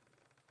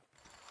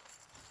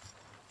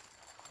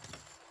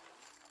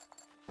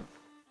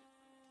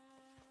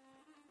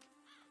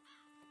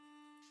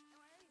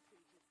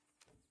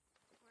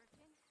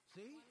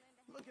 See?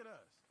 Look at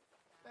us.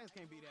 Things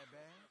can't be that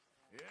bad.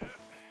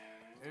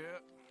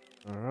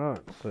 Yeah.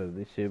 Alright, so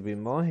this will be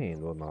my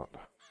hand or not?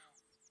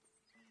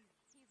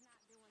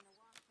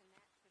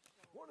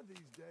 One of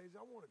these days,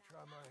 I want to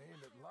try my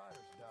hand at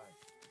liar's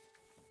dice.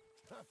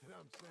 Not that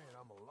I'm saying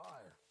I'm a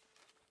liar.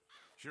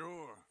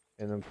 Sure.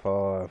 And then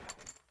 5.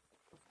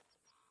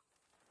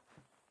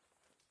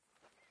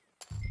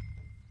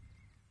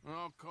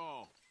 I'll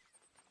call.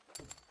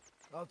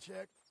 I'll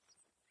check.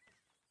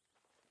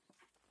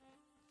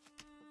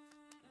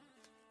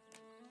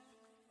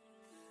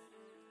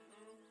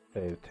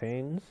 Okay,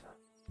 10s.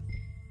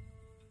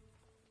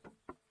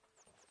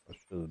 I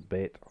should have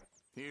bet.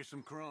 Here's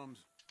some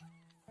crumbs.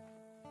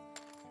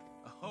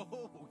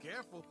 Oh,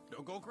 careful.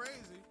 Don't go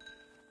crazy.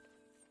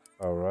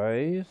 I'll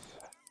raise.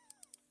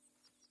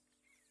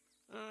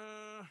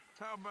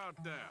 How about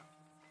that?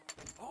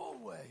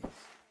 Always.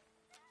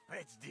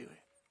 Let's do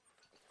it.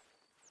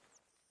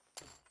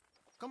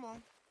 Come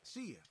on.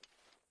 See ya.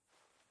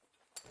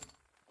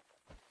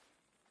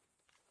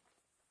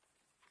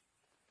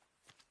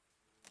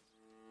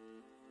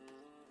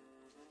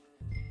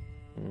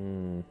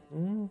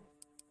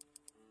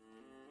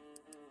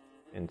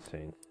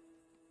 Insane.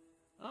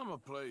 I'ma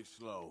play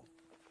slow.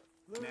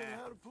 Learn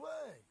how to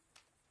play.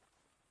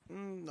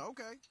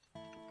 Okay.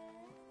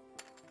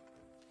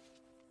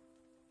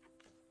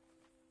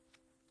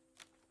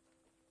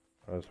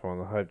 I just want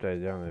to hope they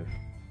don't have.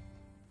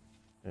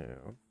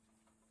 Yeah.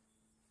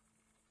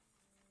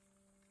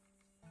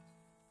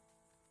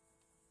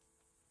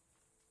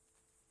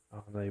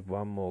 Oh, I need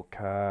one more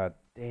card.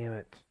 Damn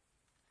it.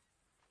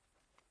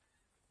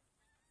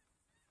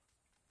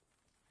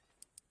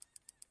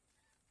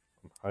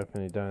 I'm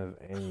hoping he don't have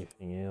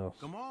anything else.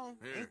 Come on.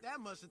 Here, Ain't that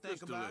much to think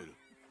just a about. little.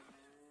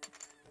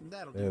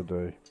 That'll They'll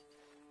do.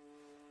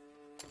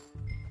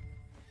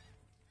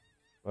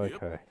 do.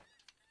 Okay.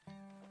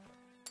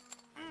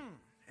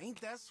 Ain't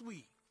that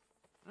sweet?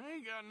 I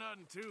ain't got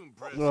nothing too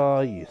impressive.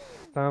 Oh, you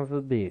son of a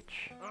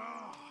bitch.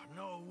 Oh,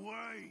 no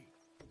way.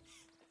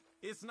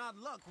 It's not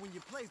luck when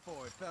you play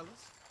for it,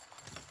 fellas.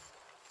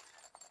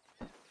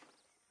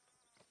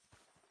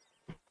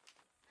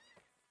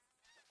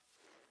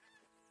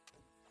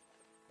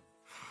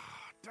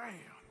 Damn.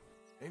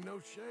 Ain't no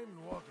shame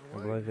in walking I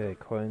away. believe they're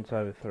queens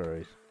over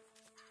 3s.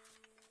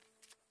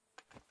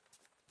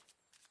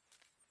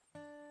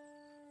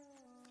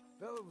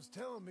 Fella was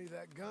telling me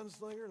that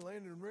gunslinger,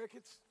 Landon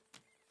Ricketts,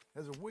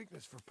 has a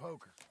weakness for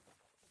poker.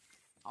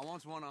 I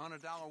once won a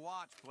 $100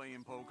 watch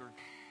playing poker.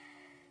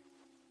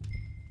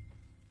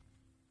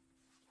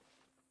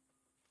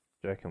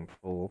 Jack and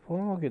full. What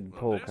am I getting Well,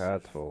 pull this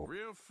cards is for?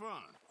 real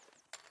fun.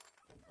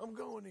 I'm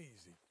going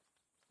easy.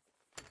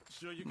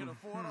 Sure you can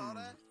afford all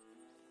that?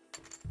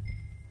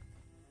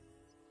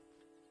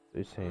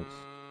 2 cents.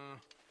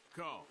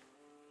 Call.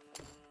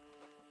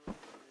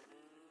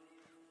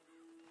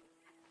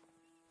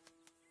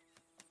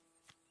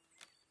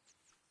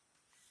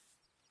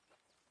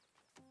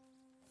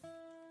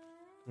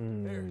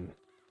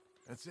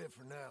 That's it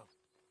for now.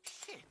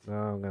 No,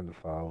 I'm going to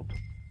fold.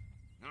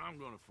 I'm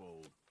gonna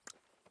fold.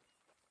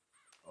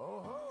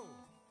 Oh ho!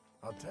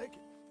 I'll take it.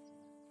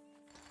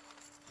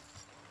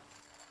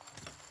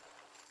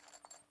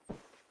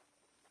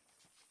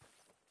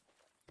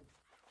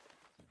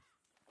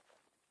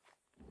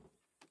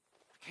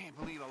 Can't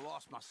believe I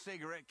lost my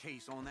cigarette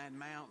case on that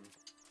mountain.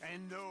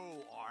 And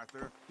no,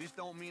 Arthur, this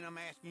don't mean I'm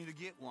asking you to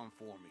get one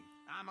for me.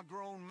 I'm a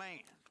grown man.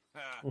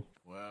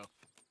 Well.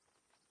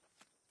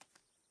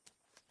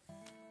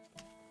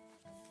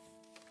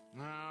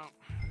 Now,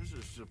 this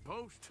is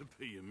supposed to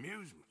be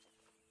amusement.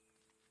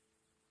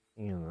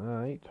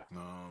 Alright.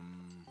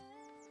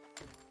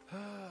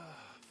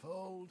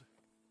 Fold.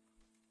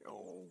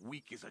 Oh,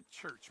 weak as a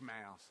church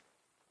mouse.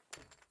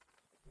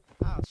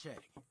 I'll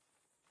check.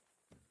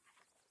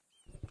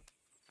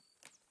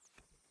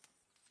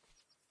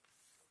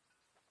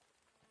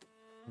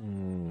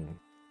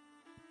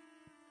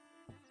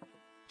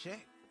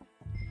 Check.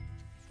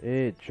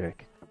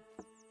 Check.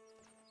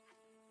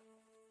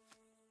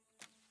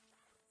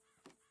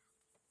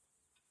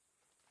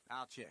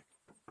 I'll check.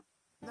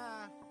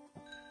 Nah.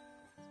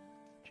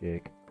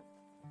 Check.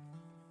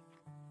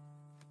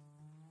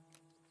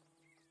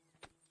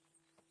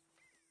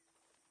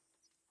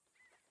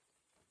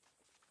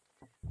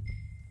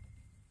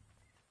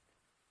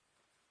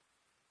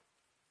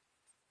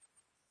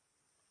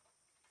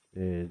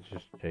 Yeah,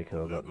 just check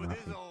all Look that what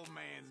nothing. this old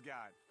man's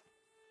got.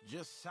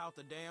 Just south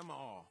of Damn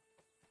Hall.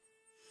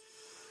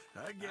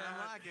 I got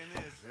I'm liking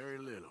this. very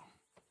little.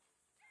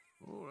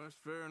 Oh, that's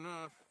fair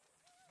enough.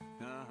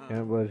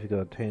 Can't believe you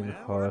got 10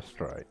 high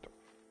straight.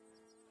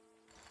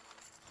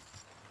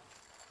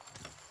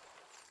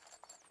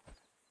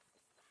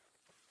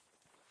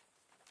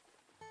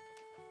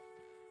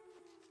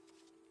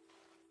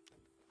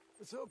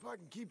 Let's hope I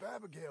can keep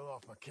Abigail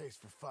off my case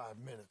for 5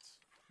 minutes.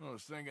 I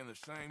was thinking the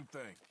same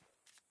thing.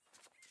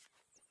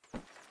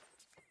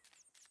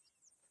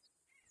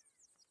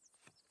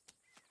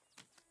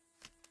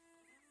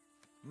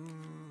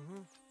 Mm-hmm.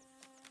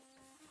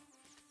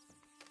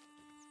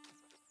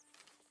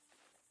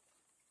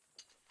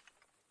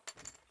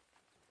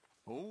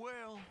 Oh,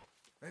 well.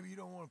 Maybe you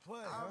don't want to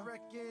play, I huh?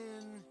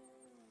 reckon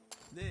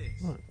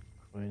this. What?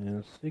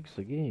 6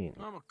 again.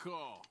 I'm a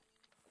call.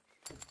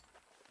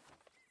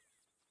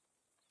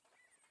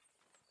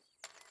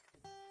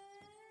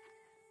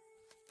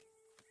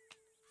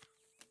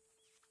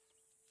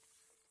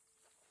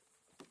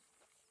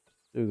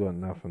 Still got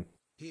nothing.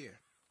 Here.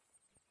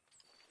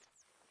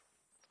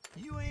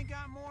 You ain't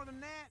got more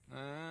than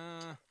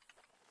that?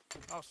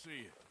 I'll see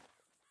you.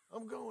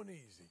 I'm going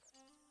easy.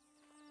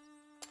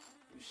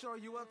 You sure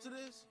you up to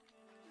this?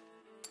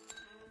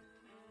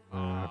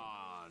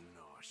 Ah,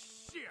 no,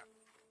 shit.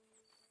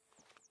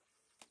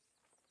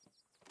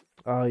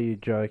 Are you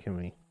joking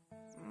me?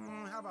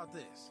 How about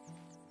this?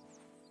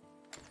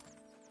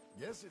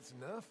 Guess it's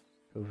enough.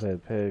 We've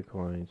had pair of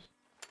coins.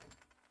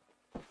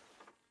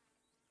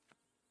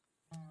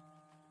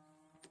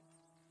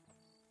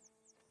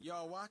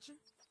 Y'all watching?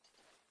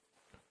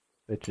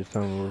 Bet you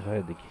some would have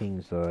had the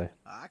kings though.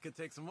 I could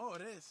take some more of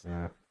this.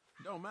 Nah.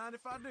 Don't mind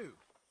if I do.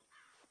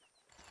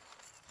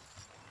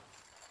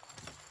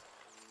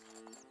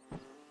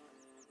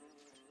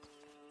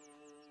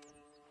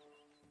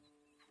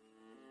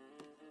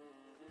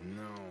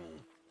 No.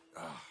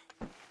 Ah,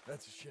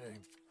 that's a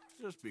shame.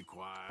 Just be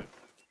quiet.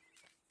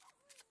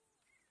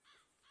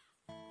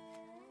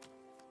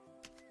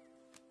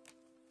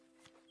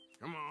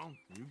 Come on,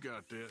 you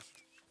got this.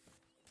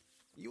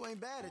 You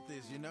ain't bad at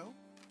this, you know,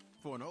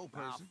 for an old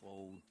person.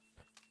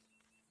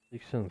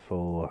 6 and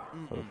 4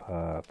 of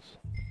hearts.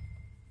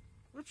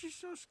 What you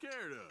so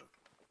scared of?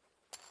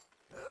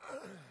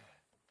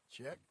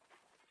 Check.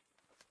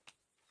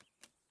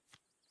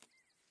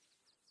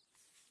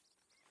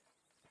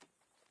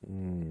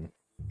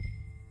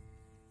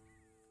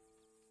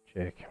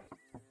 Check.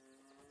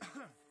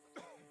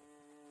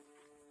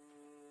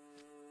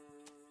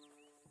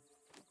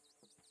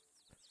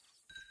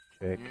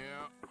 Check.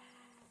 Yeah.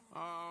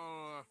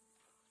 I'll,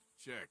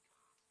 check.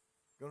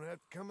 Gonna have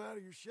to come out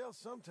of your shell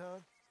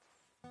sometime.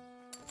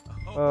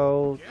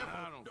 Oh.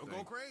 Careful. Don't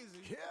go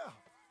crazy. Yeah.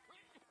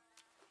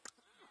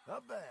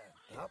 Not bad.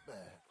 Not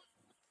bad.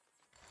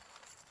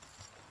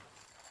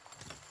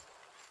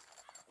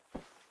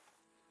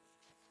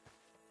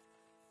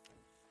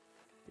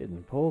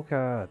 Getting pull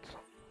cards.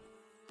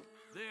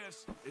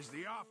 This is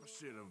the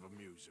opposite of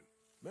amusing.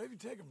 Maybe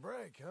take a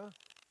break, huh?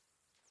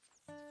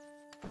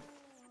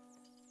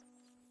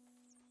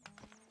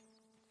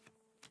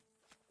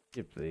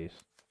 Skip these.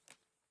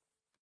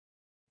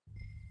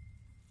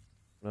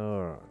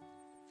 Alright.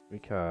 3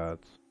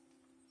 cards.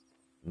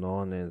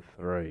 9 and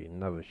 3.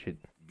 Another shit.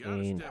 Gotta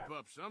And step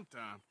up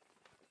sometime.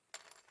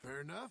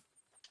 Fair enough.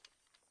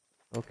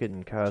 Not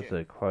getting cars that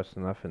are close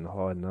enough in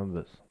high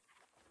numbers.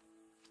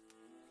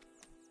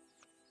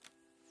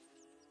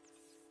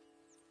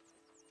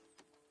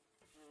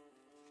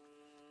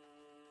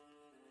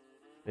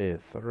 Pair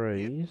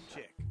threes.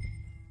 Check.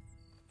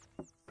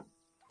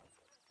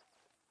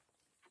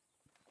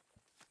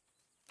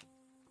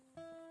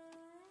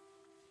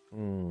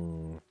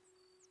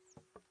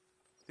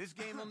 This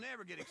game will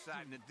never get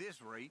exciting at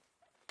this rate.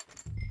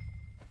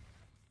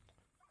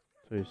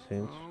 2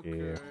 cents,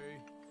 yeah.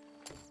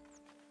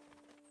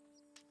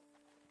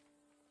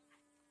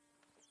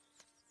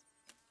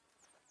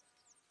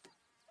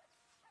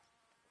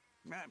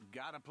 Man,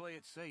 gotta play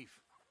it safe.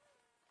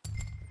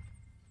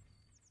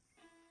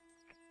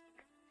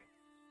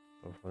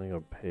 I think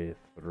I'll pay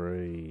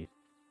 3.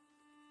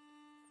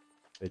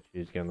 Bet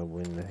she's gonna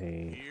win the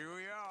hand. Here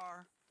we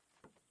are.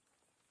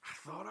 I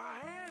thought I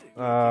had it.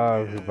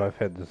 Ah, we both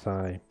had the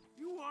same.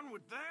 You won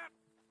with that?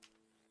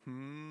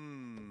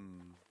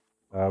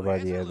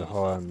 Buddy had a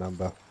higher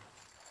number.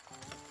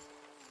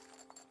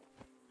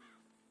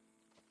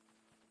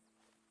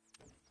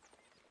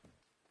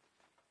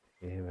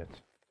 Damn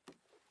it.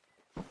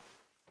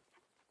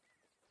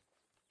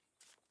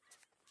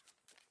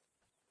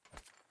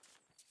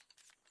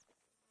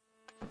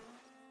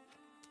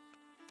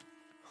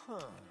 Huh.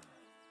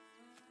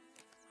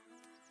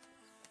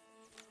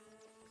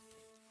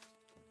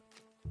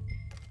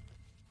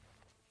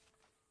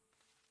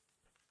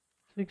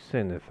 Six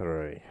and a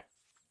 3.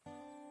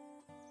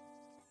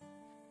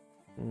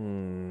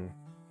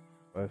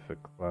 Both for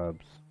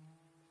clubs.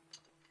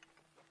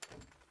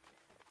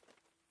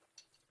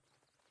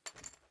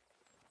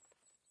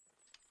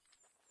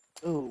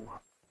 Oh.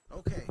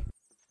 Okay.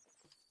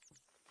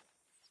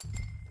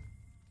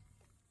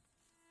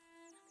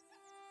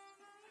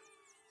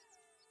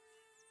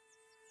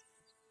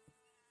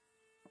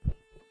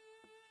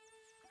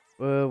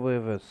 Well, we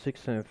have a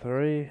 6 and a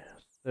 3,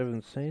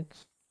 7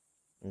 cents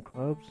in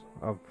clubs.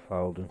 I'm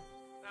folding.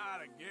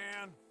 Not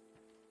again.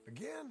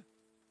 Again?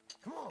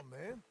 Come on,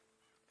 man.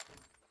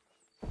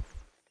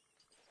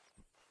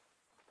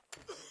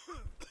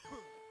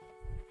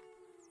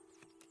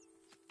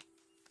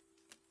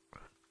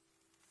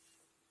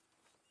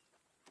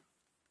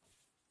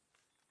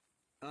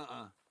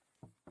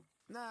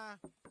 Nah.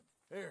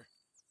 Here.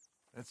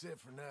 That's it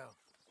for now.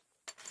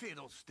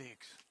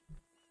 Fiddlesticks.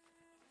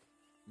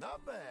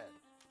 Not bad.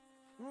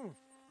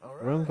 All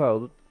right. I'm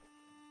folded.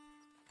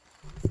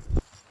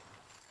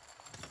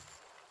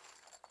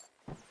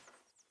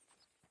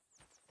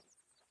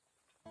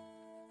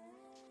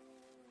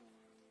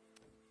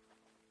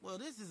 Well,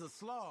 this is a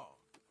slog.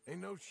 Ain't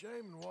no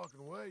shame in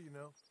walking away, you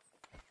know.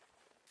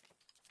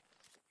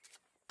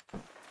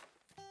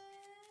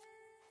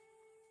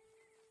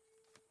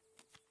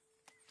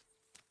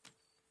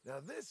 Now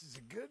this is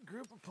a good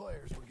group of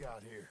players we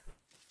got here.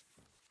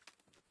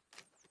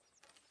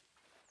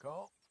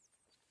 Call.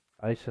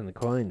 Ace and the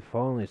coin,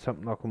 finally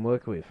something I can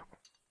work with.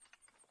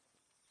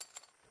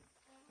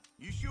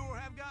 You sure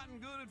have gotten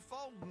good at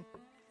folding.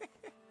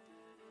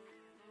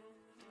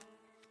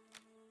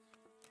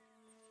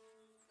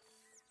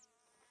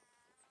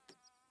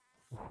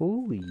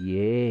 Oh,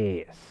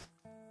 yes.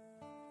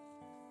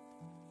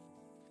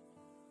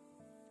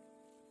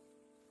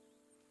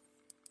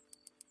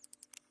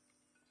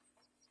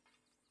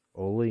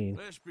 All in.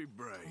 Let's be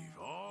brave.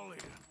 All in.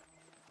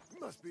 You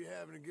must be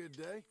having a good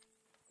day.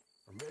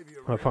 Or maybe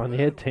a I finally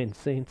had 10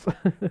 cents.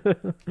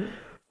 There.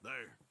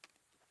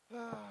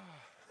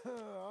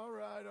 All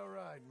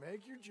right.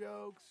 Make your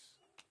jokes.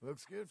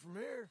 Looks good from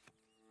here.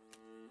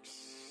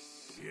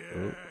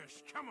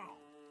 Yes, come on.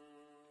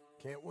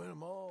 Can't win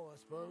them all, I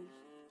suppose.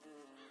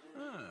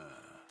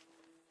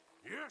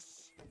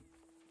 Yes.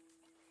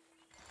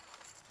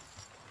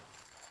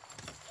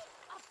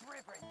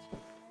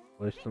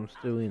 At least I'm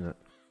still in it.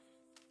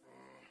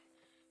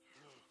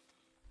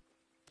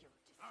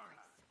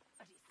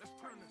 Let's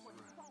turn this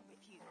around.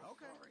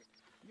 Okay.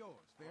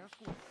 Yours, fair and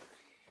square.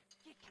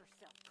 Get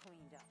yourself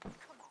cleaned up.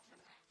 Come on.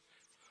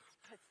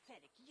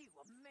 Pathetic. You,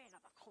 a man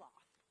of the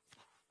cloth.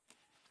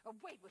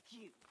 Away with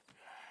you.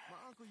 My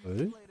uncle Who? used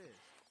to play this.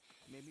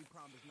 Made me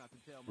promise not to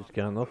tell my Just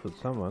going off with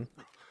someone.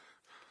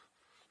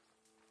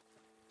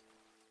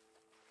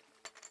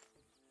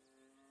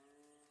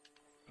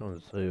 Trying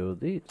to see all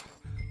this.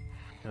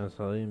 Can't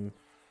see him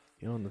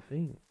get on the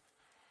thing.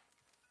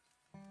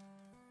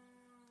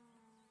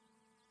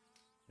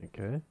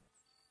 Okay.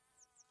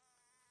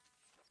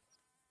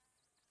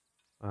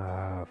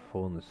 Ah,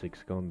 4 and the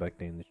 6 going back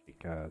down the shit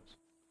cards.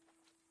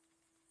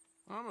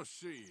 I'ma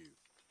see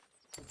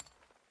you.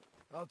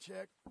 I'll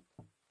check.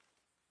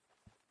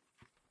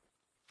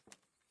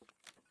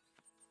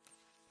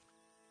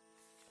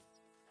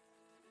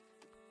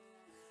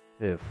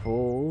 Pair of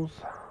 4s.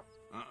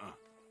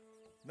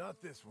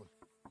 Not this one.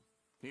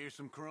 Here's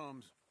some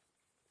crumbs.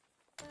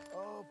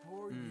 Oh,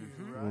 poor you,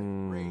 right?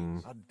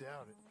 Raise. I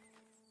doubt it.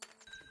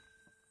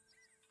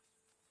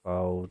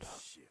 Fold.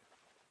 Shit.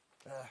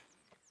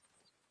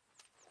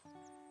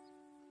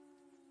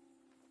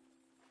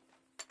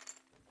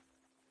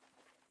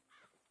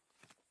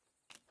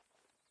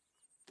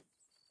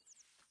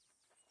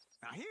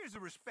 here's a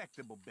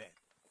respectable bet.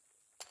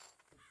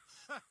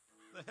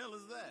 The hell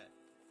is that?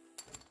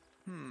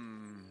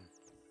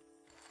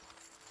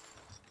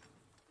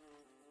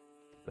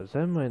 Does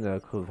that mean I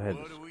could have had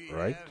What a do we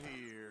straight? have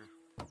here?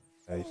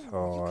 Ace You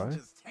high. can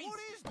just taste what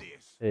is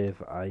this?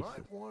 If ace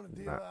Might want to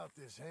deal nah. out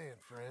this hand,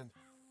 friend.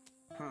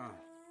 Huh.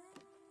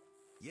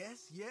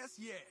 Yes, yes,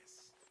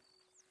 yes.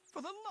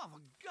 For the love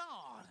of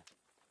God.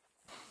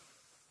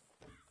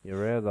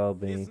 You're out, I'll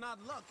be. It's not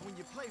luck when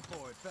you play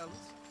for it,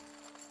 fellas.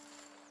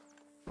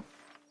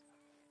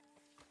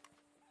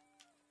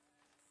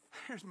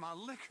 There's my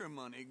liquor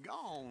money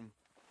gone.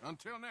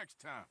 Until next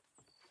time.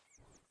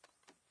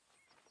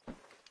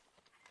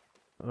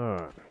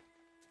 Alright.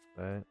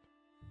 That.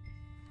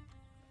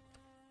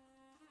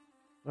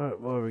 Alright,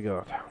 what have we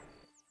got?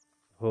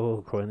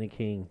 Oh, Queen of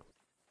King.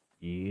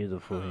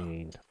 Beautiful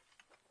hand.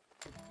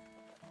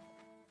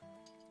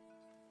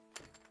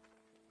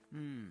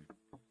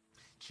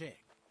 Check.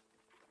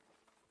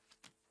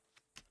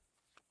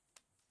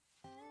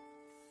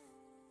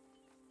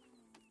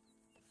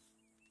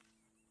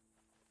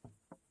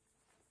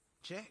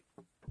 Check.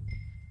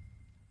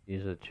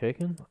 Is it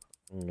chicken?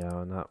 I'm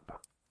going up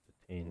to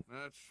 10.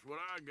 That's what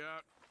I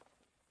got.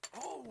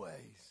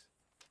 Always.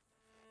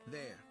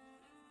 There.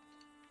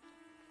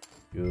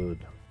 Good.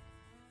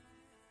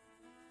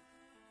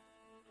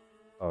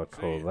 I'll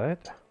call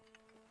that.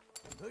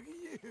 Look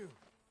at you.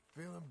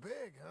 Feeling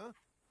big, huh?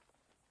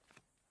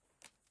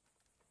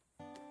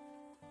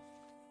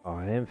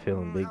 I am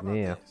feeling big How about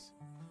now. this?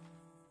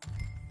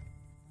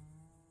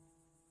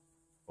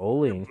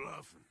 All You're in.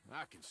 bluffing.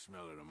 I can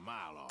smell it a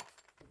mile off.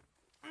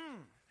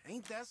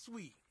 Ain't that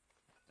sweet?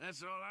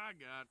 That's all I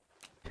got.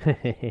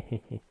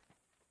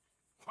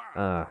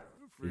 Ah,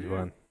 Good for he's you.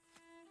 one.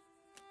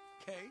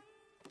 Okay.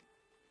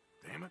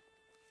 Damn it.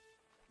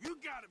 You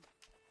got him.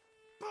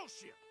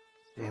 Bullshit.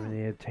 Damn it,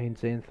 he had 10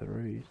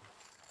 Xantharoos.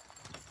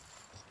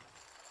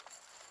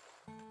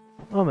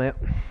 I'm out.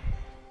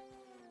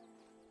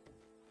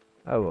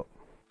 Oh well.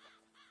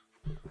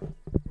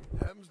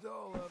 Happens to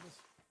all of us.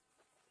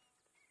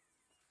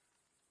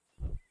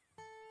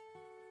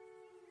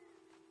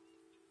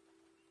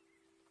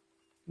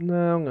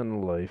 No, I'm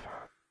gonna leave.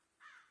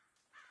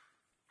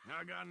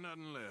 I got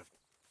nothing left.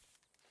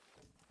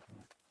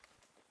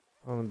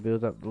 I'm gonna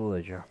build up the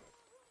leisure.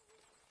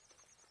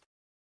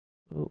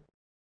 Oh.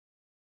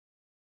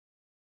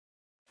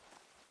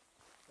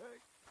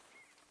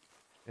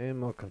 And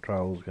my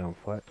control's going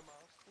flat.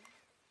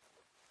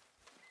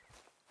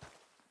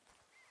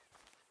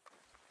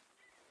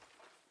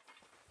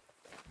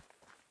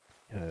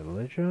 Okay,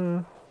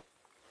 leisure.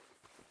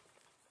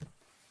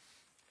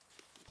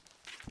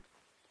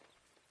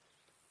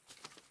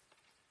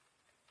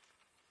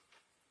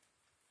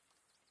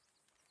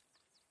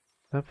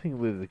 Something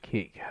with a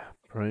kick.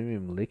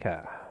 Premium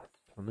liquor.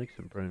 I'll make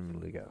some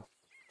premium liquor.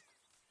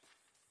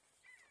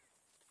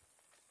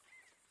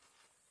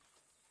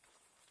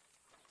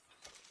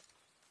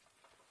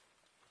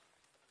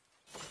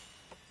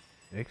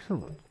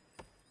 Excellent.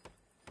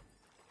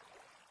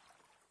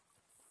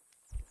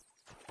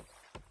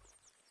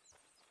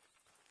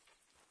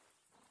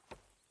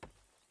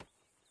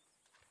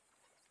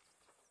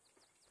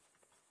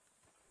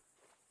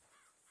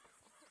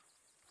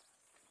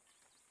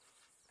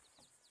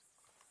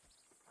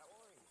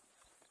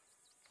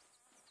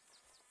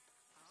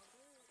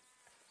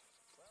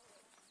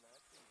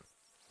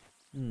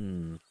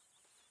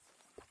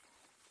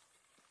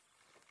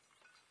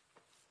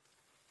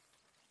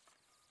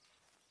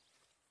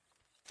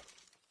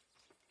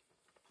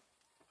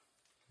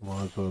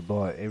 Might as well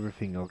buy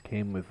everything I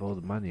can with all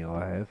the money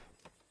I have.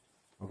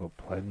 I've got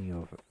plenty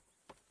of it.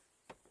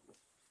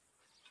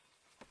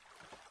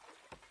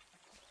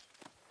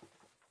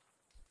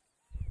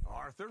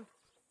 Arthur?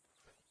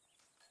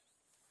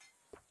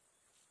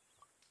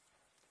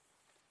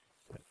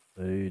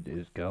 Food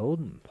is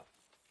golden.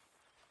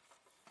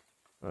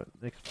 Right,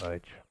 next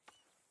page.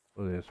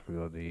 What else we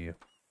got here?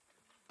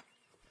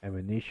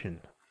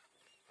 Ammunition.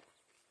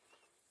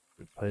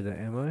 Repeater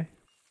ammo?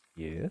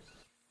 Yes.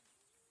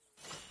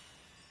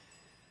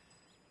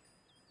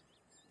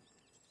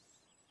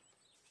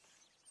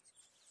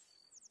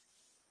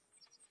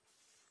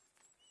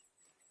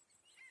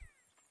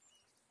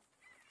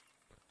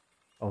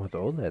 I want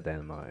all that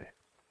ammo.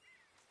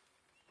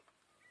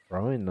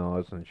 Throwing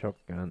knives and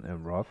shotgun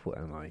and rifle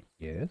ammo?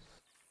 Yes.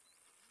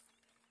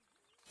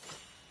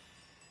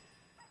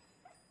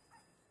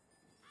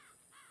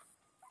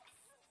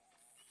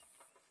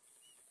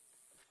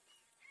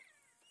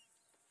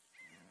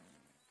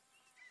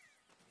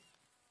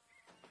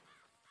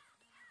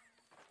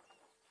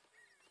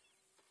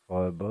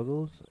 Fire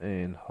bottles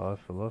and high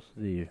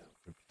velocity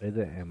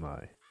repeater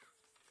ammo?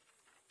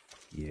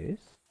 Yes.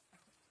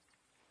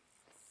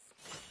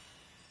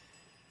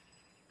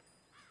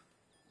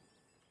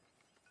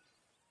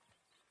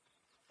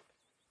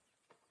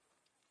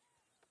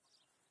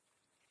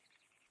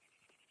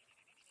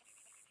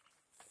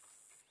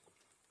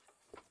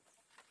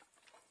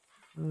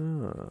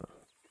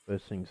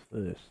 First things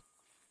first.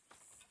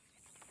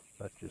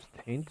 Such as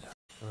tent,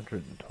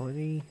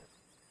 120.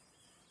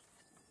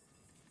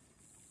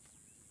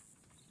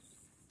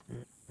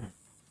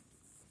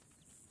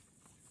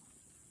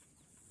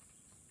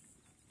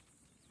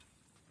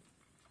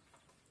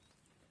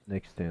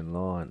 Next in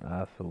line,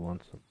 Arthur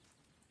wants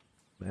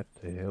a map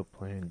to help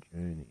plan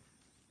journey.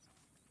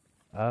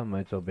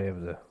 Mates, I'll be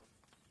able to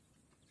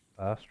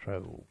fast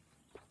travel.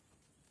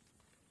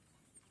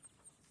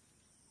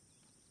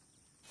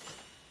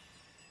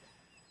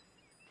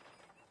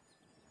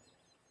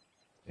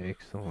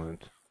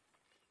 Excellent.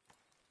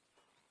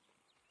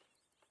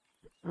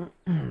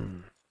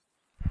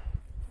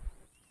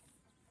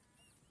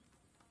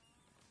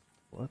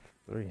 What's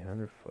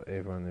 300 for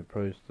everyone that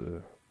proves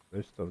the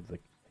rest of the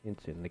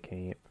tents in the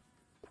camp?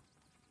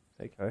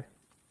 Okay.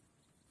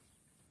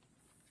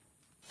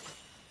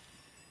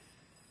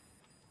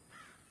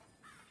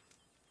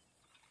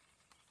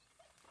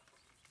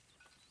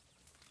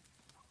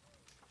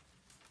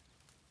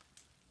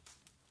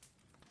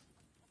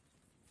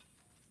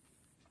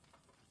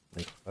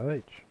 Next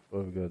page.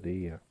 What have we got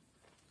here?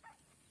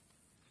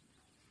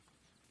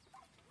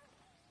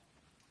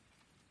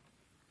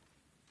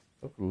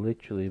 I could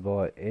literally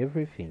buy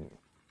everything.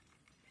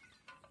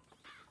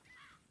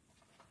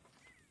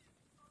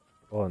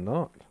 Or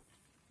not?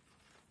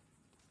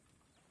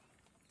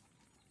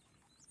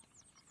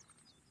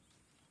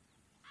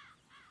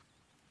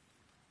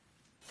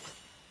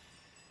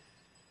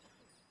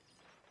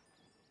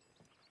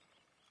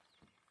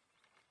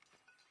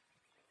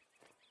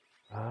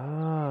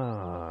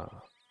 Ah.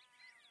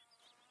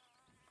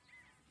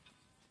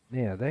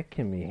 Now that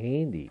can be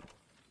handy.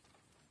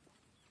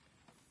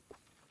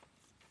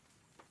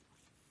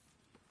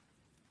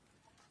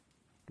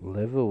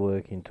 Level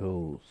working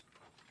tools.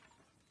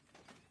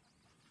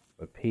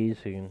 Appears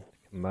you can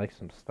make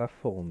some stuff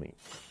for me.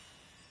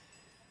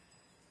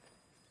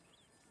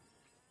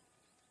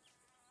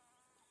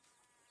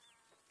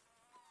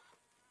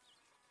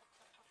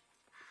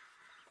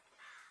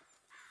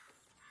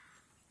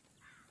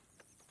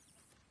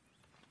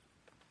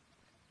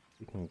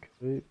 Chicken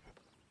coop.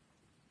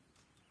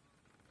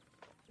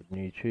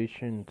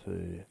 Nutrition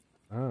to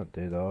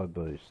dead eye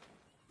boost.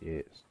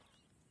 Yes.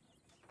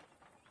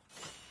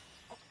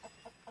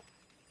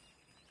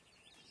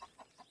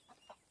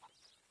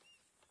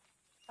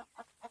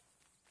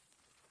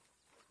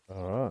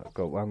 Alright,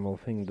 got one more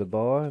thing to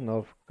buy and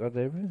I've got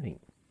everything.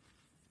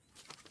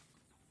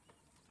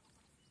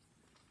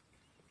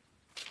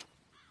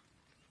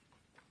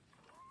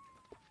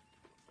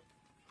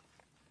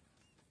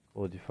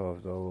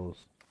 $45.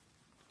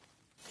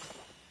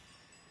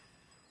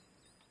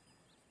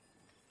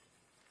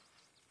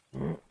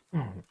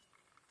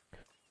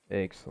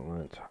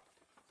 Excellent.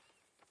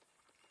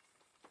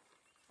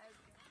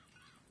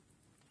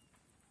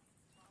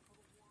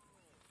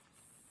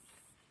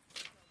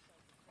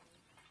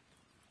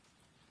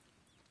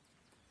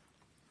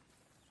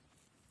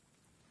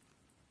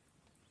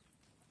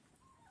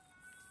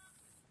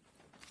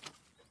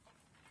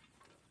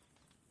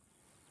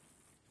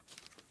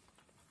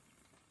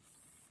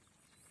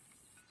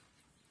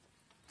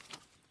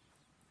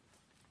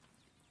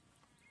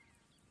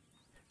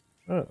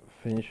 Alright,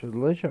 finish with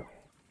leisure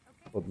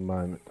for the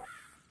moment.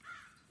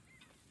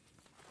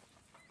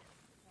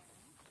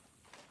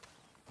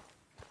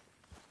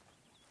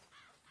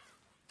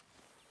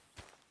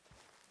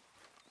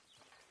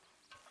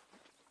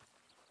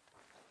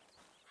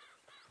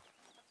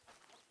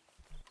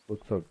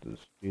 Looks like the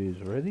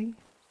stew's ready.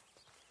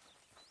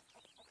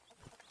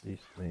 This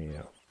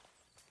now.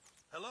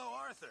 Hello,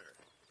 Arthur.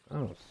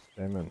 Oh,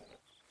 salmon.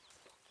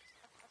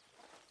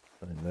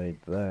 I need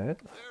that.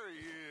 There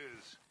he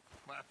is.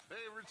 My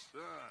favorite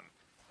son.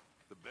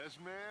 The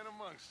best man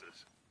amongst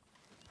us.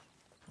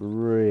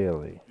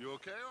 Really? You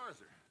okay,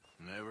 Arthur?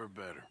 Never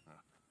better.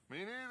 Me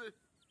neither.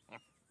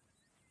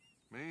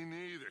 Me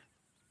neither.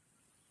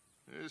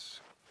 This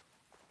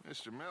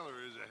Mr.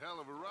 Miller is a hell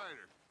of a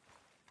writer.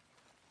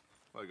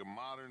 Like a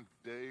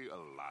modern-day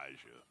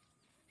Elijah.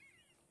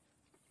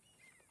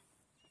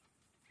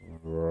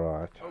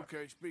 Right.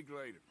 Okay, speak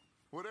later.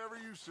 Whatever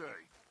you say.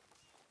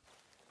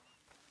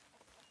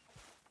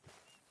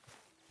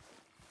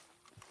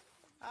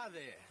 Hi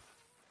there.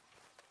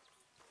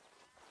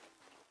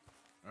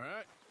 All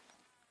right?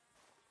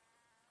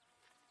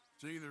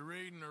 It's either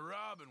reading or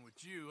robbing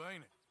with you,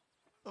 ain't it?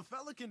 A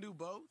fella can do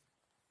both.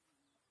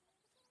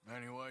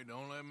 Anyway,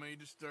 don't let me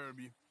disturb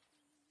you.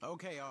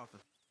 Okay, Arthur.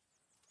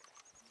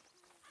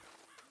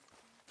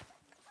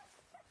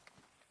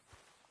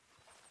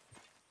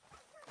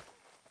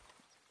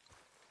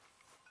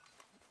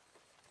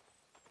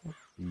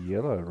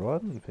 Yellow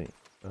riding thing.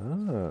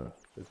 Ah,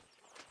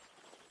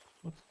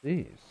 what's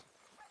this?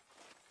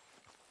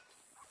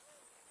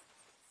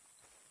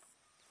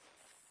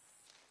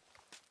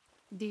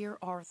 Dear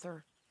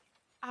Arthur,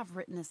 I've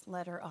written this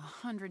letter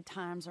 100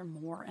 times or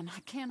more, and I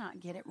cannot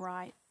get it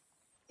right.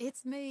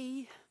 It's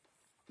me.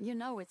 You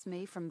know it's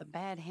me from the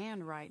bad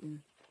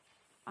handwriting.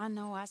 I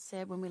know I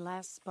said when we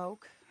last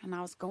spoke, and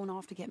I was going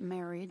off to get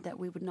married, that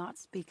we would not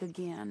speak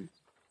again.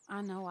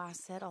 I know I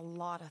said a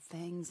lot of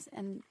things,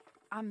 and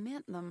I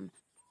meant them,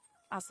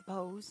 I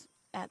suppose,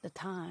 at the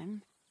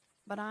time.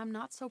 But I'm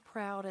not so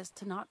proud as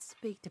to not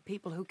speak to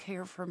people who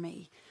care for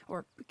me,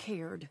 or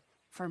cared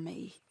for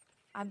me.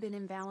 I've been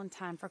in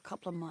Valentine for a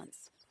couple of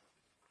months.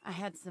 I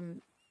had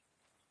some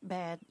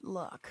bad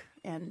luck,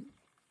 and,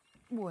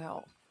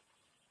 well,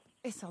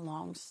 it's a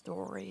long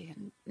story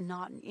and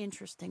not an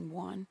interesting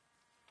one.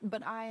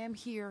 But I am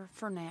here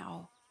for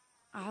now.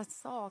 I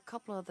saw a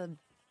couple of the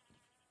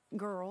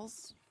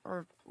girls,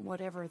 or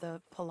whatever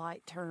the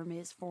polite term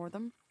is for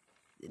them,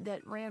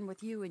 that ran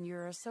with you and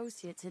your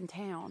associates in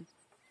town,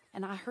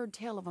 and I heard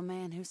tell of a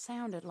man who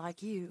sounded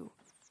like you.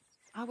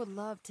 I would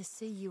love to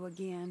see you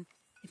again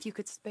if you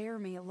could spare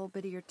me a little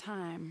bit of your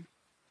time.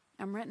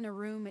 I'm renting a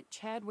room at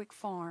Chadwick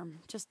Farm,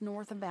 just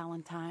north of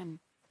Valentine.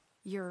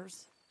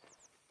 Yours,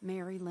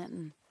 Mary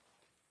Linton.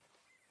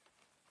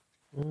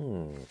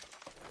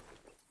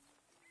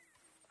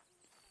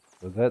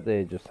 So that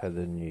there just had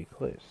a new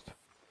quest.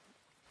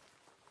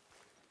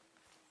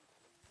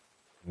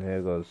 Now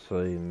I gotta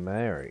see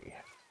Mary.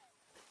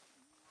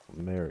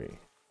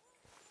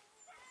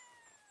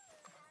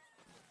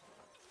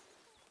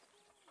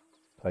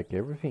 Take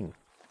everything.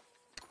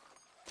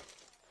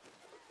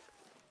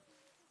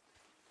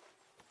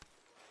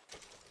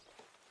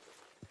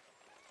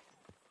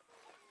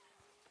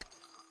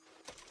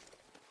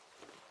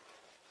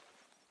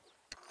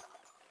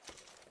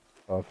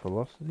 High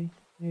velocity?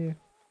 Yeah.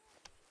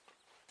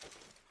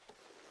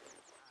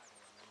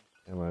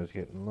 Ammo's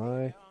getting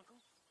low.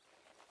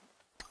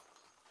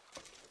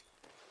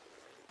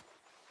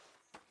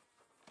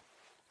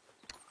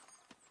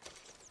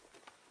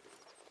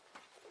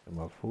 Am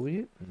I full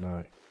yet?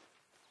 No.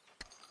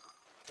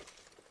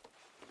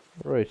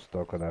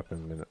 Restock it up in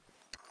a minute.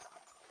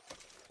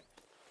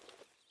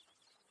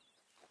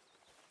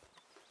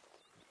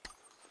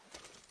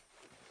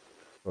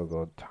 I've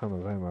got a ton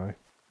of ammo.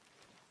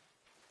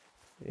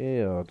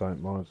 Yeah, I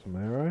don't mind some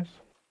arrows.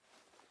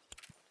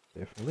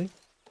 Definitely.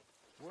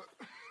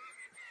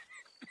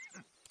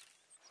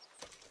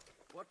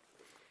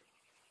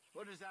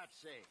 What does that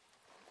say?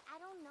 I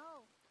don't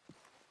know.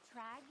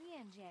 Try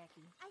again,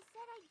 Jackie. I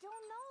said I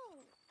don't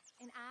know.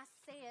 And I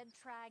said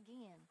try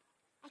again.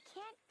 I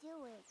can't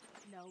do it.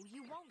 No,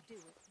 you won't do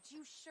it. But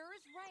you sure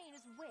as rain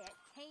is wet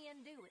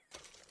can do it.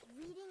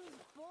 Reading is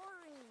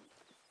boring.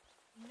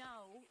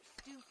 No,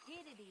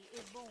 stupidity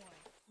is born.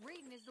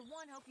 Reading is the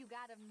one hope you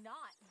got of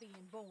not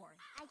being born.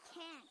 I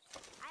can't.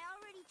 I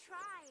already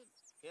tried.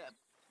 Yep,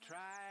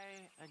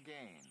 try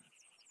again.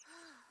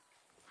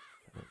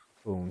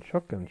 Full and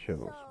shotgun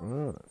shells,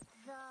 right.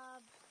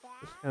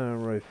 Let's go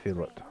and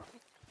refill it.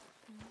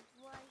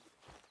 Was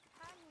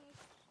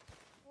punished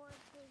for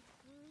his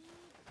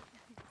greed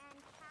and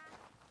cast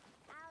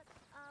out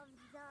of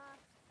the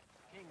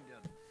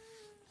Kingdom.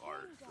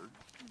 Arthur.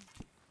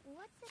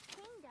 What's a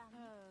kingdom?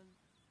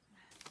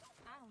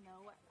 I don't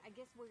know. I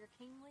guess where your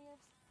king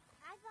lives?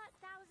 I thought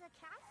that was a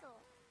castle.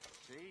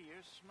 See,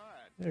 you're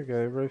smart. There you go,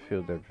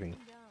 refilled everything.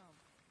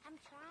 I'm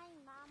trying,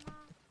 Mama.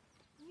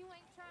 You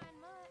ain't trying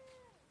much.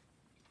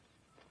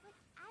 But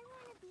I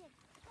want to be a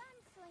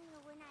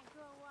gunslinger when I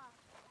grow up.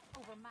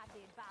 Over my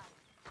dead body.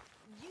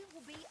 You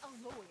will be a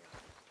lawyer.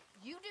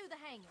 You do the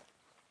hanging,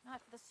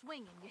 not the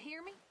swinging. You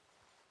hear me?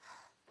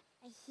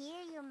 I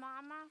hear you,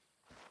 Mama.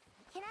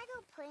 Can I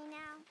go play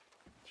now?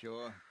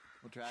 Sure.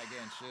 We'll try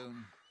again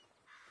soon.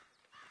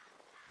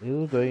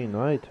 Little do you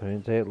know, he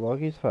turns out like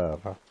his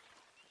father.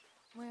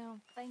 Well,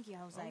 thank you,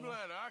 Jose. I'm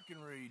glad I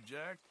can read,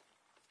 Jack.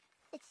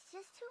 It's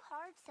just too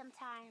hard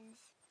sometimes.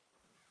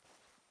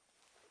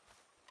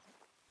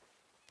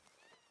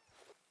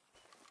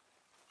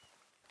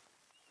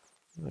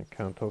 I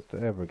can't talk to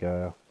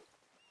Abigail.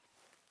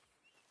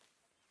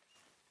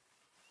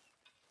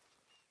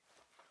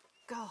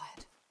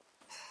 God.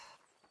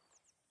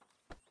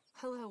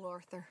 Hello,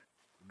 Arthur.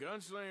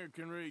 Gunslinger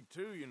can read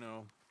too, you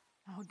know.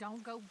 Oh,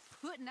 don't go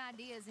putting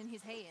ideas in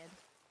his head.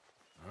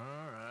 All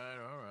right,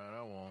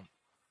 I won't.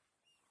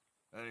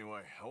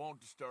 Anyway, I won't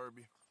disturb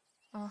you.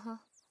 Uh-huh.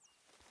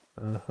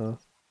 Uh-huh.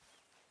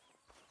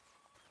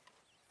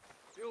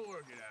 You'll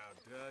work it out,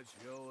 Dutch.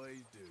 You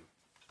always do.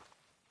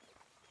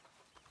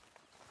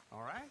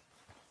 All right?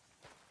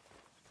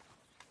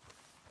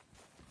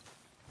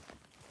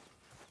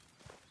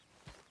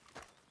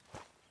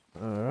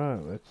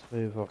 Alright, let's see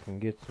if I can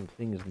get some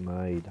things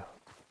made.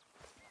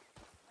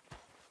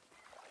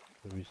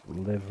 There is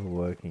level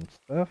working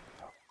stuff.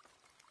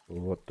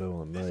 Well, what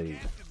do I need?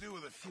 This has to do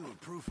with a few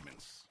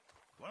improvements.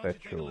 Why don't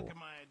you take a look at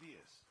my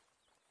ideas?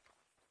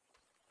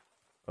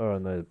 Oh, I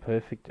need a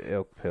perfect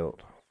elk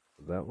pelt.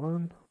 That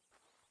one.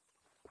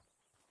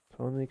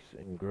 Tonics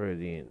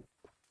ingredient.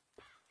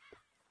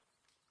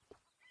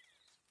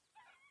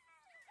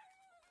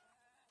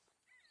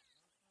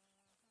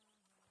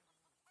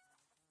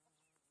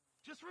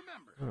 Just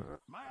remember,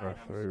 my Right,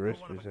 items three are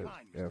recipes one of a at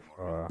kind, go Mr. Morgan.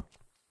 far.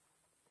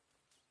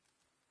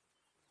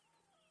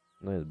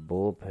 Need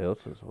boar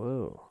pelts as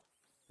well.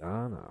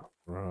 Ghana.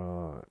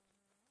 Right.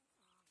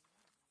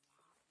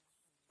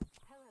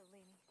 Hello,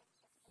 Lenny.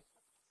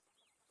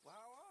 Well,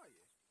 how are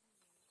you?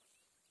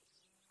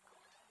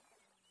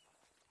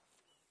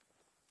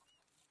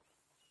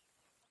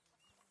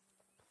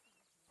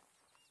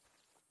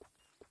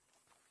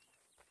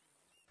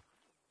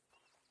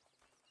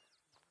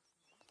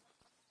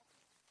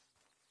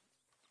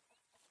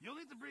 You'll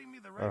need to bring me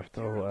the right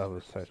After all materials other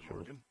first, Mr. satchels.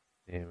 Morgan.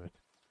 Damn it.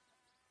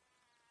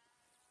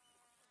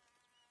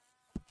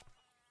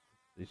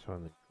 This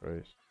one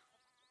increased.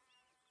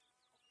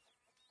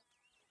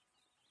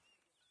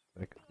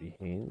 That could be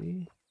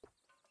handy.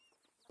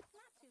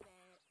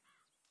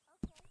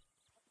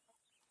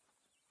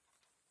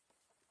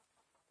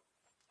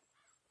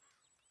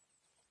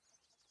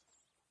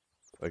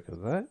 Look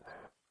at that.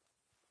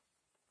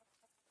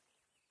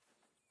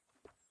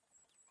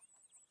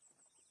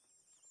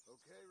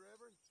 Okay,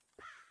 Reverend?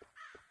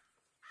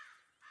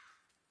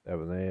 That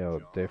one there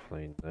I'll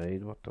definitely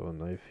need. What do I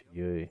need for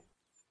you?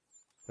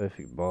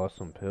 Perfect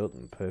bison pelt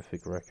and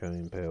perfect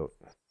raccoon pelt.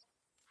 I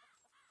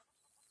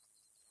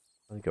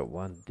only got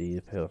one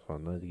deer pelt, so I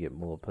need to get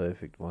more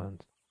perfect ones.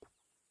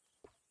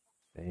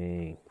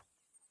 Dang.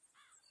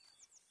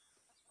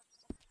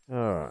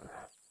 Alright.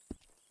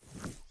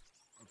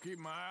 I'll keep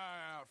my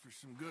eye out for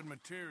some good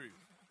material.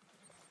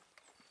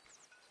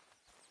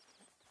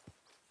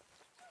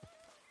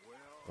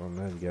 I'll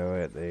need to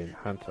go out there and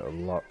hunt a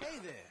lot. Hey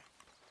there.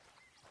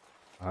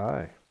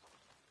 Hi.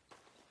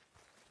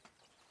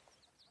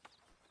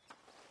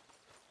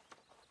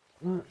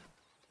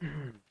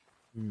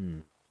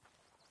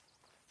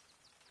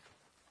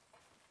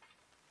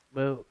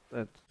 Well,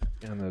 that's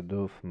gonna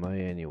do for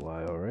me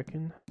anyway, I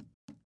reckon.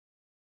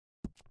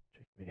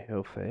 Check my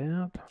health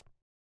out.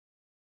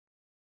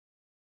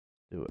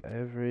 Do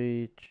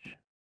average.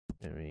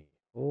 Every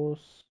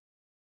horse.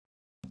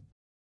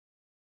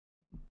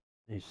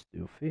 He's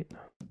still fit.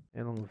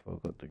 How long have I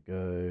got to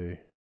go?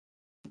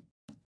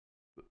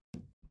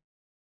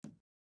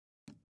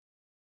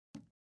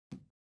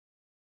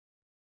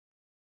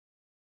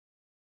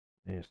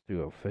 Yeah, still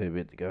got a fair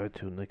bit to go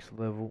till next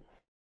level.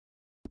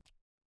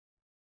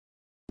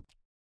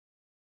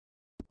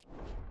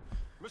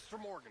 Mr.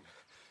 Morgan,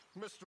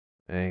 Mr.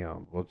 Hang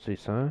on, what's he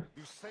saying?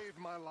 You saved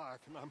my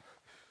life, and I'm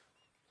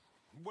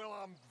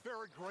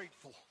very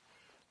grateful.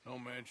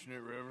 Don't mention it,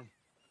 Reverend.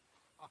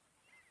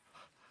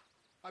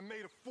 I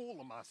made a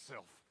fool of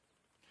myself.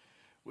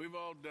 We've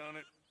all done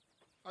it.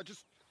 I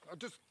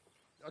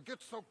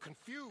get so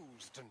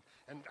confused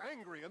and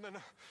angry, and then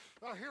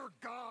I hear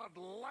God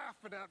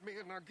laughing at me,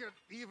 and I get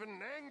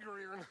even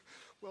angrier, and,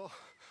 well,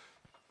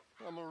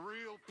 I'm a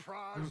real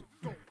prize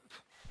dope.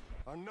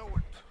 I know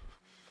it.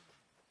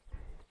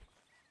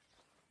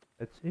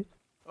 That's it?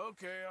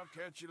 Okay, I'll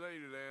catch you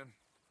later then.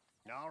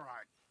 All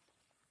right.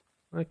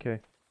 Okay.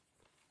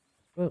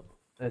 Well,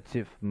 that's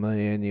it for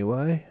me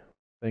anyway.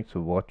 Thanks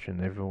for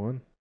watching,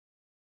 everyone.